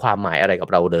ม่ได้มีความหมายอะไรกับ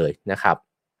เราเลยนะครับ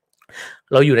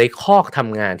เราอยู่ในคอกท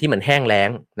ำงานที่มันแห้งแล้ง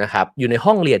นะครับอยู่ใน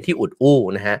ห้องเรียนที่อุดอู้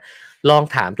นะฮะลอง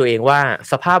ถามตัวเองว่า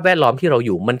สภาพแวดล้อมที่เราอ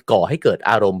ยู่มันก่อให้เกิด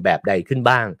อารมณ์แบบใดขึ้น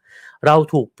บ้างเรา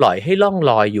ถูกปล่อยให้ล่อง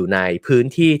ลอยอยู่ในพื้น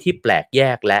ที่ที่แปลกแย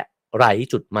กและไร้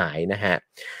จุดหมายนะฮะ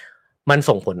มัน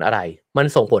ส่งผลอะไรมัน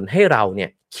ส่งผลให้เราเนี่ย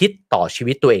คิดต่อชี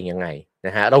วิตตัวเองยังไงน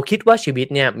ะฮะเราคิดว่าชีวิต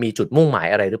เนี่ยมีจุดมุ่งหมาย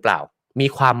อะไรหรือเปล่ามี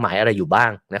ความหมายอะไรอยู่บ้า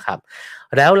งนะครับ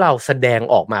แล้วเราแสดง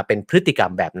ออกมาเป็นพฤติกรร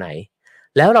มแบบไหน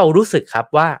แล้วเรารู้สึกครับ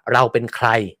ว่าเราเป็นใคร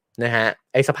นะฮะ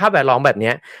ไอ้สภาพแวดล้อมแบบ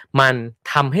นี้มัน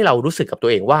ทำให้เรารู้สึกกับตั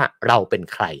วเองว่าเราเป็น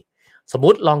ใครสมมุ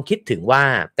ติลองคิดถึงว่า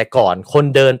แต่ก่อนคน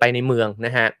เดินไปในเมืองน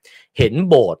ะฮะเห็น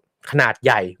โบสถ์ขนาดใ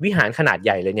หญ่วิหารขนาดให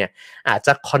ญ่เลยเนี่ยอาจจ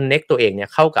ะคอนเน็กตัวเองเนี่ย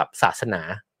เข้ากับศาสนา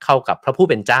เข้ากับพระผู้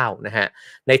เป็นเจ้านะฮะ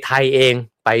ในไทยเอง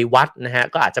ไปวัดนะฮะ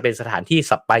ก็อาจจะเป็นสถานที่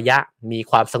สัปปายะมี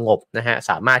ความสงบนะฮะ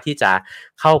สามารถที่จะ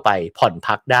เข้าไปผ่อน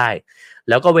พักได้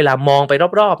แล้วก็เวลามองไป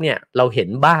รอบๆเนี่ยเราเห็น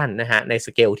บ้านนะฮะในส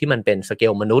เกลที่มันเป็นสเก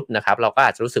ลมนุษย์นะครับเราก็อ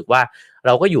าจจะรู้สึกว่าเร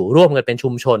าก็อยู่ร่วมกันเป็นชุ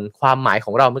มชนความหมายข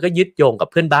องเรามันก็ยึดโยงกับ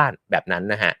เพื่อนบ้านแบบนั้น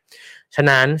นะฮะฉะ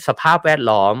นั้นสภาพแวด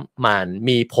ล้อมมัน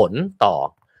มีผลต่อ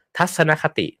ทัศนค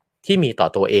ติที่มีต่อ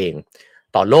ตัวเอง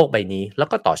ต่อโลกใบนี้แล้ว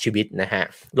ก็ต่อชีวิตนะฮะ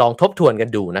ลองทบทวนกัน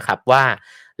ดูนะครับว่า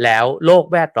แล้วโลก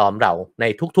แวดล้อมเราใน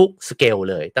ทุกๆสเกล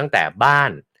เลยตั้งแต่บ้า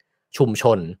นชุมช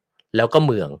นแล้วก็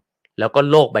เมืองแล้วก็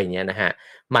โลกใบนี้นะฮะ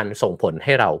มันส่งผลใ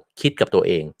ห้เราคิดกับตัวเ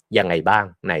องยังไงบ้าง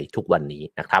ในทุกวันนี้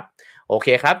นะครับโอเค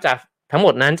ครับจากทั้งหม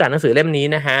ดนั้นจากหนังสือเล่มนี้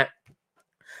นะฮะ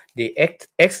The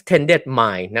Extended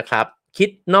Mind นะครับคิด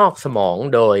นอกสมอง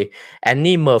โดยแอน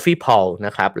นี่เมอร์ฟี่พอลน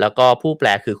ะครับแล้วก็ผู้แปล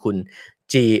คือคุณ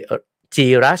จี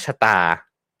รัชตา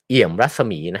เอี่ยมรัศ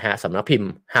มีนะฮะสำนักพิม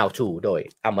พ์ How to โดย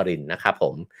อมรินทร์นะครับผ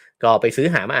มก็ไปซื้อ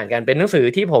หามาอ่านกันเป็นหนังสือ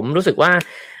ที่ผมรู้สึกว่า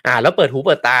อ่านแล้วเปิดหูเ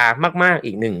ปิดตามากๆ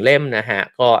อีกหนึ่งเล่มนะฮะ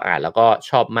ก็อ่านแล้วก็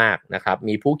ชอบมากนะครับ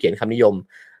มีผู้เขียนคำนิยม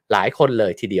หลายคนเล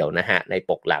ยทีเดียวนะฮะใน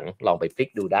ปกหลังลองไปพลิก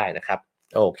ดูได้นะครับ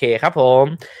โอเคครับผม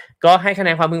ก็ให้คะแน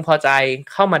นความพึงพอใจ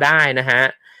เข้ามาได้นะฮะ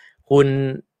คุณ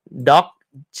ด็อก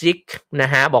จิกนะ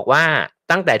ฮะบอกว่า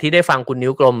ตั้งแต่ที่ได้ฟังคุณ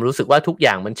นิ้วกลมรู้สึกว่าทุกอ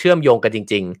ย่างมันเชื่อมโยงกันจ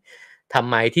ริงๆทำ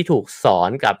ไมที่ถูกสอ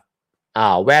นกับ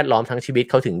แวดล้อมทั้งชีวิต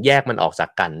เขาถึงแยกมันออกจาก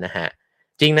กันนะฮะ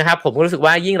จริงนะครับผมก็รู้สึก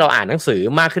ว่ายิ่งเราอ่านหนังสือ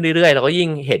มากขึ้นเรื่อยๆเราก็ยิ่ง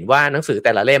เห็นว่าหนังสือแ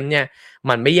ต่ละเล่มเนี่ย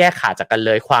มันไม่แยกขาดจากกันเ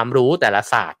ลยความรู้แต่ละ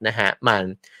ศาสตร์นะฮะมัน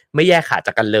ไม่แยกขาดจ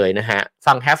ากกันเลยนะฮะ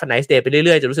ฟัง Have a nice day ไปเรื่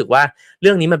อยๆจะรู้สึกว่าเ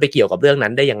รื่องนี้มันไปเกี่ยวกับเรื่องนั้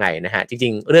นได้ยังไงนะฮะจริ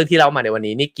งๆเรื่องที่เล่ามาในวัน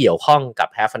นี้นี่เกี่ยวข้องกับ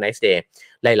Have a nice day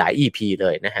หลายๆ EP เล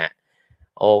ยนะฮะ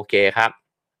โอเคครับ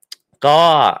ก็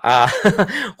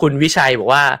คุณวิชัยบอก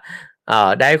ว่า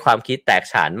ได้ความคิดแตก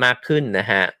ฉานมากขึ้นนะ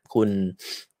ฮะคุณ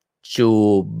จู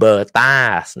เบอร์ตา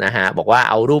สนะฮะบอกว่า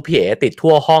เอารูปพี่เอ๋ติด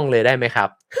ทั่วห้องเลยได้ไหมครับ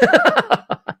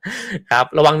ครับ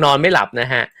ระวังนอนไม่หลับนะ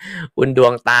ฮะคุณดว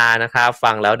งตานะครับ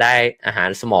ฟังแล้วได้อาหาร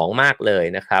สมองมากเลย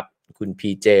นะครับคุณ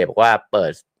PJ บอกว่าเปิ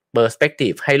ด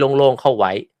perspective ให้โล่งๆเข้าไ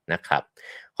ว้นะครับ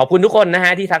ขอบคุณทุกคนนะฮ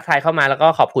ะที่ทักทายเข้ามาแล้วก็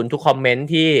ขอบคุณทุกคอมเมนต์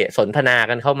ที่สนทนา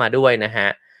กันเข้ามาด้วยนะฮะ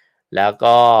แล้ว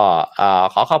ก็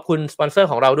ขอขอบคุณสปอนเซอร์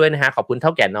ของเราด้วยนะฮะขอบคุณเท่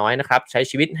าแก่น้อยนะครับใช้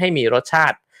ชีวิตให้มีรสชา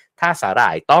ติถ้าสาหร่า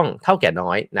ยต้องเท่าแก่น้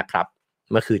อยนะครับ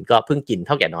เมื่อคืนก็เพิ่งกินเ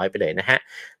ท่าแก่น้อยไปเลยนะฮะ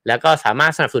แล้วก็สามาร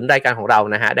ถสนับสนุนรายการของเรา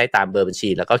นะฮะได้ตามเบอร์บัญชี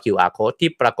แล้วก็ QR code ที่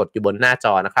ปรากฏอยู่บนหน้าจ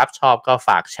อนะครับชอบก็ฝ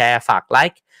ากแชร์ฝากไล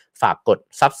ค์ฝากกด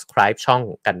subscribe ช่อง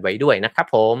กันไว้ด้วยนะครับ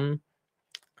ผม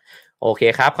โอเค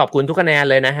ครับขอบคุณทุกคะแนน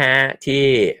เลยนะฮะที่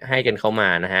ให้กันเข้ามา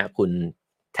นะฮะคุณ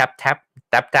แ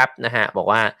ท็บนะฮะบอก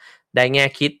ว่าได้แง่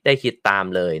คิดได้คิดตาม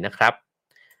เลยนะครับ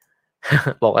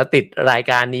บอกว่าติดราย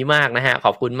การนี้มากนะฮะข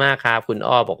อบคุณมากครับคุณ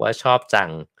อ้อบอกว่าชอบจัง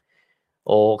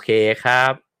โอเคครั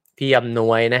บพี่อำน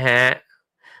วยนะฮะ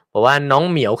บอกว่าน้อง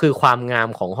เหมียวคือความงาม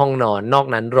ของห้องนอนนอก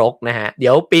นั้นรกนะฮะเดี๋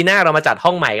ยวปีหน้าเรามาจัดห้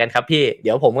องใหม่กันครับพี่เ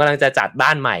ดี๋ยวผมกำลังจะจัดบ้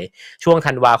านใหม่ช่วง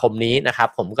ธันวาคมนี้นะครับ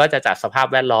ผมก็จะจัดสภาพ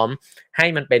แวดล้อมให้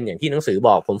มันเป็นอย่างที่หนังสือบ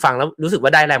อกผมฟังแล้วรู้สึกว่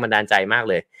าได้แรงบันดาลใจมาก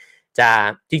เลยจะ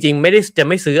จริงๆไ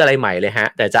ม่ซื้ออะไรใหม่เลยฮะ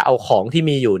แต่จะเอาของที่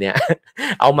มีอยู่เนี่ย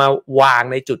เอามาวาง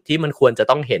ในจุดที่มันควรจะ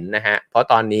ต้องเห็นนะฮะเพราะ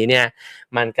ตอนนี้เนี่ย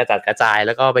มันกระจัดกระจายแ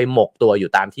ล้วก็ไปหมกตัวอ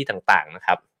ยู่ตามที่ต่างๆนะค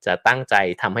รับจะตั้งใจ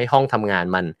ทำให้ห้องทำงาน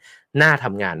มันน่าท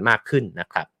ำงานมากขึ้นนะ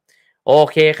ครับโอ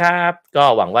เคครับก็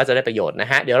หวังว่าจะได้ประโยชน์นะ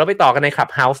ฮะเดี๋ยวเราไปต่อกันใน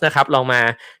Clubhouse นะครับลองมา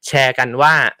แชร์กันว่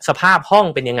าสภาพห้อง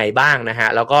เป็นยังไงบ้างนะฮะ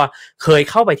แล้วก็เคย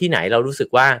เข้าไปที่ไหนเรารู้สึก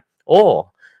ว่าโอ้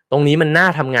ตรงนี้มันน่า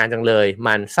ทำงานจังเลย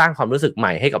มันสร้างความรู้สึกให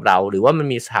ม่ให้กับเราหรือว่ามัน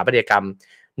มีสถาปัตยกรรม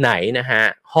ไหนนะฮะ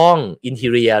ห้องอินที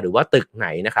เรียหรือว่าตึกไหน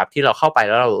นะครับที่เราเข้าไปแ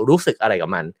ล้วเรารู้สึกอะไรกับ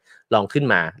มันลองขึ้น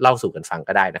มาเล่าสู่กันฟัง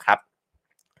ก็ได้นะครับ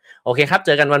โอเคครับเจ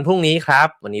อกันวันพรุ่งนี้ครับ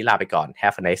วันนี้ลาไปก่อน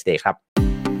Have a nice day ครับ